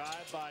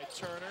 Drive by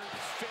Turner,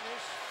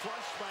 finish,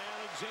 flushed by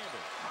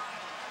Alexander.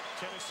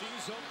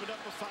 Tennessee's opened up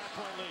a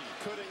 5-point lead.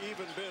 Could have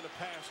even been a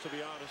pass, to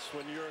be honest,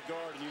 when you're a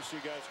guard and you see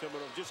guys coming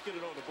over. Just get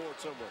it on the board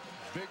somewhere.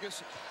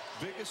 Biggest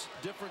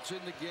difference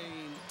in the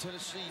game,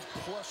 Tennessee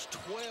plus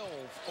 12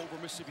 over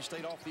Mississippi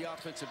State off the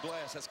offensive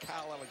glass. That's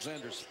Kyle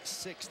Alexander's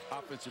 6th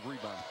offensive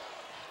rebound.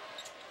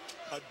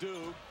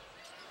 Adu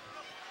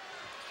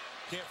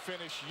can't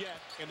finish yet,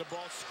 and the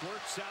ball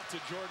squirts out to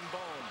Jordan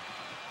Bone.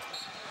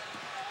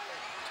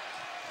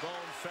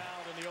 Bone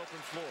fouled in the open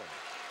floor.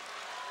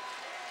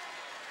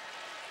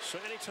 So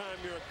anytime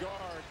you're a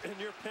guard and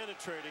you're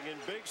penetrating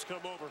and bigs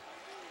come over,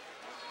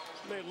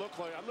 it may look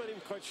like, I'm not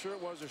even quite sure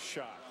it was a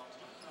shot.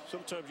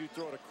 Sometimes you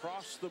throw it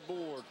across the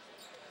board.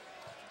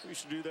 We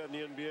used to do that in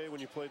the NBA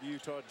when you played the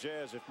Utah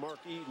Jazz. If Mark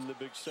Eaton, the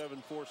big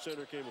 7'4"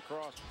 center, came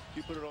across,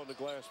 you put it on the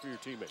glass for your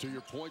teammate. To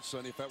your point,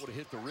 Sonny, if that would have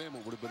hit the rim,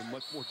 it would have been a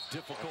much more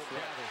difficult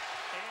gather.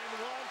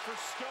 And 1 for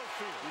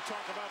Schofield. You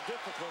talk about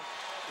difficult.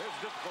 There's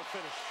a difficult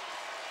finish.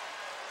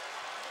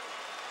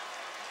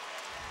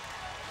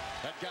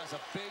 That guy's a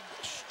big,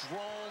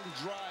 strong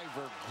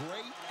driver.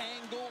 Great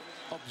angle,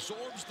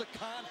 absorbs the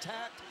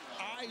contact,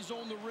 eyes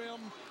on the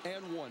rim,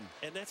 and 1.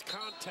 And that's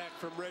contact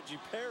from Reggie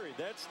Perry.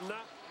 That's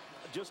not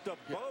just a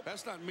bump.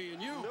 That's not me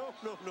and you. No.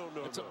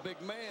 It's a big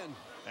man.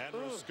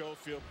 Admiral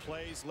Schofield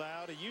plays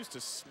loud. He used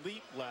to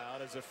sleep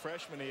loud. As a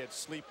freshman, he had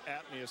sleep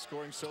apnea,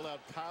 scoring so loud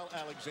Kyle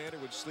Alexander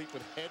would sleep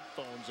with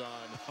headphones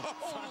on.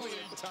 Finally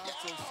had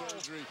tonsil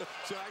surgery.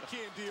 So I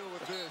can't deal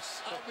with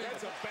this.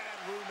 That's a bad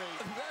roommate.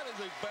 That is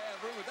a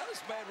bad roommate. That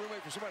is a bad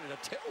roommate for somebody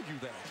to tell you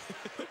that.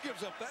 Who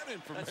gives up that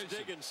information? That's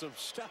digging some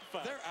stuff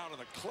out. They're out of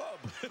the club.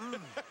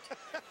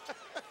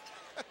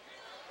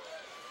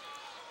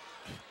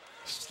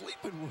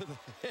 Sleeping with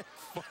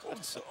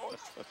headphones on.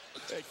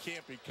 That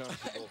can't be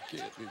comfortable. That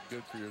can't be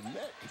good for your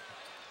neck.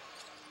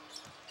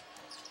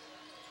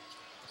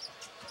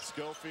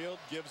 Schofield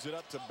gives it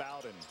up to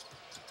Bowden.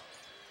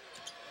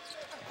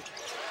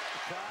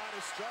 Try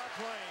to start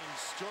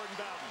planes. Jordan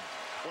Bowden.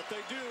 What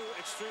they do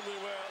extremely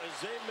well is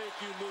they make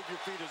you move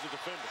your feet as a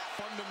defender.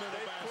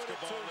 Fundamental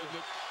basketball, isn't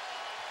it?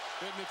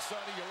 Isn't it,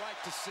 Sonny? You like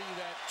to see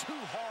that. 2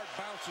 hard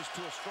bounces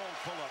to a strong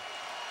pull-up.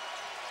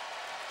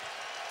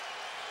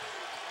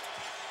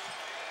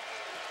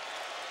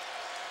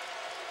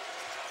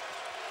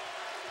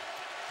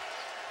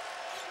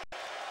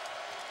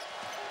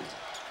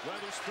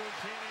 Witherspoon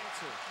can't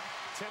answer.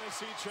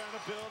 Tennessee trying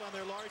to build on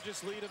their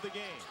largest lead of the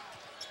game.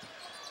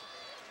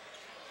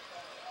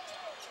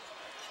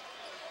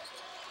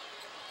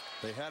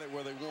 They had it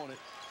where they wanted.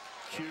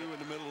 Q in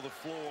the middle of the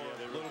floor.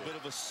 Yeah, a little bit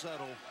of a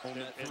settle on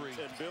that 3.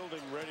 And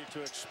building ready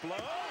to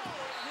explode.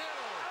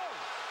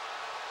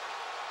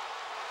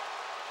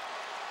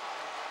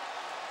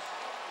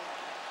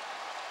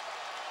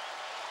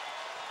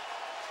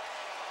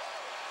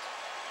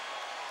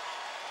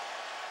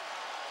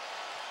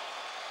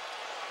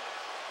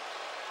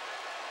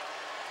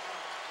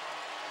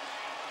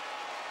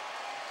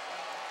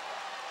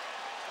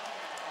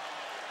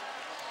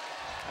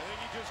 I think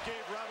he just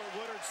gave Robert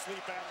Woodard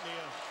sleep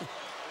apnea.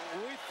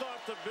 We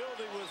thought the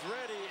building was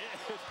ready.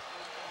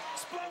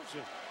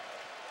 Explosion.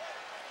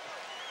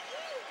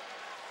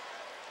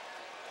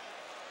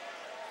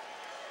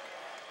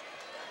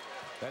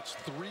 That's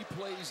 3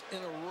 plays in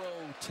a row.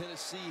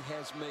 Tennessee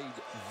has made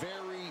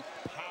very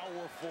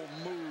powerful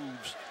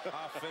moves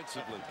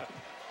offensively.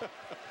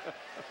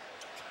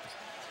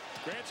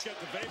 Grant's got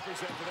the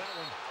vapors after that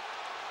one.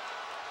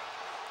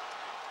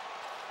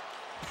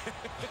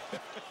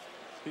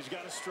 He's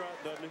got a strut,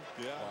 doesn't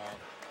he? Yeah. Wow.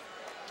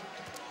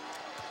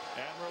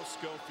 Admiral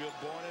Schofield,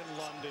 born in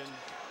London.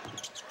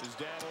 His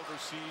dad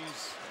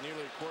oversees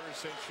nearly a quarter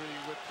century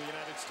with the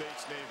United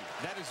States Navy.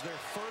 That is their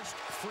first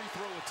free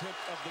throw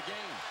attempt of the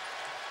game.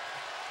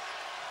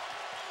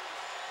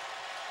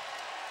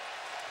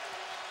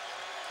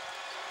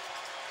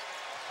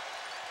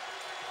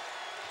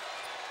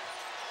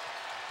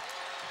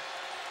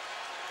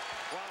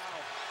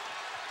 Wow.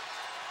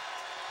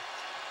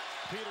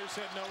 Peters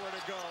had nowhere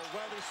to go.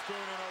 Weatherspoon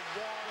in a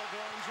wall of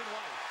orange and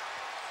white.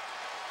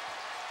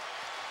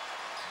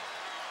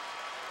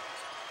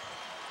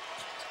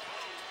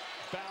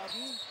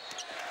 Bowden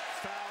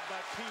fouled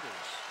by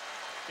Peters.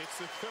 It's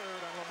the third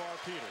on Lamar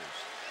Peters.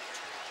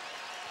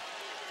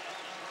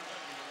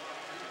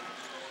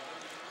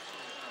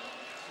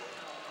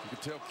 You can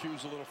tell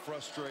Q's a little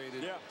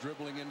frustrated,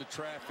 dribbling into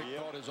traffic,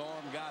 thought his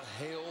arm got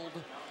held.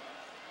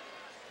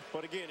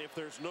 But again, if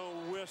there's no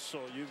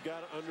whistle, you've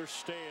got to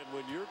understand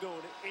when you're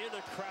going in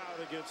a crowd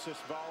against this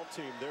Vol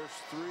team, there's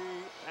 3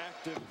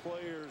 active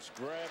players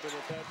grabbing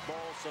at that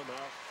ball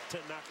somehow to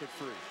knock it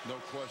free. No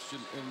question.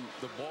 And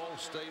the ball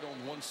stayed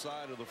on one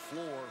side of the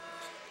floor,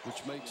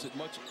 which makes it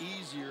much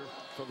easier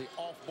for the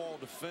off-ball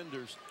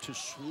defenders to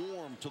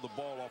swarm to the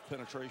ball off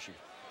penetration.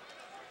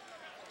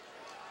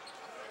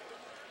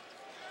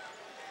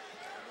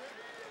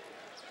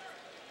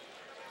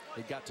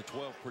 It got to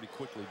 12 pretty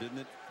quickly, didn't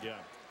it?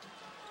 Yeah.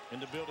 And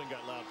the building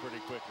got loud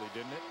pretty quickly,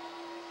 didn't it?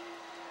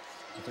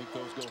 I think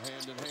those go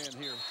hand in hand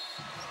here.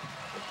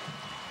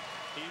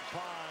 E.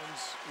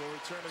 Pons will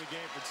return to the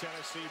game for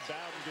Tennessee.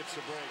 Bowden gets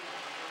a break.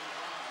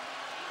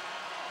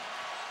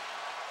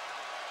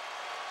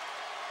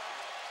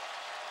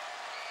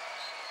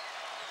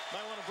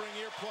 Might want to bring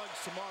earplugs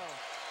tomorrow.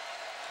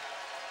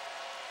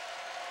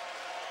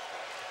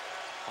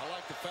 I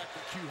like the fact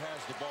that Q has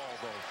the ball,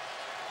 though.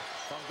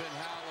 If I'm Ben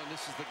Howland,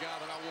 this is the guy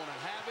that I want to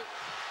have it.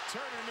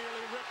 Turner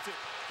nearly ripped it.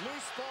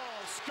 Loose ball.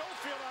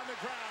 Schofield on the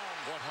ground.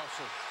 What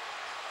hustle.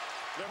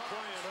 They're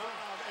playing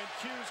on, and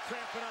Q's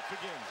cramping up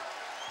again.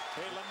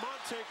 Hey,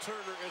 Lamonte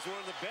Turner is one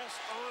of the best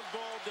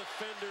on-ball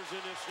defenders in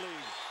this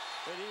league.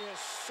 And he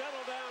has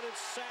settled down and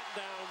sat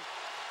down,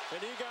 and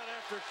he got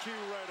after Q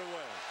right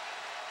away.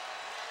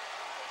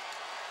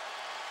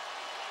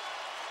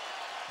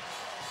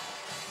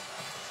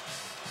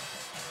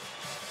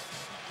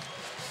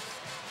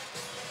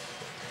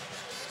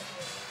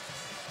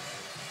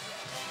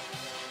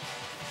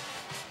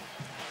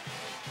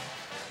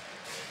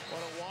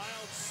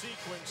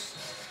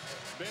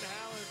 Ben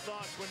Howland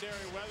thought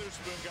Quindary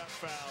Weatherspoon got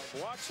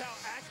fouled. Watch how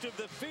active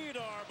the feet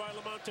are by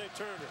Lamonte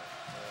Turner.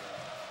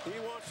 He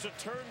wants to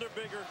turn the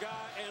bigger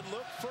guy and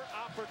look for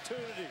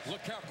opportunities.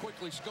 Look how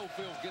quickly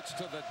Schofield gets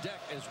to the deck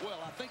as well.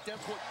 I think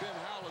that's what Ben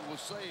Howland was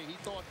saying. He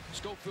thought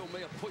Schofield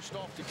may have pushed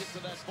off to get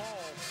to that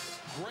ball.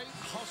 Great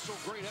hustle,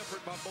 great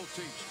effort by both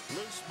teams.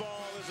 Loose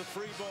ball is a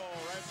free ball,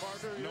 right,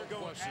 partner? You're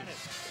going question. at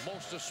it.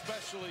 Most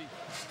especially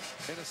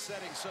in a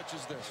setting such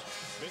as this.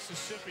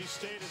 Mississippi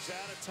State is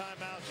out of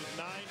timeouts with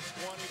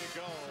 9:20 to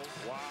go.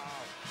 Wow.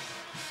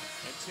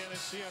 And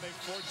Tennessee on a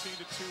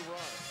 14-2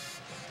 run.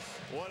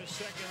 What a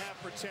second half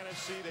for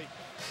Tennessee. They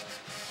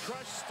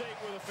crushed State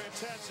with a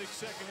fantastic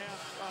second half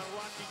on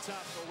Rocky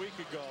Top a week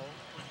ago.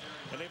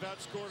 And they've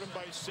outscored them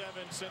by 7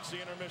 since the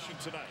intermission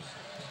tonight.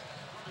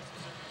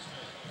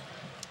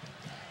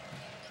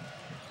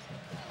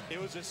 It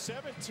was a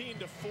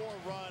 17-4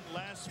 run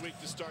last week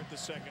to start the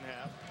second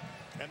half.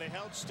 And they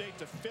held State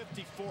to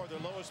 54, their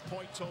lowest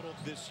point total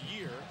this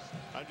year,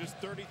 on just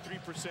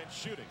 33%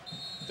 shooting.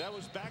 That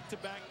was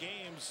back-to-back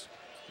games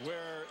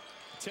where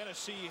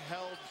Tennessee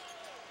held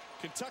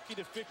Kentucky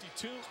to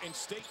 52 and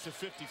State to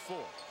 54.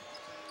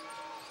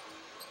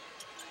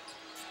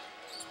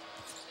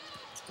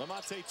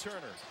 Lamonte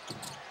Turner.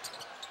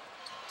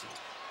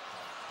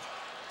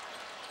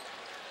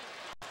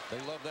 They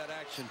love that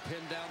action.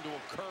 Pinned down to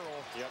a curl.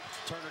 Yep.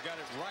 Turner got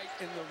it right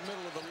in the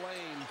middle of the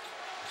lane.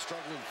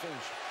 Struggling to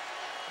finish.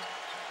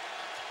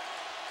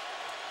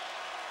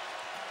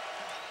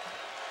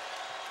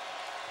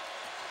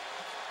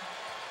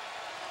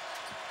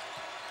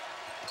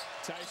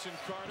 Tyson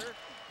Carter.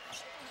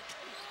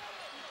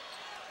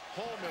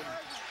 Holman.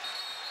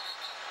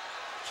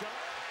 Jump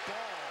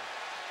ball.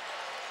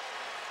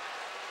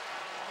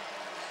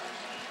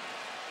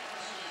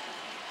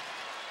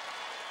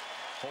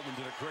 Holman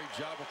did a great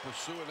job of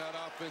pursuing that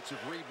offensive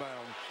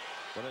rebound.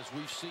 But as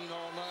we've seen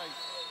all night,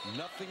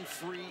 nothing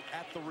free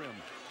at the rim.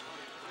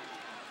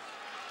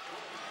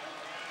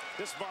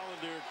 This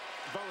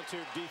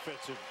volunteer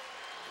defensive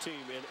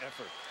team in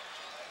effort.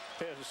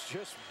 is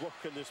just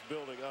working this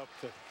building up.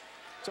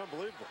 It's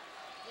unbelievable.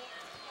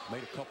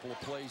 Made a couple of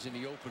plays in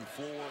the open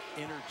floor,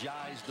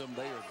 energized them.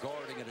 They are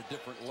guarding at a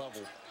different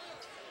level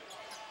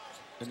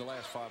in the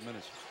last 5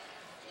 minutes.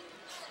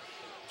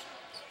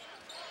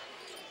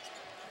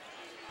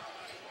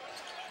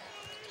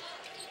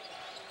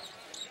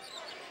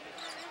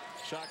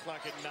 Shot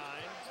clock at 9.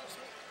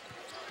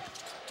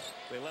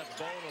 They left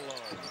Bone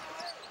alone.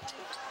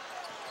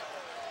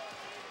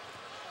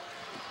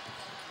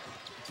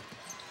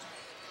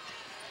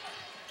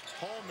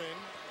 Holman.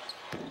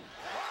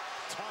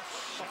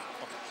 Tough shot.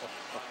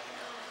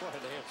 What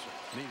an answer.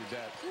 Needed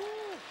that.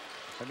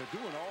 And they're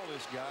doing all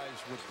this, guys,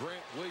 with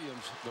Grant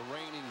Williams, the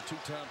reigning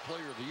two-time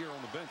player of the year,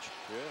 on the bench.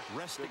 Yeah,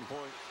 resting. good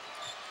point.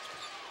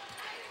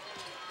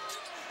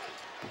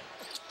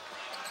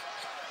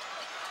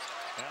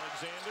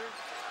 Alexander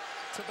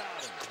to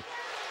Bowden.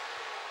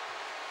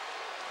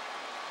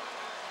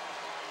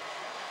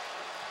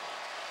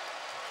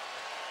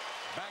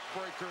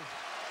 Backbreaker.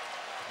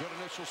 Good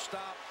initial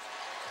stop.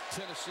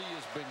 Tennessee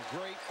has been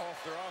great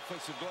off their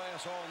offensive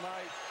glass all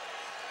night.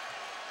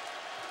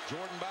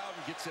 Jordan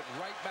Bowden gets it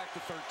right back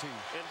to 13.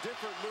 And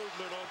different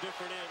movement on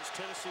different ends.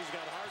 Tennessee's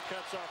got hard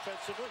cuts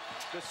offensively.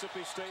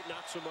 Mississippi State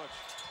not so much.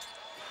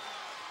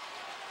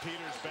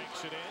 Peters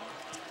banks it in.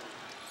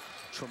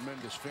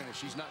 Tremendous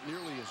finish. He's not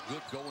nearly as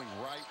good going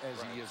right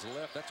as he is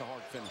left. That's a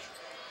hard finish.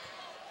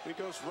 He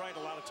goes right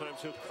a lot of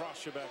times. He'll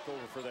cross you back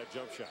over for that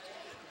jump shot.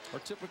 Or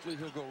typically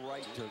he'll go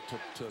right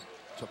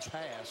to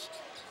pass.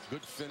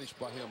 Good finish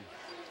by him.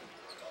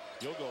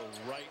 You'll go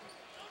right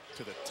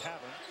to the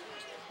tavern.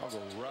 I'll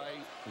go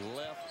right,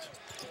 left.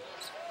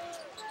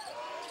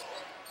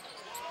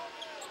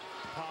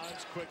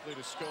 Pons quickly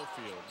to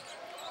Schofield.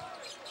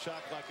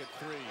 Shot clock at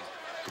 3.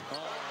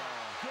 Oh,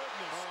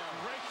 goodness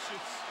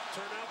gracious.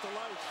 Turn out the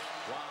lights.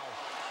 Wow.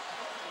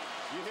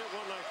 You hit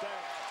one like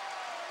that.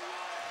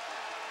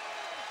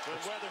 When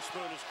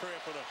Weatherspoon is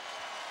cramping up.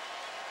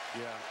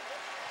 Yeah.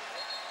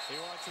 He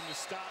wants him to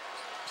stop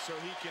so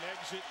he can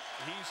exit.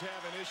 He's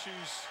having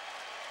issues.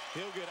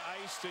 He'll get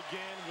iced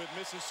again with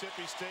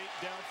Mississippi State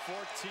down 14.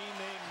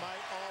 They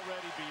might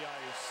already be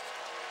iced.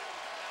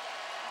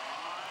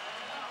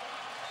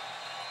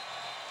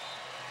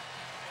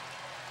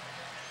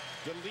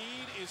 The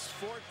lead is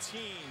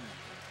 14.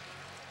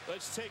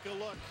 Let's take a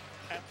look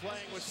at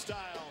Playing with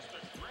Style,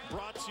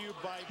 brought to you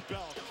by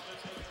Belk.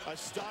 A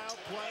style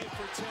play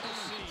for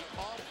Tennessee,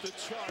 off the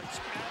charts.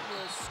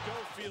 Admiral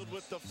Schofield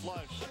with the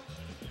flush.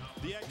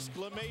 The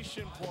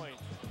exclamation point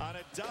on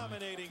a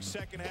dominating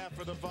second half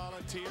for the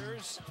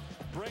Volunteers,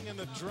 bringing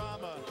the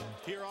drama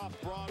here off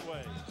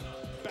Broadway.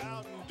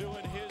 Bowden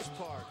doing his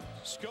part.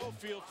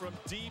 Schofield from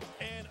deep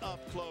and up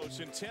close,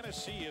 and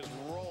Tennessee is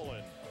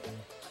rolling.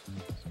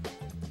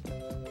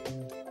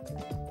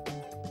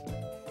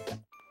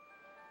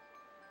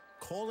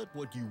 Call it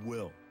what you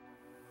will.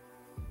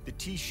 The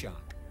tee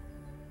shot,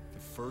 the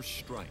first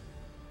strike,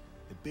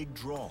 the big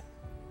draw,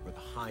 or the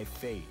high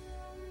fade.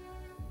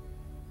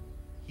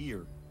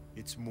 Here,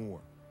 it's more.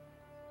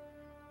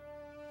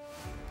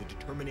 The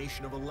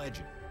determination of a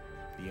legend,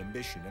 the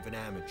ambition of an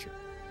amateur,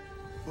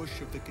 the push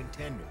of the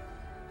contender,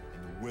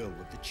 and the will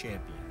of the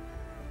champion.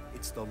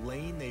 It's the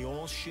lane they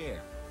all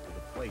share to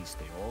the place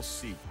they all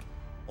seek,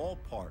 all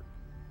part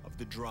of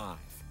the drive.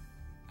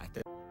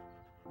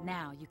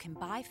 Now you can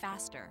buy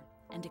faster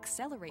and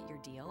accelerate your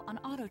deal on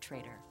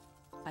AutoTrader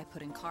by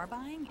putting car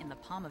buying in the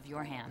palm of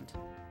your hand.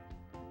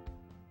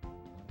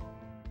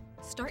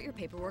 Start your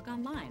paperwork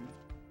online.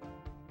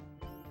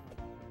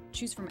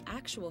 Choose from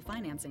actual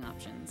financing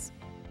options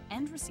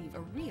and receive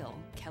a real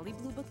Kelley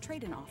Blue Book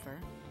trade-in offer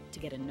to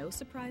get a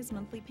no-surprise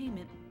monthly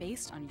payment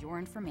based on your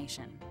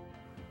information.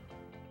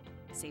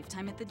 Save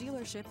time at the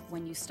dealership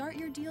when you start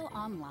your deal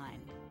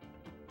online.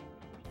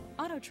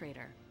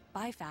 AutoTrader.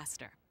 Buy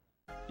faster.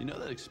 You know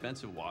that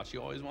expensive watch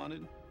you always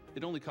wanted?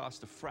 It only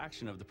cost a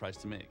fraction of the price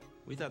to make.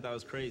 We thought that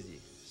was crazy,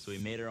 so we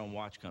made our own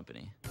watch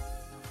company.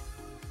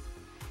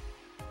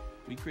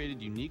 We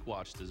created unique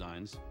watch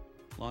designs,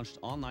 launched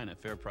online at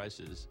fair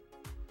prices,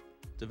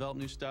 developed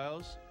new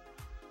styles,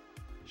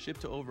 shipped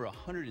to over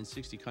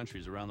 160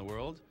 countries around the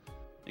world,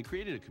 and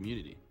created a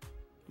community.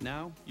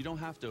 Now, you don't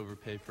have to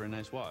overpay for a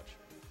nice watch.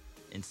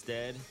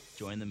 Instead,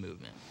 join the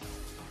movement.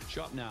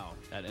 Shop now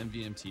at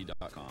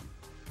mvmt.com.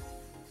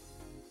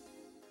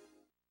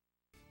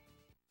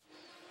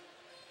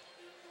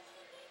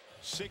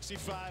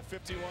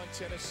 (65-51)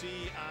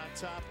 Tennessee on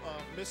top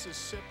of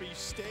Mississippi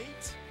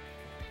State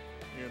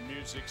here in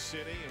Music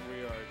City, and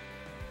we are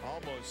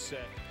almost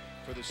set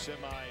for the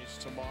semis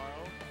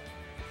tomorrow.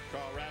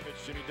 Carl Ravage,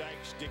 Jimmy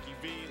Dykes, Dickie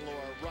V,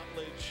 Laura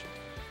Rutledge,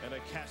 and a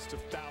cast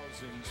of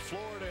thousands.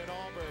 Florida and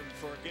Auburn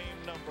for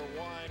game number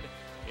 1.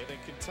 And then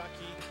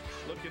Kentucky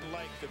looking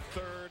like the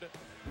third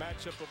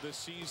matchup of the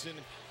season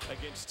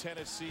against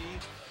Tennessee.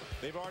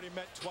 They've already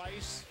met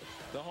twice.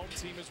 The home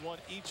team has won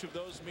each of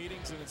those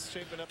meetings, and it's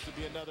shaping up to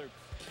be another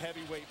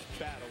heavyweight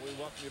battle. We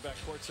welcome you back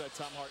courtside.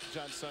 Tom Hart,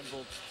 John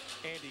Sunvold,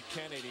 Andy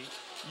Kennedy.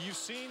 You've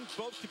seen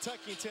both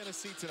Kentucky and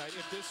Tennessee tonight.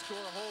 If this score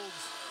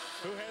holds,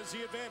 who has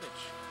the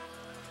advantage?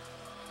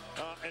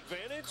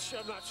 Advantage?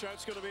 I'm not sure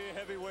it's going to be a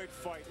heavyweight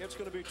fight. It's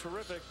going to be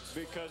terrific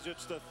because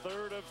it's the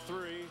third of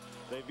three.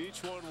 They've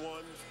each won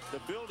one. The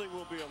building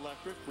will be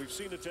electric. We've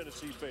seen the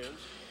Tennessee fans.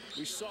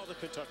 We saw the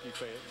Kentucky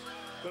fans.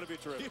 Going to be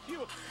terrific.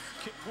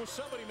 Will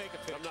somebody make a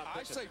pick? I'm not I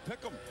picking. say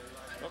pick them.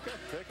 Okay,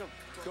 pick them.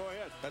 Go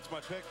ahead. That's my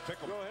pick. Pick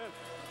them. Go ahead.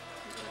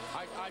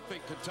 I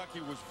think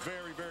Kentucky was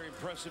very, very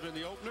impressive in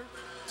the opener.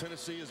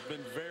 Tennessee has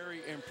been very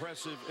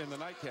impressive in the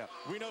nightcap.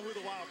 We know who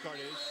the wild card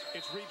is.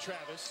 It's Reed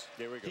Travis.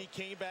 There we go. He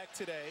came back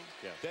today.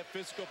 Yeah. That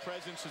physical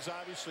presence is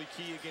obviously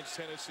key against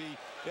Tennessee.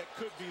 That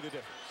could be the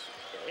difference.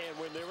 And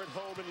when they're at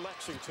home in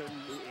Lexington,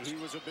 he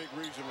was a big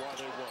reason why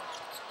they won.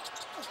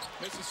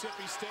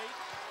 Mississippi State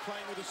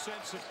playing with a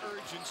sense of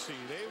urgency.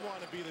 They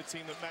want to be the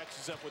team that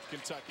matches up with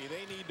Kentucky.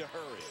 They need to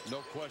hurry.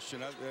 No question.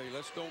 Hey,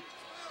 let's don't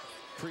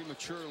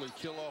prematurely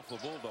kill off the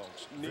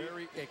Bulldogs.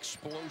 Very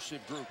explosive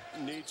group.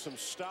 Need some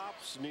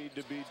stops, need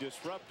to be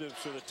disruptive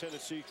so that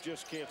Tennessee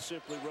just can't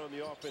simply run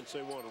the offense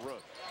they want to run.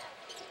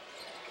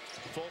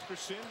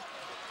 Fulkerson,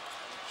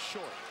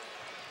 short.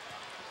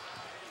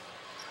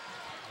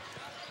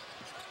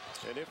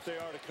 And if they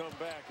are to come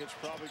back, it's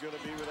probably going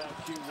to be without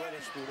Q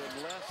Weatherspoon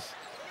unless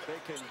they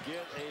can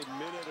get a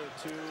minute or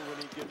two when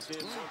he gets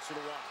in once in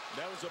a while.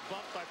 That was a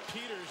bump by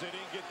Peters. They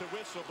didn't get the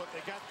whistle, but they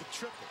got the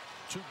triple.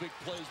 Two big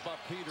plays by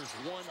Peters.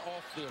 One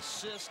off the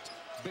assist.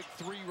 Big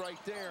three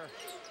right there.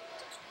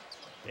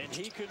 And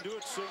he can do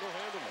it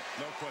single-handedly.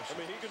 No question.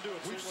 I mean, he can do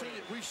it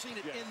single-handedly. We've seen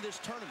it in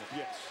this tournament.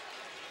 Yes.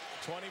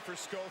 20 for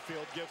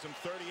Schofield gives him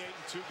 38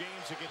 in 2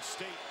 games against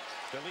State.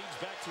 The lead's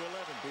back to 11.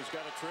 He's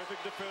got a terrific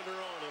defender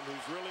on him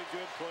who's really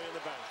good playing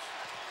the bounce.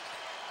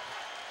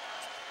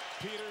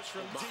 Peters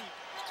from deep.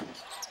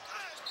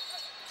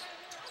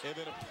 And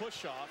then a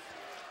push-off.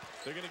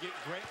 They're going to get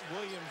Grant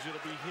Williams.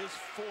 It'll be his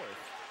 4th.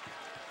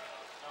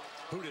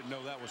 Who didn't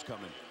know that was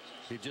coming?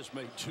 He just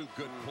made 2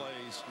 good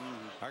plays.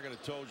 I could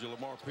have told you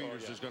Lamar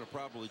Peters is going to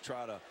probably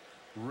try to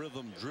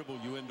rhythm dribble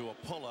you into a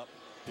pull-up.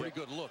 Pretty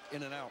good look,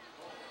 in and out.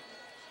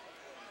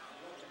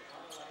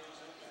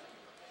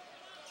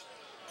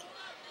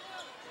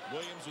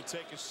 Williams would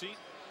take a seat.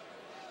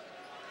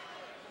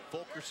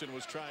 Fulkerson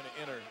was trying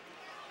to enter.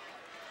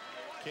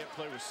 Can't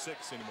play with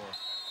 6 anymore.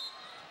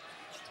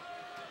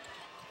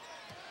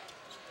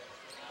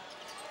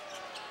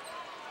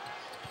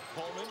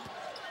 Holman.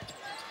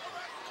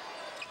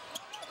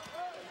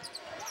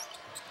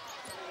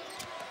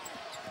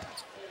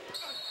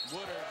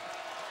 Woodard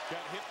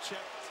got hip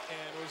checked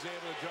and was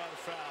able to draw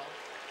the foul.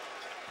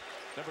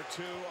 Number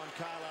 2 on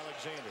Kyle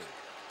Alexander.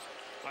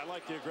 I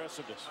like the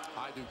aggressiveness.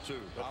 I do too.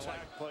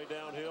 Attack, play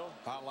downhill.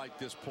 I like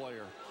this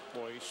player.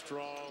 Boy, he's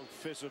strong,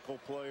 physical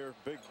player,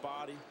 big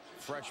body.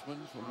 Freshman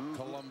from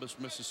Columbus,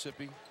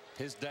 Mississippi.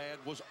 His dad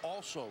was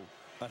also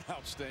an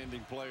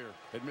outstanding player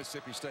at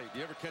Mississippi State.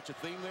 You ever catch a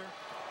theme there?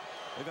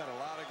 They've had a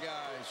lot of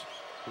guys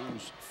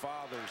whose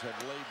fathers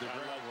have laid the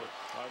groundwork.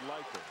 I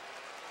like it.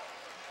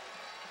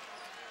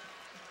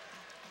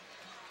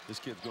 This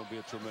kid's going to be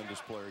a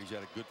tremendous player. He's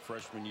had a good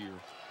freshman year.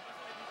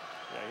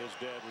 Yeah, his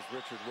dad was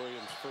Richard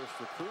Williams' first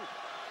recruit.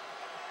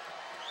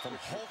 From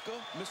Hulka,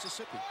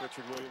 Mississippi.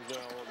 Richard Williams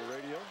now on the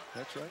radio.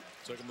 That's right.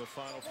 Took him to the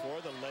Final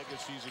Four. The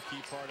legacy is a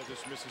key part of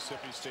this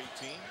Mississippi State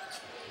team.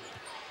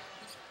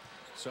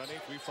 Sonny,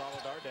 if we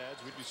followed our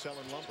dads, we'd be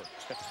selling lumber.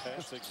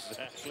 That's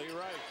exactly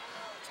right.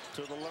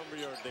 To the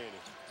lumberyard, Danny.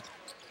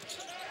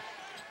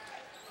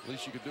 At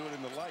least you could do it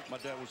in the light. My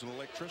dad was an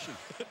electrician.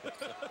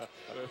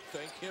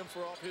 Thank him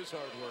for all his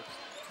hard work.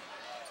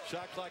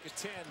 Shot clock at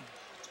 10.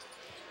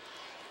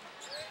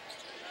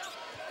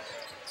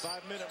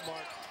 5-minute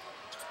mark.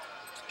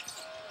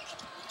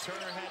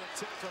 Turner had it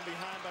tipped from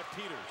behind by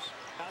Peters.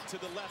 Out to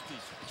the lefty.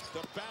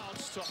 The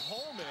bounce to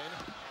Holman.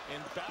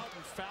 And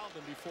Bowden fouled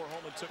him before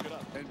Holman took it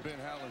up. And Ben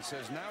Howland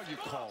says, now you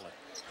call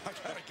it. I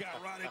got a guy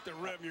right at the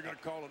rim. You're going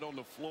to call it on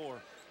the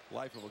floor.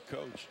 Life of a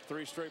coach.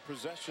 3 straight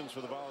possessions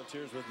for the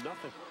Volunteers with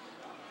nothing.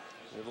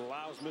 It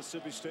allows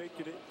Mississippi State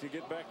to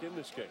get back in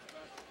this game.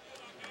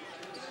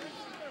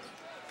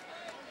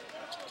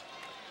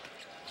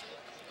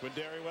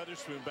 Quindary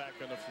Weatherspoon back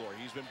on the floor.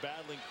 He's been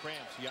battling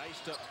cramps. He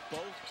iced up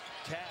both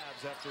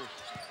calves after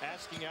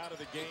asking out of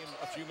the game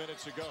a few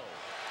minutes ago.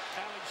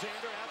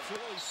 Alexander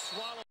absolutely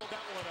swallowed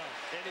that one up.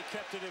 And he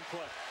kept it in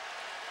play.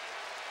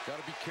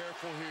 Got to be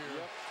careful here.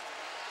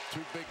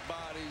 Yep. 2 big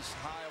bodies,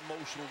 high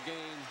emotional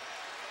game.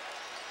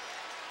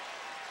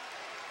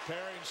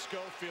 Perry and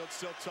Schofield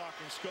still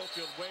talking.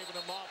 Schofield waving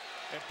him off,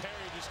 and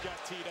Perry just got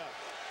teed up.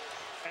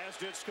 As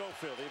did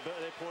Schofield.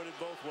 They pointed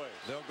both ways.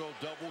 They'll go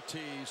double T,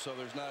 so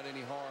there's not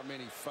any harm,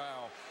 any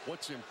foul.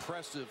 What's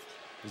impressive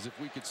is if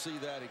we could see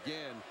that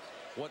again,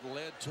 what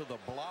led to the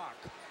block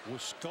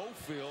was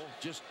Schofield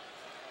just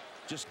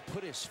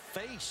put his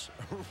face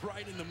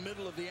right in the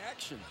middle of the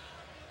action.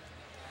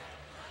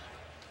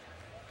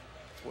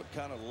 What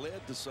kind of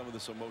led to some of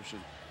this emotion.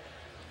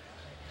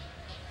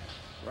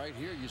 Right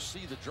here, you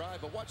see the drive,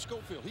 but watch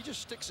Schofield. He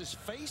just sticks his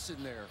face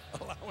in there,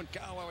 allowing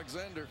Kyle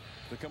Alexander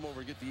to come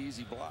over and get the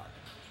easy block.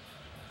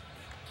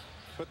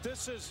 But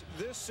this is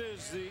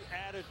the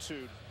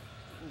attitude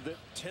that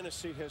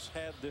Tennessee has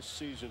had this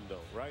season,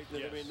 though, right?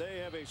 Yes. I mean, they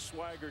have a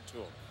swagger to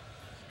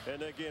them.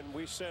 And again,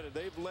 we said it,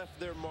 they've left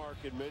their mark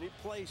in many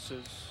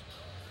places,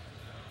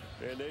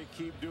 and they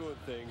keep doing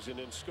things, and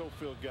then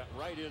Schofield got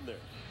right in there.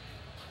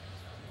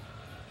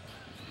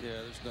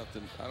 Yeah, there's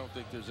nothing. I don't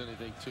think there's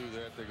anything to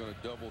that. They're going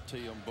to double T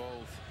them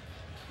both.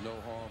 No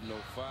harm, no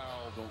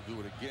foul. Don't do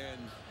it again.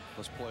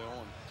 Let's play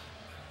on.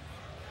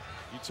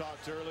 You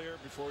talked earlier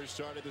before we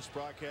started this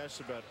broadcast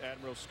about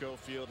Admiral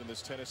Schofield and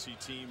this Tennessee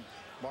team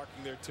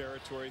marking their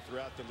territory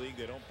throughout the league.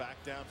 They don't back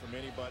down from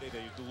anybody.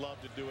 They love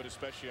to do it,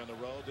 especially on the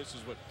road. This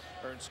is what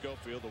earned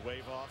Schofield the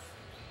wave off,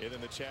 and then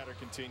the chatter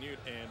continued,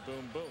 and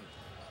boom, boom.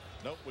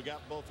 Nope, we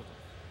got both of them.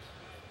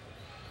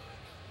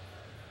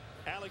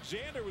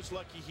 Alexander was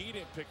lucky he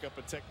didn't pick up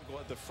a technical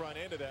at the front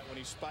end of that when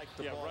he spiked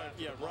the ball.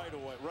 Right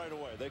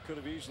away. They could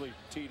have easily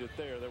teed it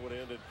there. That would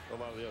have ended a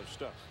lot of the other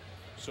stuff.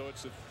 So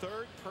it's the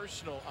third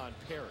personal on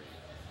Perry,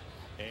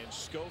 and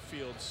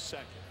Schofield's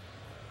second.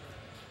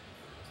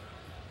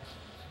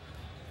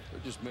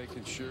 They're just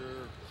making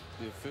sure,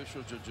 the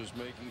officials are just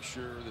making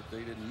sure that they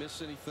didn't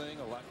miss anything.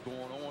 A lot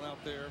going on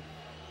out there.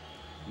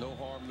 No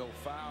harm, no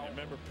foul. And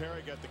remember,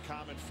 Perry got the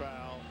common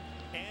foul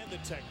and the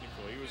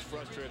technical. He was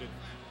frustrated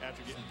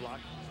after getting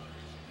blocked.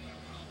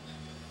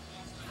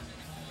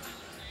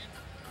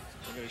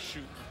 They're going to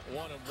shoot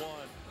 1-1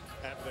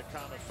 after the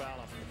common foul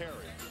on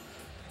Perry.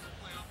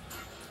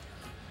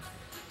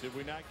 Did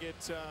we not get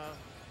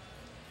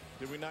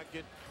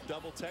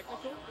double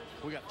technical?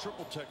 We got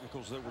triple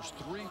technicals. There was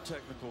 3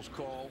 technicals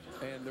called,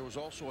 and there was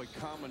also a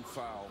common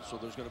foul. So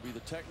there's going to be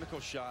the technical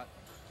shot.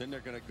 Then they're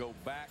going to go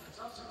back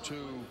to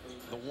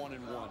the 1-1.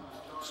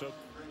 So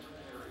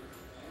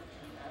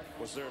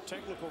was there a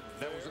technical?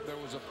 There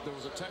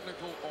was a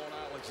technical on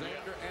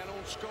Alexander and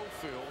on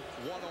Schofield,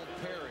 1 on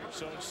Perry.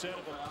 So instead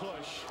of a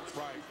push,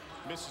 right,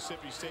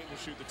 Mississippi State will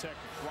shoot the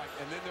technical. Right,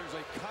 and then there's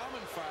a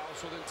common foul,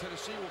 so then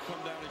Tennessee will come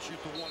down and shoot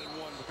the 1-1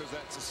 because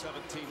that's a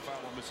 17 foul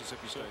on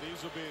Mississippi State.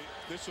 So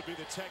this will be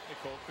the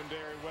technical.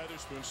 Kundari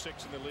Weatherspoon,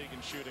 6th in the league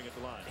in shooting at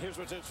the line. Here's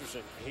what's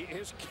interesting.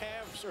 His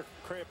calves are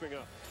cramping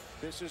up.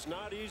 This is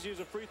not easy as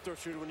a free throw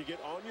shooter. When you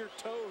get on your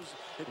toes,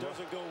 it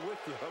doesn't go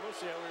with you. I'm going to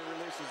see how he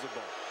releases the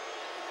ball.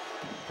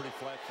 Pretty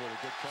flat-footed.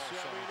 Good call.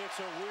 See, I mean, it's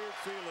a weird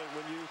feeling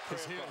when you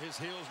cramp up. His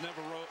heels never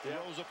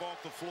rose up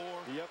off the floor.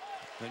 Yep.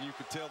 And you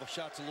could tell the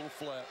shot's a little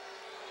flat.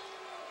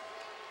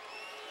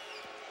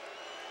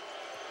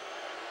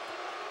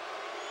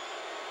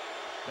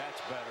 That's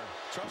better.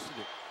 Trusted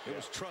it. It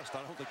was trust.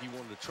 I don't think he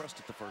wanted to trust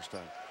it the first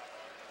time.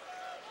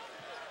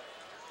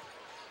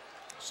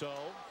 So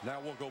now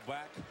we'll go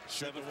back.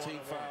 17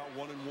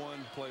 foul, 1-1,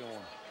 play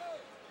on.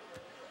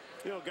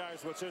 You know,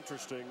 guys, what's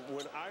interesting,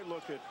 when I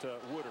look at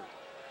Woodard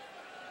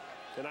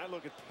and I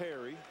look at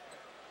Perry,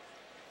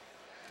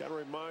 kind of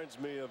reminds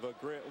me of a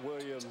Grant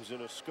Williams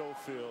and a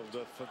Schofield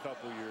a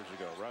couple years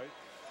ago, right?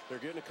 They're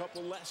getting a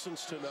couple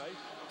lessons tonight,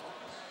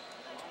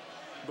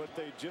 but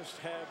they just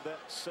have that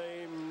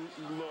same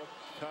look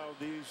how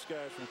these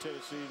guys from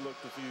Tennessee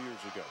looked a few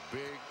years ago.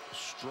 Big,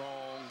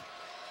 strong.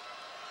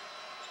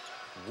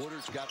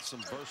 Woodard's got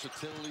some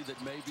versatility that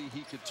maybe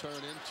he could turn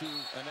into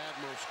an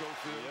Admiral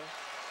Schofield.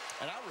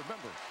 Yeah. And I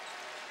remember,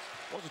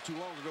 it wasn't too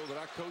long ago that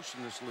I coached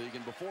in this league,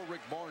 and before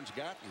Rick Barnes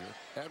got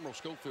here, Admiral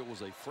Schofield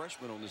was a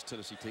freshman on this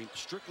Tennessee team,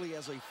 strictly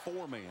as a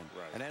 4-man.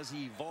 Right. And as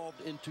he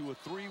evolved into a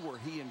 3 where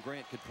he and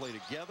Grant could play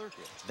together,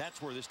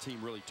 that's where this team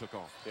really took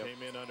off.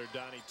 Came in under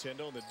Donnie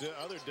Tyndall. The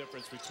other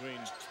difference between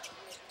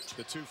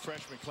the 2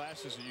 freshman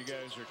classes that you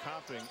guys are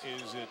comping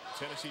is that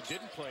Tennessee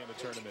didn't play in the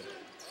tournament.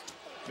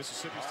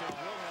 Mississippi State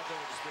will have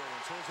that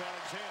experience. Here's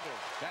Alexander.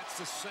 That's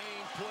the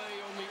same play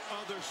on the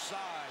other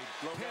side.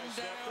 Pin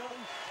down,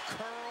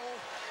 curl,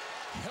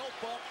 help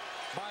up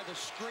by the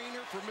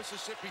screener for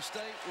Mississippi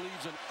State.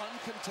 Leaves an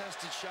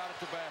uncontested shot at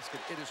the basket.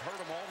 It has hurt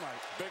them all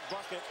night. Big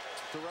bucket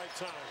at the right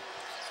time.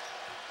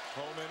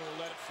 Holman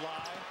will let it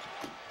fly.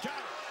 Got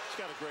it.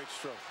 He's got a great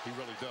stroke. He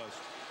really does.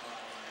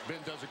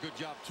 Ben does a good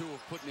job, too, of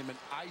putting him in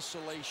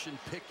isolation,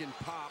 pick and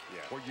pop,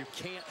 where you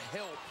can't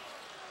help.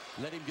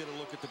 Let him get a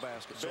look at the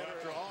basket. So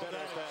after all better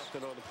that, at that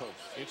than on the post.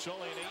 It's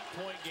only an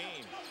 8-point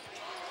game.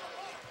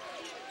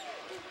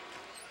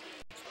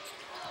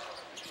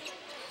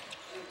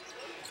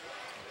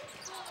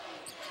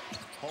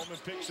 Holman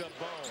picks up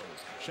Bone.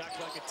 Shot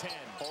like a 10.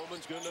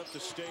 Holman's good enough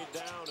to stay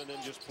down and then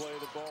just play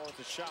the ball at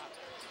the shot.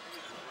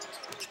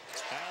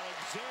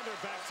 Alexander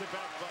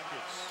back-to-back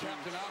buckets.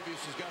 Captain Obvious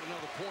has got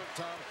another point,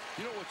 Tom.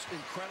 You know what's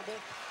incredible?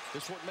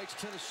 It's what makes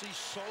Tennessee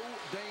so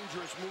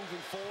dangerous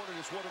moving forward, and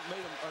it's what has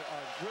made them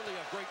really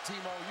a great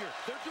team all year.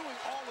 They're doing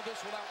all of this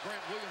without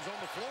Grant Williams on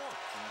the floor.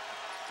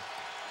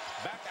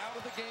 Back out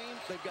of the game,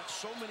 they've got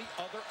so many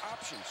other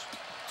options.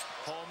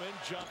 Holman,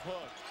 jump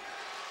hook.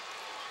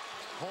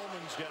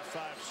 Holman's got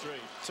 5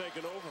 straight.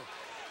 Taking over.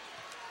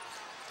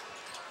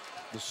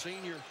 The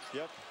senior,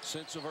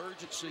 sense of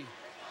urgency.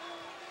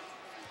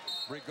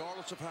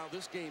 Regardless of how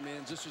this game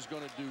ends, this is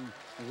going to do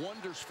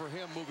wonders for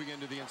him moving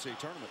into the NCAA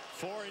tournament.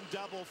 4 in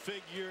double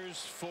figures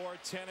for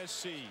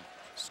Tennessee.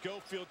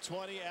 Schofield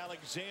 20,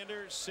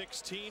 Alexander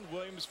 16,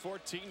 Williams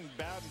 14,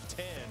 Bowden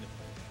 10.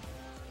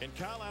 And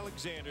Kyle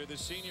Alexander, the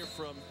senior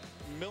from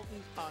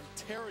Milton,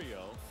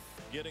 Ontario,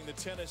 getting the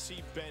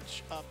Tennessee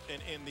bench up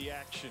and in the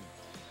action.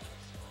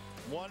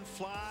 One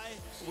fly,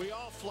 we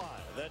all fly.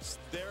 That's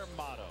their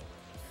motto.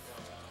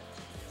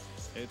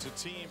 It's a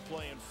team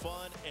playing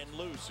fun and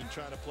loose and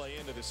trying to play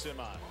into the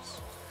semis.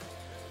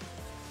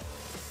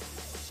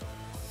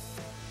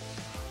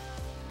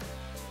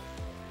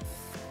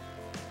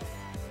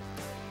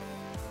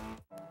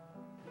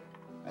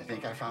 I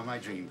think I found my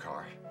dream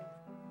car.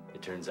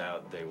 It turns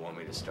out they want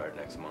me to start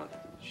next month.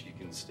 She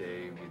can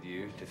stay with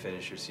you to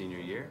finish her senior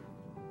year.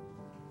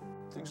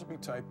 Things will be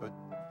tight, but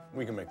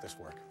we can make this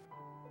work.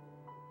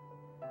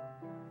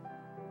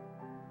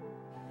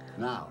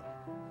 Now.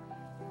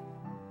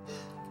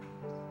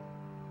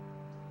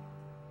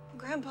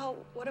 Grandpa,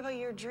 what about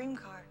your dream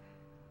car?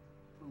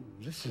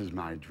 This is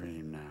my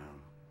dream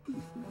now.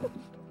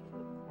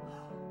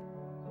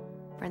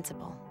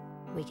 Principal,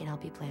 we can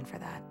help you plan for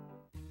that.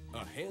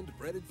 A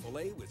hand-breaded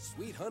filet with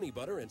sweet honey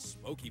butter and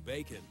smoky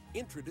bacon.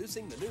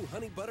 Introducing the new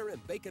honey butter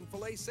and bacon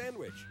filet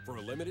sandwich for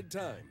a limited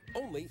time,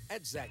 only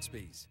at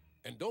Zaxby's.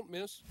 And don't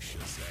miss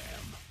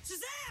Shazam!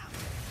 Shazam!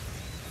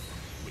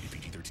 Rated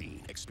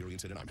PG-13.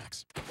 Experience it in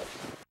IMAX.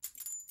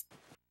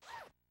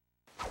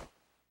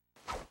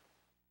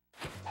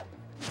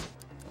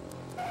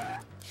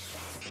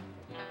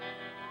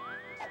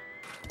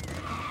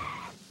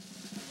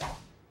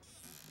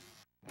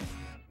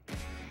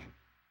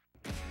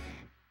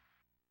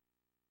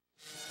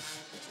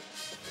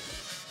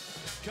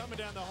 Coming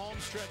down the home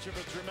stretch of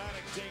a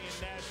dramatic day in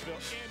Nashville,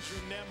 Andrew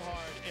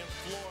Nembhard in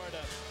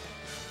Florida.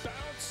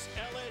 Bounce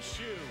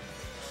LSU.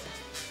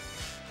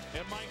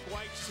 And Mike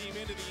White's team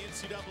into the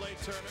NCAA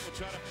tournament will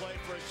try to play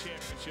for a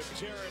championship.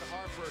 Jared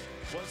Harper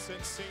was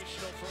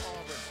sensational for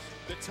Auburn.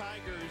 The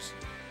Tigers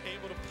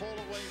able to pull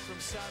away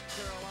from South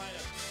Carolina.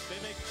 They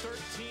make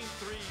 13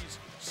 threes,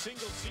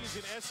 single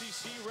season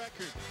SEC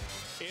record.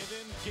 And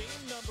then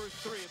game number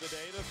 3 of the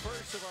day, the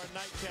first of our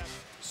nightcap,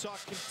 saw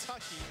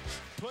Kentucky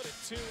put it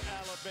to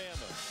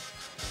Alabama.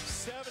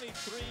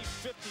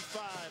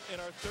 73-55 in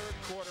our third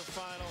quarter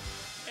final.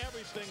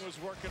 Everything was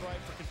working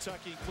right for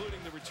Kentucky, including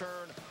the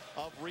return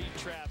of Reed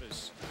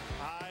Travis.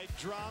 High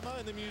drama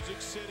in the Music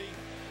City,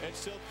 and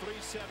still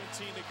 3:17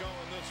 to go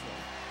in this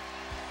one.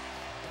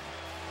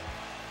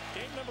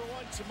 Game number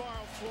 1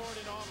 tomorrow, Florida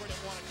and Auburn at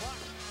 1 o'clock.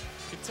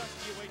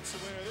 Kentucky awaits the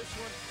winner of this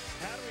one.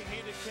 How do we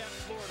handicap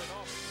Florida and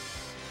Auburn?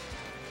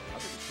 I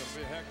think it's going to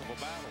be a heck of a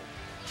battle.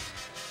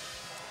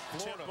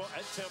 Florida.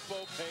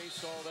 Tempo,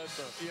 pace, all that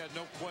stuff. Yeah,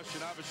 no question.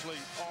 Obviously,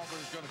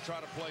 Auburn's going to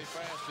try to play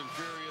fast and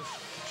furious,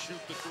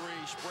 shoot the three,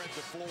 spread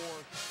the floor.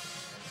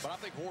 But I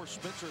think Horace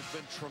Spencer has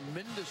been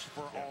tremendous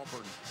for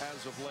Auburn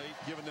as of late,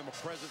 giving them a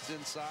presence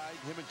inside.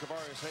 Him and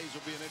Kavarius Hayes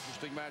will be an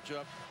interesting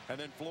matchup. And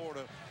then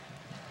Florida,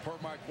 per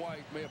Mike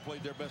White, may have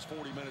played their best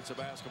 40 minutes of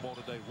basketball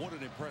today. What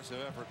an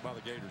impressive effort by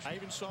the Gators. I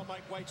even saw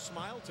Mike White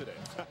smile today.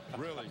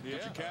 Really?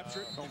 Yeah. Did you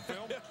capture it on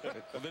film?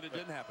 And then it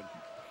didn't happen.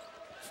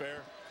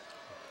 Fair.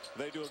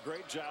 They do a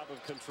great job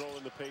of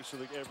controlling the pace of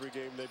every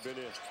game they've been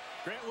in.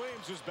 Grant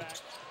Williams is back.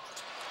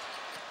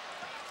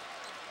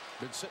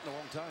 Been sitting a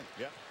long time.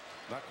 Yep.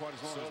 Not quite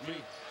as long as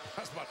me. I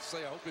was about to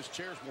say, I hope his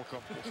chair's more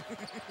comfortable.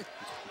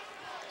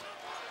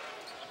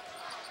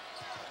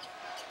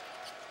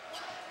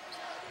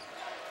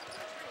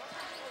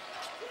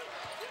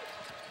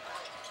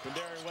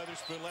 Darren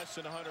Weatherspoon less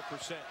than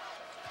 100%.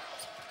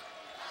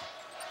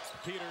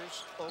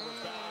 Peters over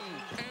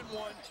Bowden and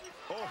one.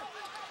 Oh.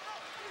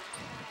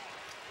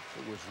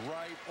 It was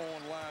right on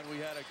line.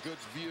 We had a good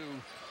view.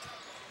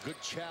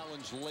 Good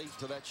challenge late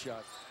to that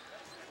shot.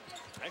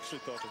 I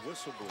actually thought the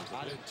whistle blew.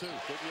 I did too.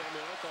 Didn't you? I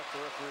mean, I thought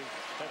the referee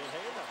had a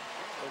hand up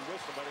and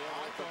whistle, but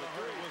I thought I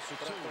heard a whistle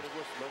too. I thought it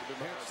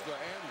whistled. Hence the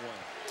and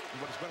one.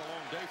 But it's been a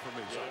long day for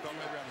me, so I thought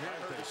maybe I'm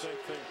hearing things. The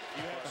same thing.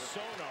 You had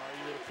sonar,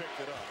 you would have picked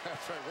it up.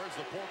 That's right. Where's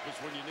the porpoise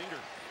when you need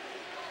her?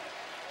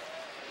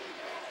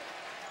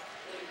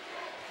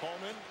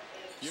 Coleman,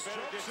 you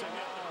better get to him.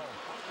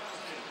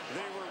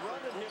 They were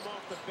running him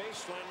off the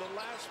baseline the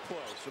last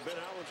play. So Ben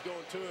Howland's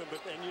going to him,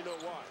 and you know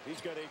why?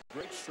 He's got a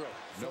great stroke.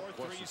 No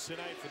 4 threes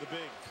tonight for the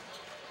big.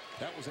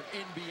 That was an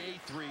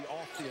NBA 3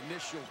 off the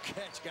initial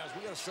catch. Guys,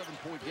 we got a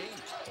 7-point game.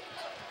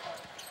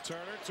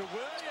 Turner to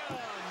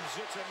Williams.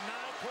 It's a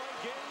 9-point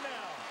game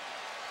now.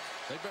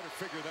 They better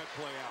figure that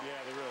play out.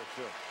 Yeah, they really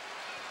should.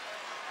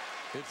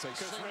 It's a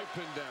single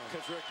pin down.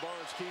 Because Rick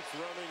Barnes keeps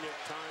running it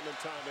time and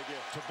time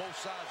again. To both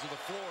sides of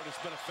the floor, and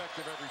it's been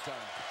effective every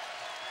time.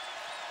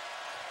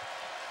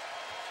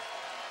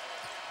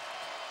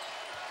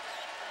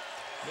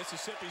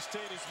 Mississippi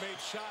State has made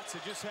shots. They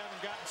just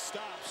haven't gotten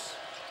stops.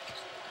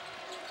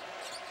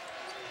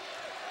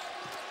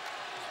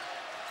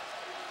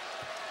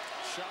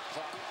 Shot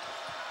clock.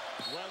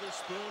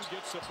 Weatherspoon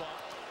gets a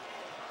bump.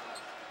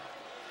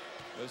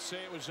 Let's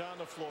say it was on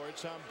the floor.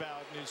 It's on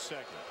Bowden, his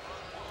second.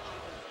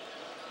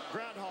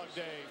 Groundhog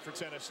Day for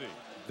Tennessee.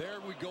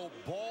 There we go.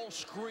 Ball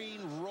screen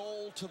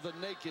roll to the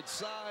naked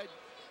side.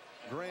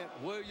 Grant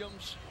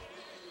Williams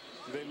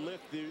They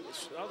lift the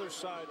other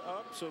side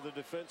up so the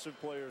defensive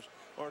players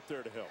aren't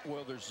there to help.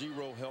 Well, there's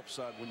zero help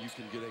side when you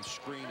can get a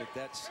screen at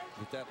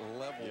that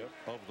level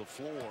of the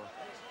floor.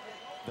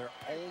 Their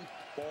own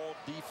ball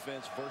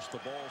defense versus the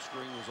ball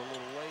screen was a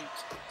little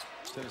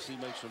late. Tennessee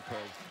makes them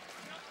pay.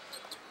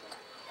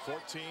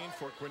 14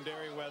 for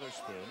Quindary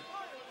Weatherspoon.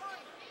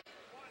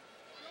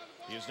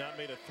 He has not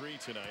made a three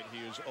tonight. He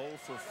is 0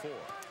 for 4.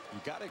 You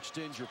got to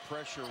extend your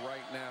pressure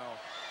right now.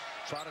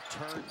 Try to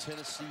turn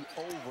Tennessee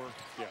over.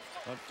 Yeah.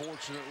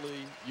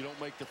 Unfortunately, you don't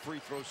make the free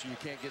throw, so you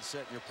can't get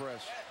set in your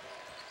press.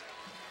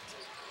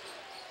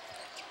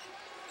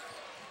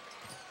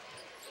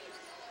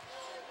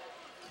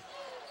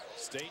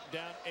 State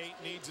down 8,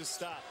 needs a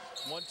stop.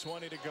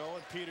 1:20 to go,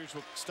 and Peters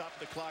will stop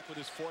the clock with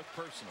his 4th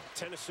personal.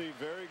 Tennessee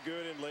very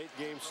good in late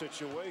game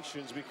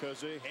situations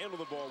because they handle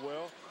the ball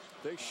well.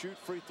 They shoot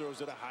free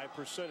throws at a high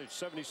percentage.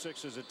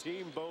 76 as a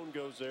team. Bone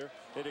goes there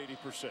at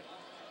 80%.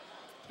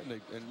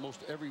 And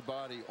most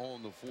everybody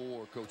on the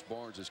floor, Coach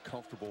Barnes, is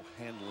comfortable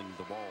handling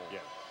the ball. Yeah.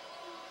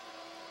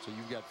 So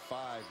you've got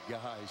 5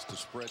 guys to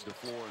spread the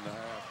floor in the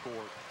half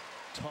court.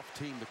 Tough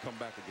team to come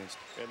back against.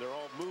 And they're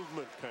all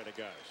movement kind of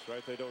guys,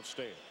 right? They don't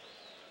stand.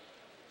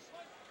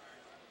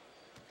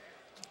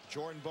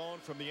 Jordan Bone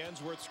from the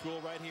Ensworth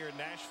School right here in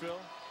Nashville.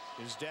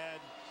 His dad,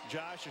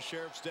 Josh, a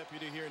sheriff's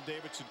deputy here in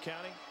Davidson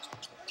County.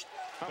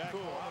 How back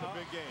cool. home in a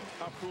big game.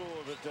 How cool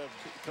of it to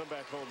come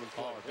back home and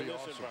play in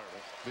this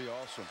environment. Be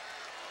awesome.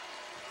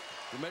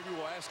 Well, maybe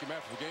we'll ask him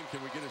after the game,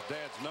 can we get his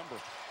dad's number?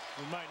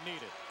 We might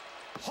need it.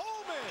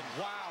 Holman!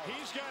 Wow.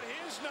 He's got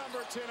his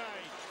number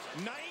tonight.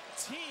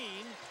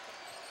 19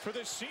 for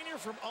the senior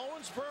from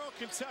Owensboro,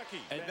 Kentucky.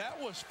 And that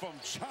was from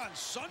John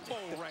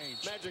Sunbowl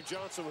range. Magic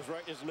Johnson was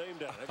writing his name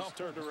down. I just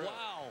turned around.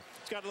 Wow.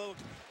 It's got a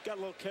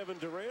little Kevin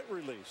Durant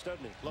release,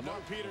 doesn't he? Lamar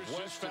Peters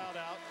just fouled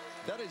out.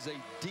 That is a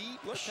deep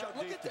shot.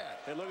 Look at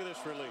that. And look at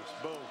this release.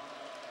 Boom.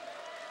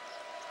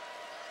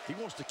 He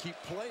wants to keep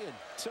playing.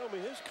 Tell me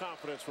his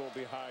confidence won't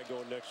be high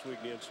going next week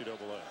in the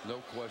NCAA.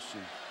 No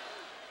question.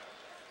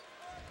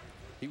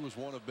 He was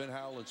one of Ben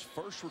Howland's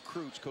first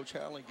recruits. Coach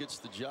Howland gets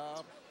the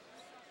job.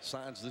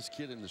 Signs this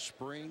kid in the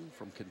spring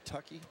from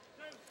Kentucky,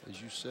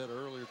 as you said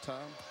earlier,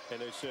 Tom.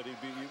 And they said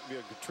he'd be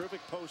a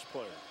terrific post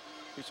player.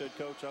 He said,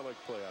 Coach, I like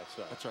to play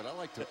outside. That's right.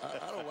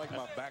 I don't like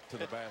my back to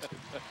the basket.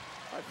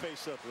 I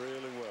face up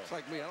really well. It's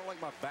like me. I don't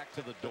like my back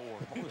to the door.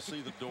 I want to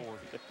see the door.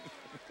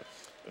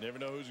 You never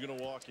know who's going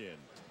to walk in.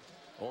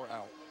 Or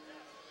out.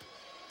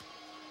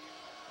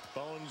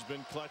 Bone's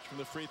been clutch from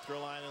the free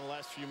throw line in the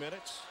last few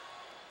minutes.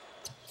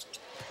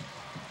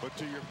 But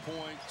to your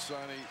point,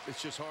 Sonny,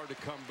 it's just hard to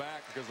come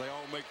back because they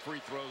all make free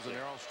throws and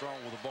they're all strong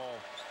with the ball.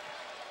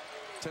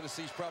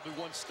 Tennessee's probably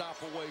one stop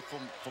away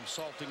from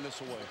salting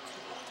this away.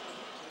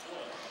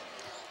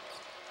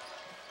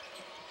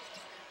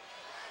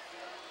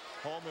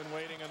 Holman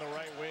waiting on the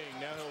right wing.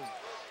 Now he'll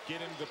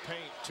get into the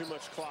paint. Too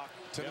much clock.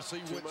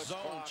 Tennessee with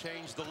zone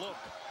changed the look.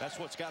 That's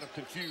what's got him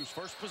confused.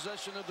 First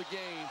possession of the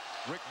game.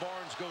 Rick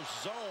Barnes goes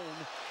zone.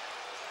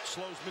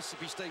 Slows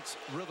Mississippi State's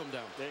rhythm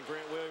down. And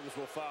Grant Williams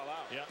will foul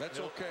out. Yeah, that's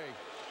okay.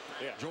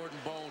 Yeah. Jordan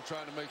Bone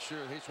trying to make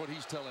sure. Here's what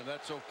he's telling.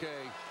 That's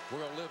okay. We're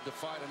going to live to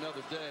fight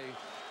another day.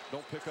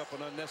 Don't pick up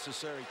an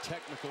unnecessary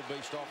technical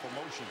based off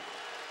emotion.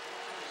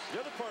 The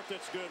other part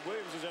that's good,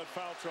 Williams has had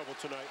foul trouble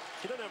tonight.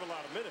 He doesn't have a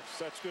lot of minutes.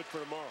 That's good for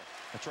tomorrow.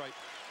 That's right.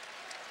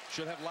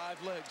 Should have live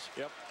legs.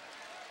 Yep.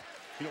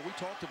 You know, we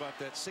talked about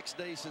that 6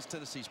 days since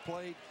Tennessee's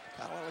played.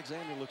 Kyle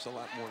Alexander looks a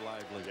lot more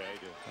lively. Yeah,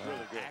 he did.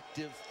 Really good.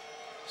 Active.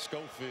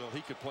 Schofield,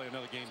 he could play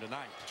another game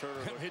tonight.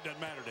 It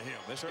doesn't matter to him.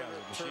 This guy's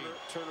a machine.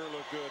 Turner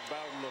looked good.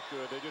 Bowden looked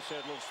good. They just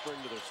had a little spring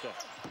to their step.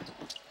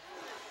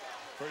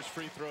 First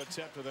free throw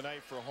attempt of the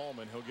night for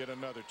Holman. He'll get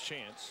another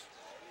chance.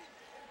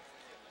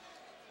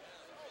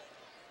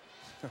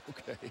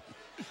 Okay.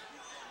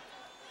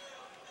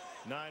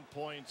 9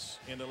 points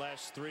in the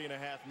last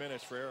 3.5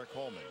 minutes for Eric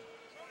Holman.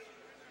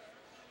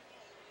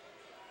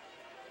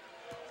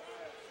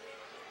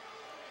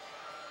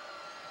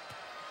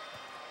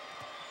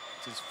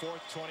 It's his 4th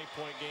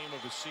 20-point game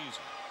of the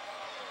season.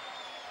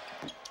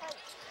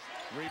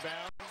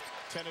 Rebound,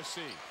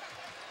 Tennessee.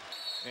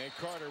 And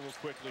Carter will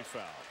quickly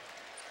foul.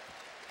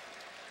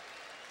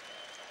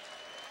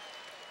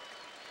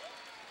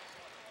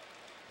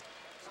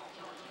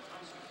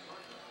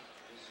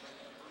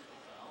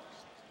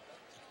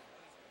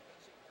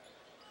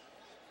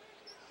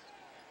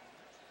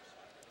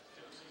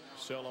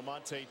 So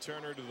Lamonte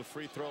Turner to the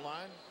free throw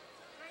line.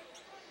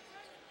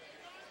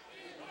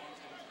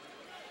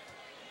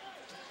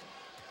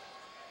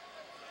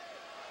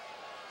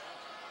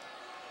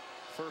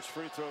 First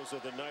free throws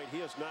of the night. He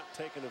has not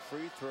taken a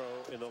free throw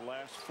in the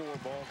last 4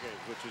 ball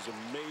games, which is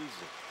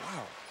amazing.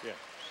 Wow. Yeah.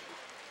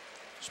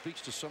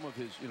 Speaks to some of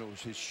his,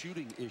 his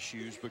shooting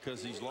issues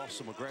because he's lost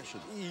some aggression.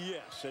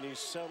 Yes, and he's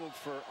settled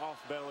for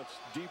off-balance,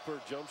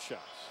 deeper jump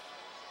shots.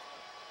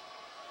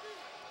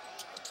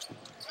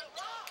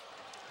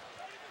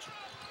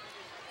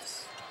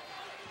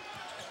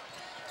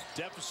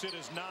 Deficit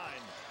is 9.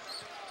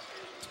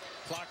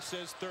 Clock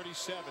says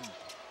 37.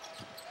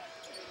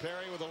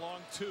 Perry with a long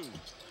 2.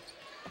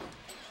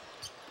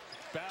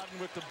 Bowden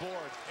with the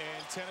board,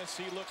 and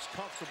Tennessee looks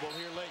comfortable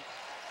here late.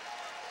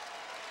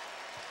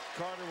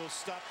 Carter will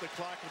stop the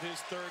clock with his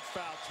third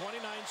foul. 29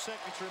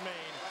 seconds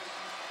remain.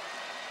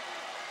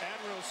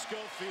 Admiral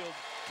Schofield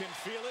can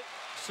feel it.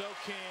 So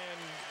can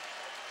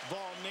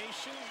Vol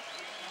Nation.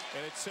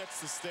 And it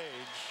sets the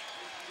stage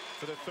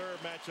for the third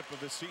matchup of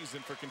the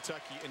season for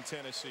Kentucky and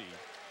Tennessee.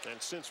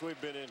 And since we've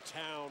been in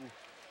town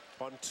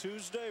on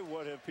Tuesday,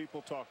 what have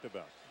people talked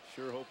about?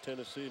 Sure hope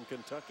Tennessee and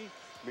Kentucky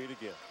meet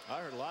again.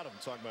 I heard a lot of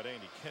them talking about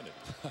Andy Kennedy.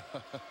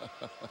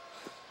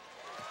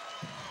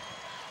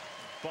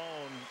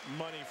 Bone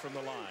money from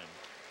the line.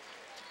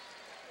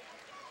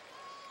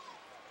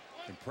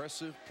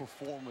 Impressive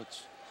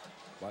performance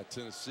by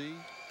Tennessee,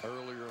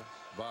 earlier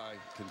by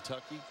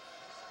Kentucky.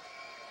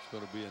 It's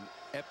going to be an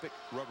epic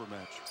rubber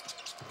match.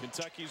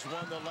 Kentucky's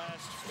won the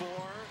last 4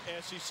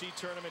 SEC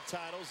tournament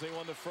titles. They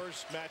won the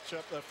first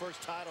matchup, the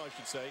first title, I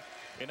should say,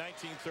 in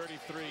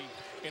 1933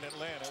 in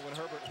Atlanta when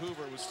Herbert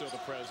Hoover was still the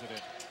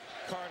president.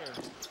 Carter,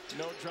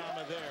 no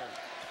drama there.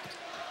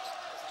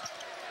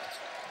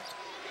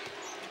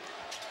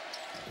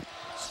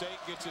 State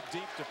gets it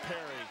deep to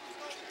Perry.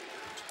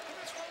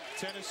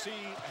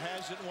 Tennessee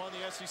hasn't won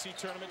the SEC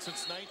tournament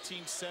since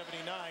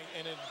 1979.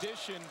 In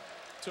addition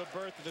to a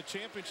berth of the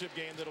championship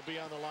game that'll be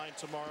on the line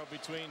tomorrow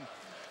between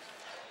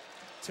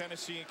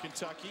Tennessee and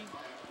Kentucky,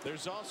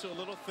 there's also a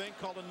little thing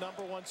called a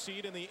 #1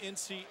 seed in the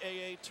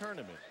NCAA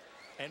tournament.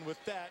 And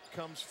with that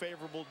comes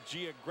favorable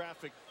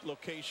geographic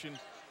location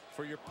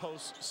for your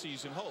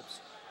postseason hopes.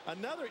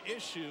 Another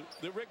issue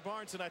that Rick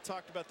Barnes and I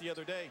talked about the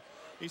other day,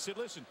 he said,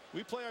 listen,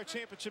 we play our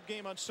championship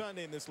game on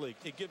Sunday in this league.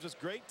 It gives us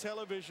great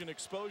television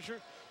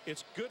exposure.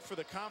 It's good for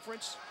the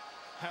conference.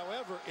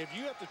 However, if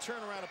you have to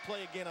turn around and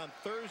play again on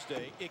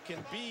Thursday, it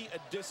can be a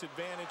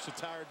disadvantage to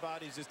tired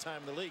bodies this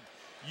time in the league.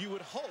 You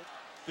would hope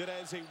that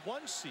as a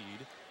 1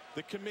 seed,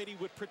 the committee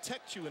would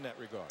protect you in that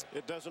regard.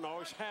 It doesn't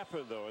always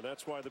happen, though, and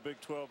that's why the Big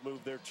 12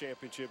 moved their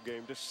championship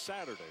game to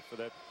Saturday for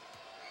that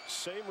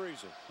same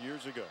reason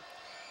years ago.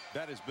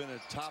 That has been a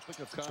topic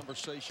of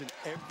conversation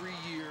every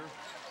year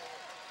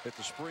at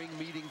the spring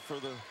meeting for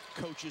the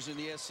coaches in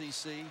the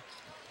SEC.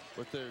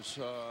 But there's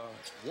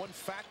one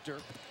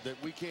factor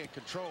that we can't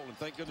control, and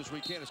thank goodness we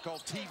can. It's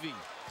called TV.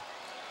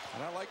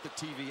 And I like the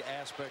TV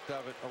aspect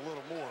of it a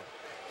little more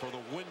for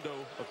the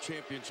window of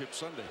Championship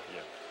Sunday.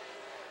 Yeah.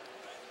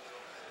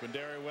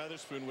 Quindary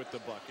Weatherspoon with the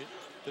bucket.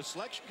 The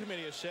selection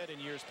committee has said in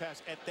years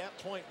past, at that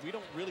point, we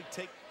don't really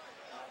take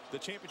the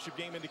championship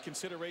game into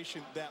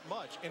consideration that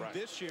much. And right.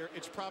 This year,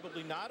 it's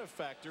probably not a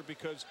factor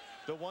because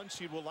the 1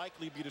 seed will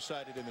likely be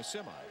decided in the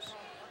semis.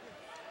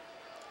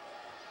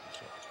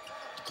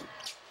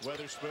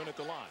 Weatherspoon at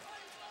the line.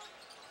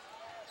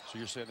 So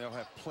you're saying they'll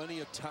have plenty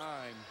of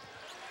time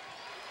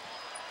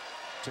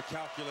to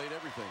calculate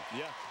everything.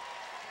 Yeah.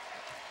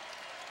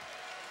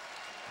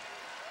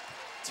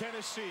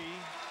 Tennessee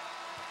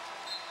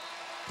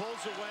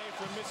pulls away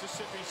from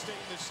Mississippi State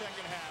in the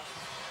second half.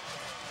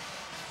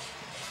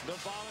 The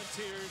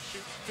Volunteers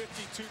shoot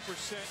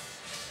 52%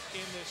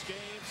 in this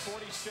game,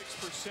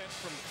 46%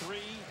 from 3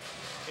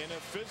 in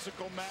a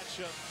physical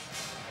matchup.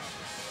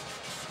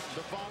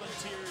 The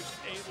Volunteers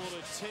able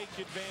to take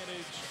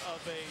advantage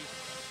of a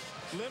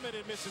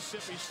limited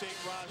Mississippi State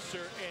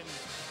roster and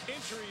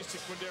injuries to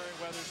Quindary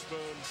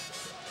Weatherspoon.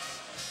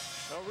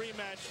 A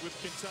rematch with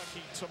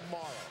Kentucky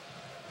tomorrow.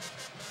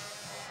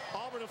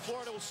 Auburn and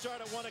Florida will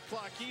start at 1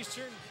 o'clock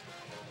Eastern.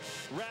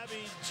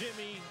 Ravi,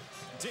 Jimmy,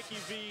 Dickie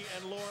V,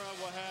 and Laura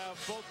will have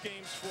both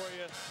games for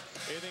you.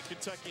 And then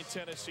Kentucky and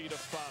Tennessee to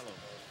follow.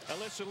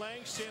 Alyssa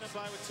Lang standing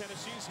by with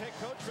Tennessee's head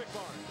coach, Rick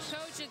Barnes.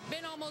 Coach, it's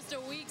been almost a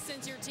week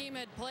since your team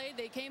had played.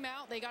 They came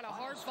out, they got a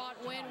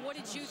hard-fought win. What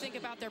did you think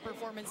about their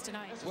performance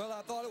tonight? Well,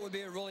 I thought it would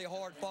be a really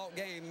hard-fought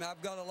game.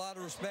 I've got a lot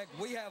of respect.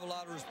 We have a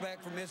lot of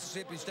respect for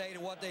Mississippi State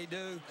and what they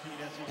do.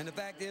 And the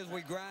fact is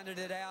we grinded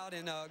it out.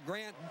 And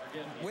Grant,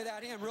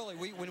 without him, really,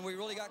 when we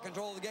really got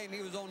control of the game,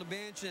 he was on the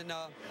bench. And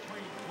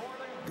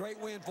great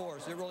win for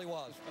us. It really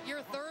was.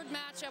 Your third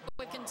matchup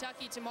with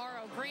Kentucky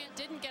tomorrow. Grant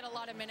didn't get a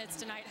lot of minutes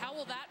tonight. How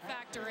will that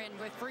factor in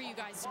for you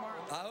guys tomorrow?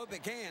 I hope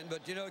it can,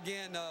 but you know,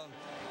 again,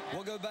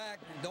 we'll go back.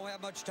 Don't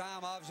have much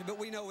time, obviously, but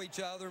we know each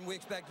other, and we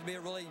expect it to be a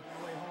really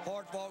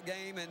hard-fought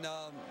game and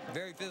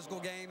very physical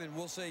game, and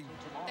we'll see.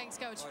 Thanks,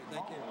 Coach. All right,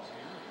 thank you.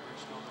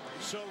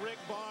 So Rick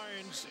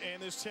Barnes and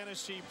this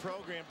Tennessee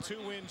program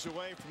 2 wins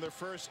away from their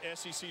first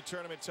SEC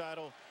tournament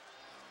title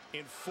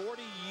in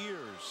 40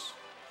 years.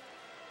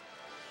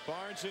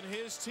 Barnes and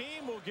his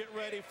team will get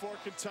ready for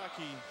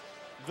Kentucky,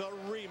 the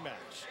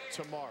rematch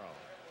tomorrow.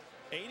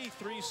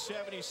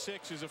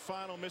 83-76 is a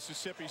final.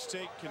 Mississippi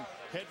State can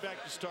head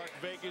back to Stark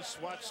Vegas,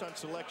 watch on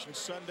Selection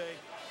Sunday,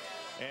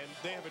 and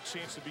they have a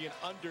chance to be an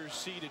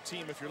underseeded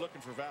team if you're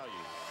looking for value.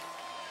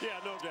 Yeah,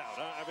 no doubt.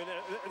 I mean,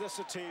 that's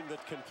a team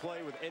that can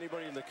play with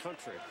anybody in the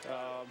country.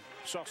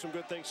 Saw some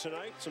good things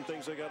tonight, some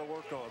things they got to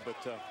work on, but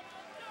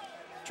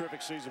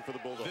Terrific season for the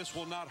Bulldogs. This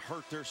will not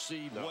hurt their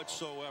seed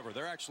whatsoever.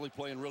 They're actually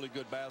playing really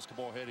good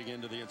basketball heading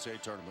into the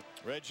NCAA tournament.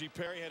 Reggie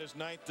Perry had his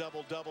 9th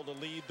double-double to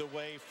lead the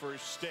way for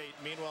state.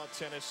 Meanwhile,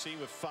 Tennessee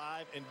with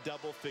 5 in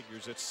double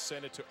figures. It's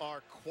sent it to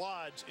our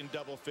quads in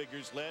double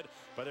figures, led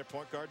by their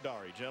point guard,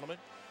 Dari. Gentlemen.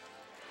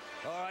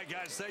 All right,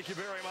 guys, thank you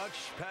very much.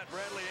 Pat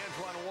Bradley,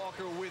 Antoine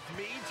Walker with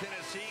me.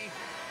 Tennessee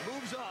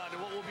moves on to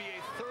what will be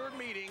a 3rd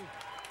meeting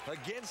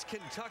against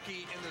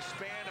Kentucky in the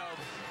span of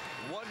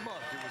 1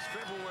 month. It was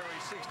February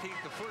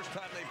 16th, the first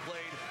time they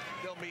played.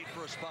 They'll meet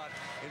for a spot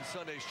in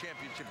Sunday's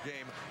championship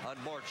game on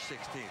March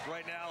 16th.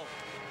 Right now,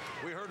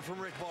 we heard from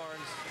Rick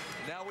Barnes.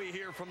 Now we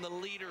hear from the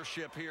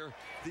leadership here,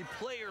 the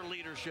player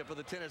leadership of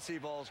the Tennessee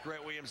Vols,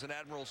 Grant Williams and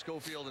Admiral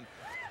Schofield. And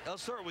I'll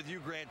start with you,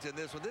 Grant, in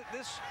this one.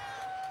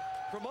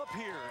 From up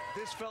here,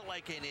 this felt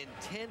like an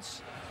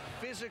intense,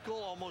 physical,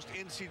 almost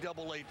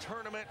NCAA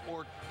tournament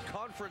or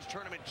conference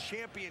tournament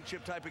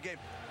championship type of game.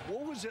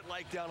 What was it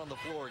like down on the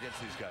floor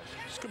against these guys?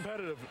 It's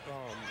competitive.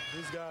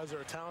 These guys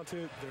are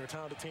talented. They're a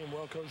talented team,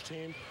 well-coached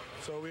team.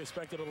 So we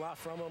expected a lot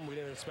from them. We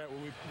didn't expect what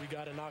we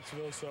got in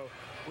Knoxville. So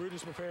we were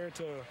just prepared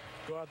to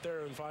go out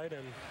there and fight,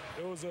 and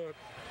it was a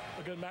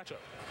good matchup.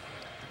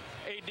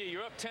 AD,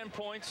 you're up 10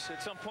 points.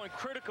 At some point,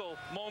 critical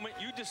moment,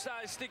 you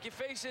decide to stick your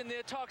face in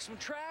there, talk some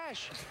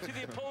trash to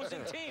the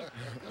opposing team.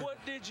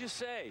 What did you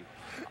say?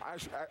 I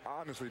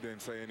honestly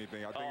didn't say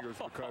anything. I think it was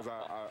because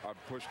I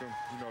pushed him,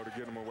 to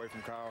get him away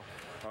from Kyle.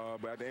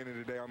 But at the end of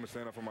the day, I'm going to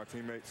stand up for my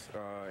teammates.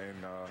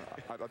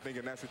 I think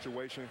in that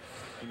situation,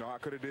 I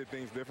could have did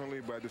things differently.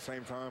 But at the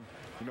same time,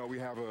 we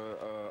have a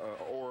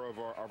aura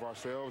of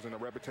ourselves and a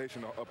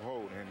reputation to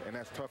uphold. And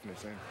that's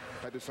toughness. And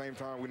at the same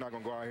time, we're not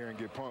going to go out here and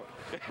get punked.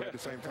 But at the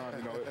same time,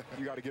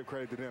 you got to give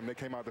credit to them. They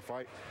came out to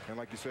fight, and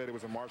like you said, it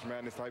was a March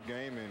Madness type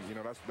game,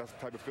 and that's the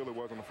type of feel it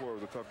was on the floor. It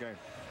was a tough game.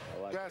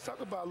 Guys,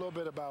 talk about a little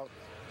bit about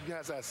you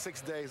guys had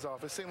 6 days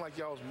off. It seemed like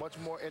y'all was much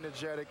more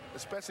energetic,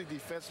 especially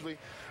defensively.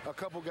 A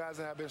couple guys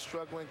that have been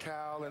struggling,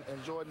 Kyle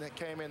and Jordan, that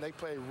came in. They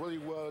played really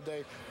well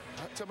today.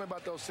 Tell me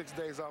about those 6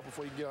 days off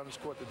before you get on the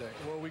court today.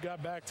 Well, we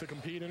got back to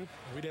competing.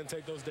 We didn't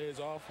take those days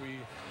off. We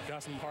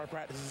got some hard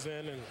practices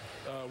in,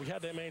 and we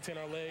had to maintain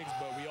our legs,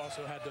 but we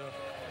also had to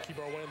keep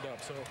our wind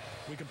up. So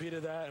we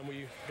competed that, and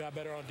we got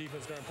better on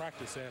defense during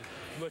practice. And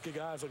look at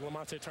guys like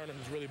Lamonte Turner,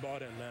 who's really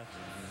bought in, man.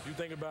 You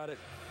think about it,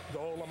 the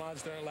old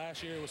Lamonte Turner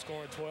last year was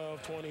scoring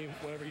 12, 20,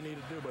 whatever he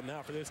needed to do. But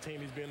now for this team,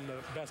 he's been the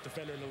best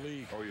defender in the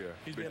league. Oh, yeah.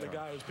 He's been the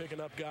guy who's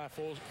picking up guys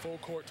full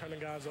court,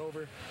 turning guys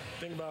over.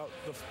 Think about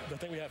the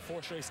thing, we had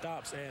 4 straight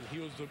stops, and he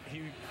was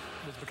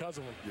because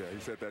of him. Yeah, he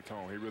set that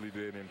tone. He really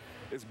did, and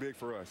it's big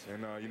for us.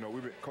 And,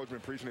 Coach been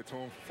preaching it to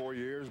him for 4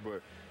 years,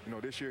 but,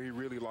 this year he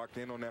really locked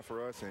in on that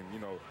for us. And,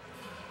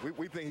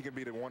 we think he can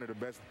be one of the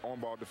best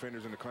on-ball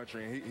defenders in the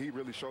country, and he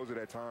really shows it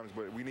at times,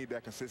 but we need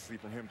that consistency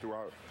from him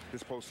throughout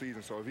this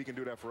postseason. So if he can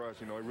do that for us,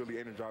 it really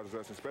energizes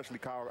us, especially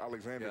Kyle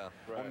Alexander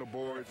on the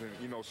boards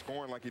and,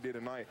 scoring like he did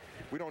tonight.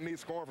 We don't need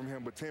scoring from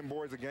him, but 10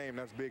 boards a game,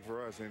 that's big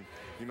for us. And,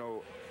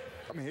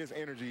 his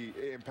energy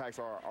impacts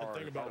our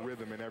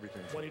rhythm and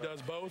everything. When he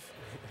does both,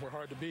 we're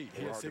hard to beat.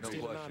 He had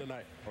 16 to 9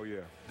 tonight. Oh, yeah.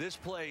 This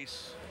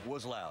place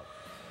was loud,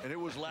 and it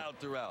was loud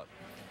throughout.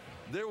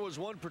 There was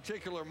one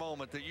particular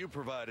moment that you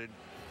provided,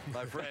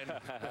 my friend,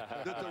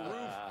 that the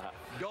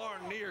roof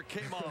darn near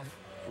came off.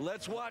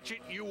 Let's watch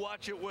it. You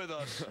watch it with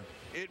us.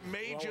 It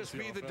may just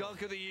be the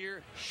dunk of the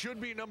year.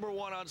 Should be #1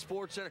 on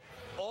SportsCenter.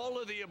 All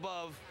of the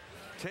above.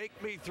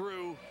 Take me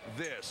through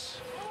this.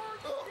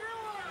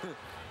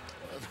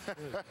 I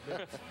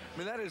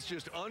mean, that is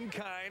just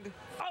unkind.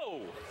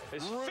 Oh,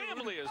 his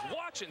family is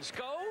watching,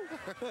 Sco.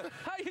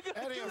 How you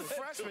gonna and do he's a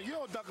freshman. You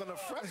don't dunk on a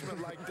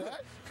freshman like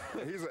that.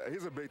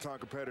 He's a big-time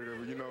competitor.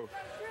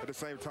 At the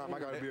same time, I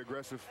got to be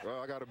aggressive.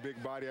 I got a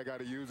big body. I got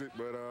to use it.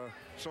 But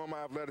showing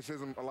my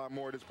athleticism a lot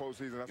more this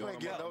postseason. That's what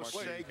I'm about.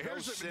 No shake, no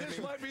shimmy.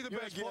 This might be the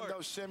best part.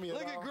 No shimmy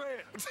Look at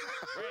Grant.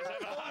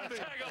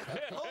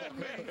 Hold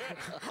me.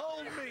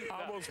 Hold me.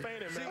 I almost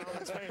fainted, man. I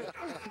almost fainted.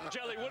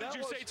 Jelly, what did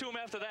you say to him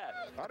after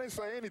that? I didn't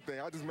say anything.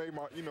 I just made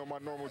my, my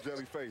normal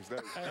jelly face.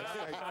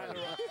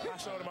 I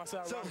showed him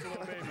myself.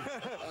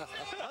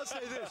 I'll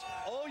say this.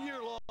 All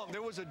year long,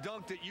 there was a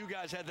dunk that you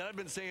guys had that I've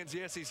been saying is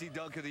the SEC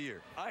dunk of the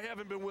year. I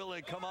haven't been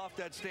willing to come off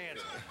that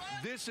stance.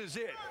 This is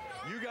it.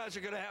 You guys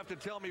are going to have to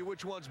tell me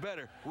which one's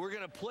better. We're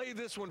going to play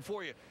this one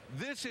for you.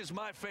 This is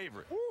my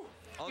favorite.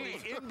 On the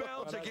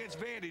inbounds against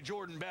Vandy,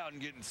 Jordan Bowden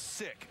getting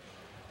sick.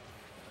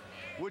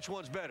 Which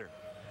one's better?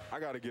 I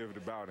got to give it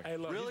to Bowden. Hey,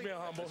 look, really? He's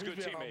being humble. That's good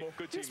teammate.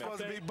 Good teammate. He's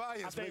supposed to be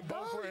biased. I think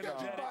both were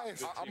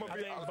energetic.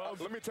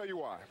 Let me tell you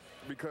why.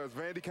 Because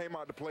Vandy came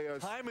out to play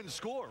us. Time and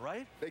score,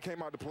 right? They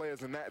came out to play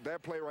us, and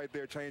that play right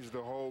there changed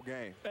the whole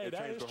game. Hey,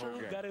 that is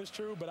true. That is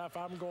true. But if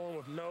I'm going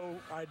with no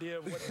idea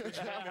of which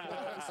game it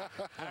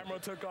was, Admiral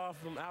took off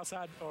from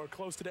outside or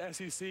close to the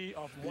SEC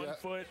off one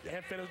foot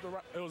and finished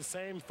it was the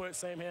same foot,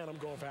 same hand. I'm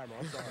going for Admiral.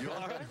 I'm sorry. You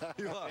are?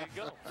 You are. There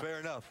you go. Fair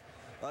enough.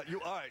 All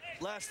right,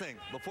 last thing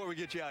before we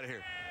get you out of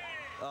here.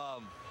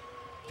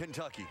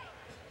 Kentucky.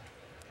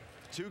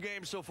 2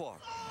 games so far.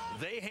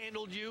 They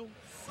handled you.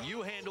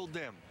 You handled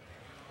them.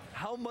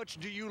 How much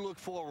do you look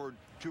forward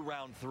to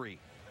round 3?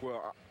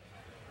 Well,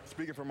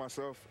 speaking for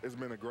myself, it's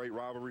been a great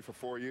rivalry for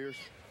 4 years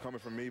coming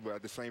from me, but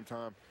at the same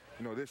time,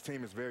 you know, this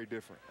team is very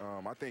different.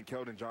 I think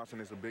Keldon Johnson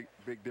is a big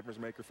difference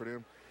maker for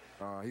them.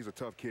 He's a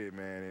tough kid,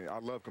 man, and I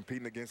love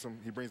competing against him.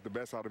 He brings the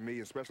best out of me,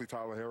 especially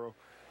Tyler Harrell.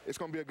 It's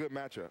going to be a good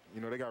matchup.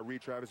 You know, they got Reed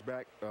Travis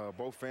back,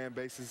 both fan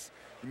bases,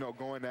 you know,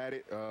 going at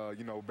it.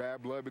 You know,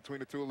 bad blood between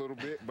the two a little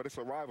bit, but it's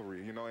a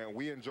rivalry, you know, and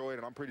we enjoy it,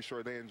 and I'm pretty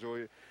sure they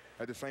enjoy it.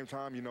 At the same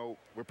time, you know,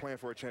 we're playing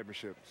for a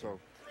championship. So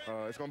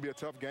it's going to be a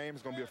tough game.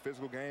 It's going to be a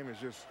physical game. It's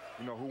just,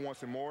 you know, who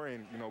wants it more,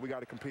 and, you know, we got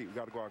to compete. We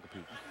got to go out and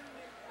compete.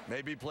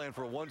 Maybe playing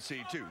for a 1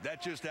 seed, too.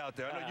 That's just out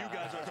there. I know you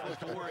guys aren't supposed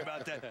to worry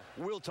about that.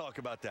 We'll talk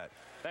about that.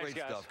 Thanks,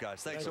 Great stuff,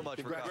 guys. Thanks so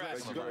much for coming.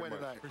 Good win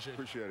tonight.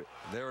 Appreciate it.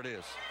 There it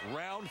is.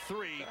 Round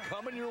 3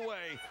 coming your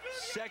way.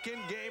 Second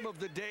game of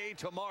the day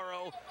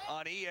tomorrow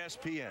on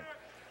ESPN.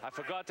 I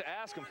forgot to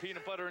ask him,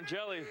 peanut butter and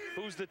jelly,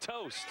 who's the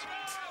toast?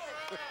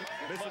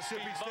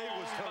 Mississippi State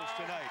was toast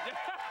tonight.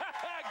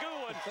 Good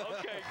one.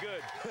 Okay,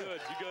 good. Good.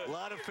 You good? A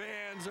lot of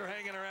fans are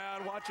hanging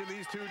around watching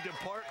these two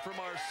depart from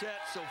our set.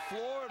 So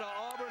Florida,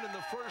 Auburn in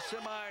the first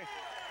semi.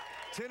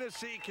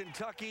 Tennessee,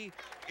 Kentucky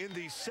in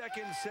the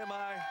second semi. All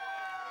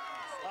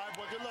right,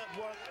 boy, good luck,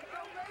 boy.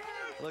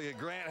 Look at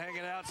Grant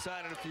hanging out,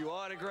 signing a few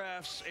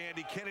autographs.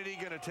 Andy Kennedy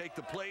going to take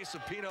the place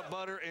of peanut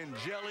butter and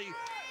jelly.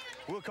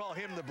 We'll call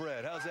him the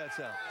bread. How's that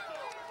sound?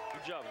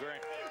 Good job,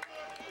 Grant.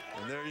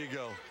 And there you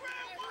go.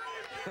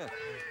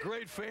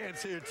 Great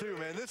fans here, too,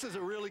 man. This is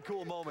a really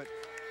cool moment.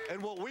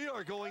 And what we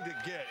are going to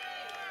get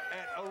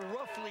at a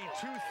roughly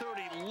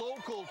 2:30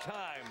 local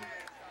time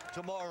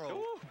tomorrow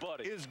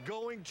is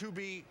going to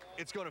be,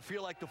 it's going to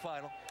feel like the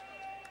final.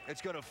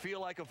 It's going to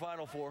feel like a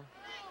Final Four.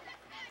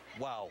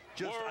 Wow.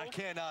 I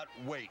cannot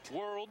wait.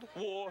 World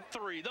War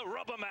III, the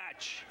rubber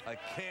match. I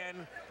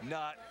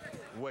cannot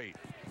wait.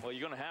 Well,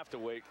 you're going to have to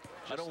wait.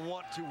 I don't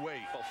want to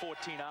wait. About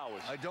 14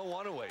 hours. I don't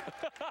want to wait.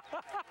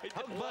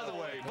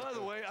 By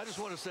the way, I just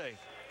want to say,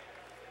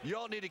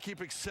 y'all need to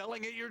keep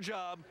excelling at your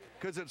job,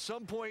 because at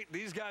some point,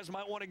 these guys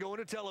might want to go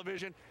into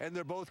television, and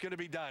they're both going to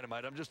be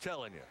dynamite. I'm just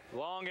telling you.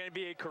 Long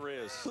NBA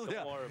careers. Don't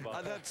worry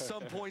about that. At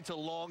some point's a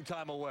long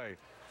time away.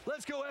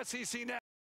 Let's go SEC now.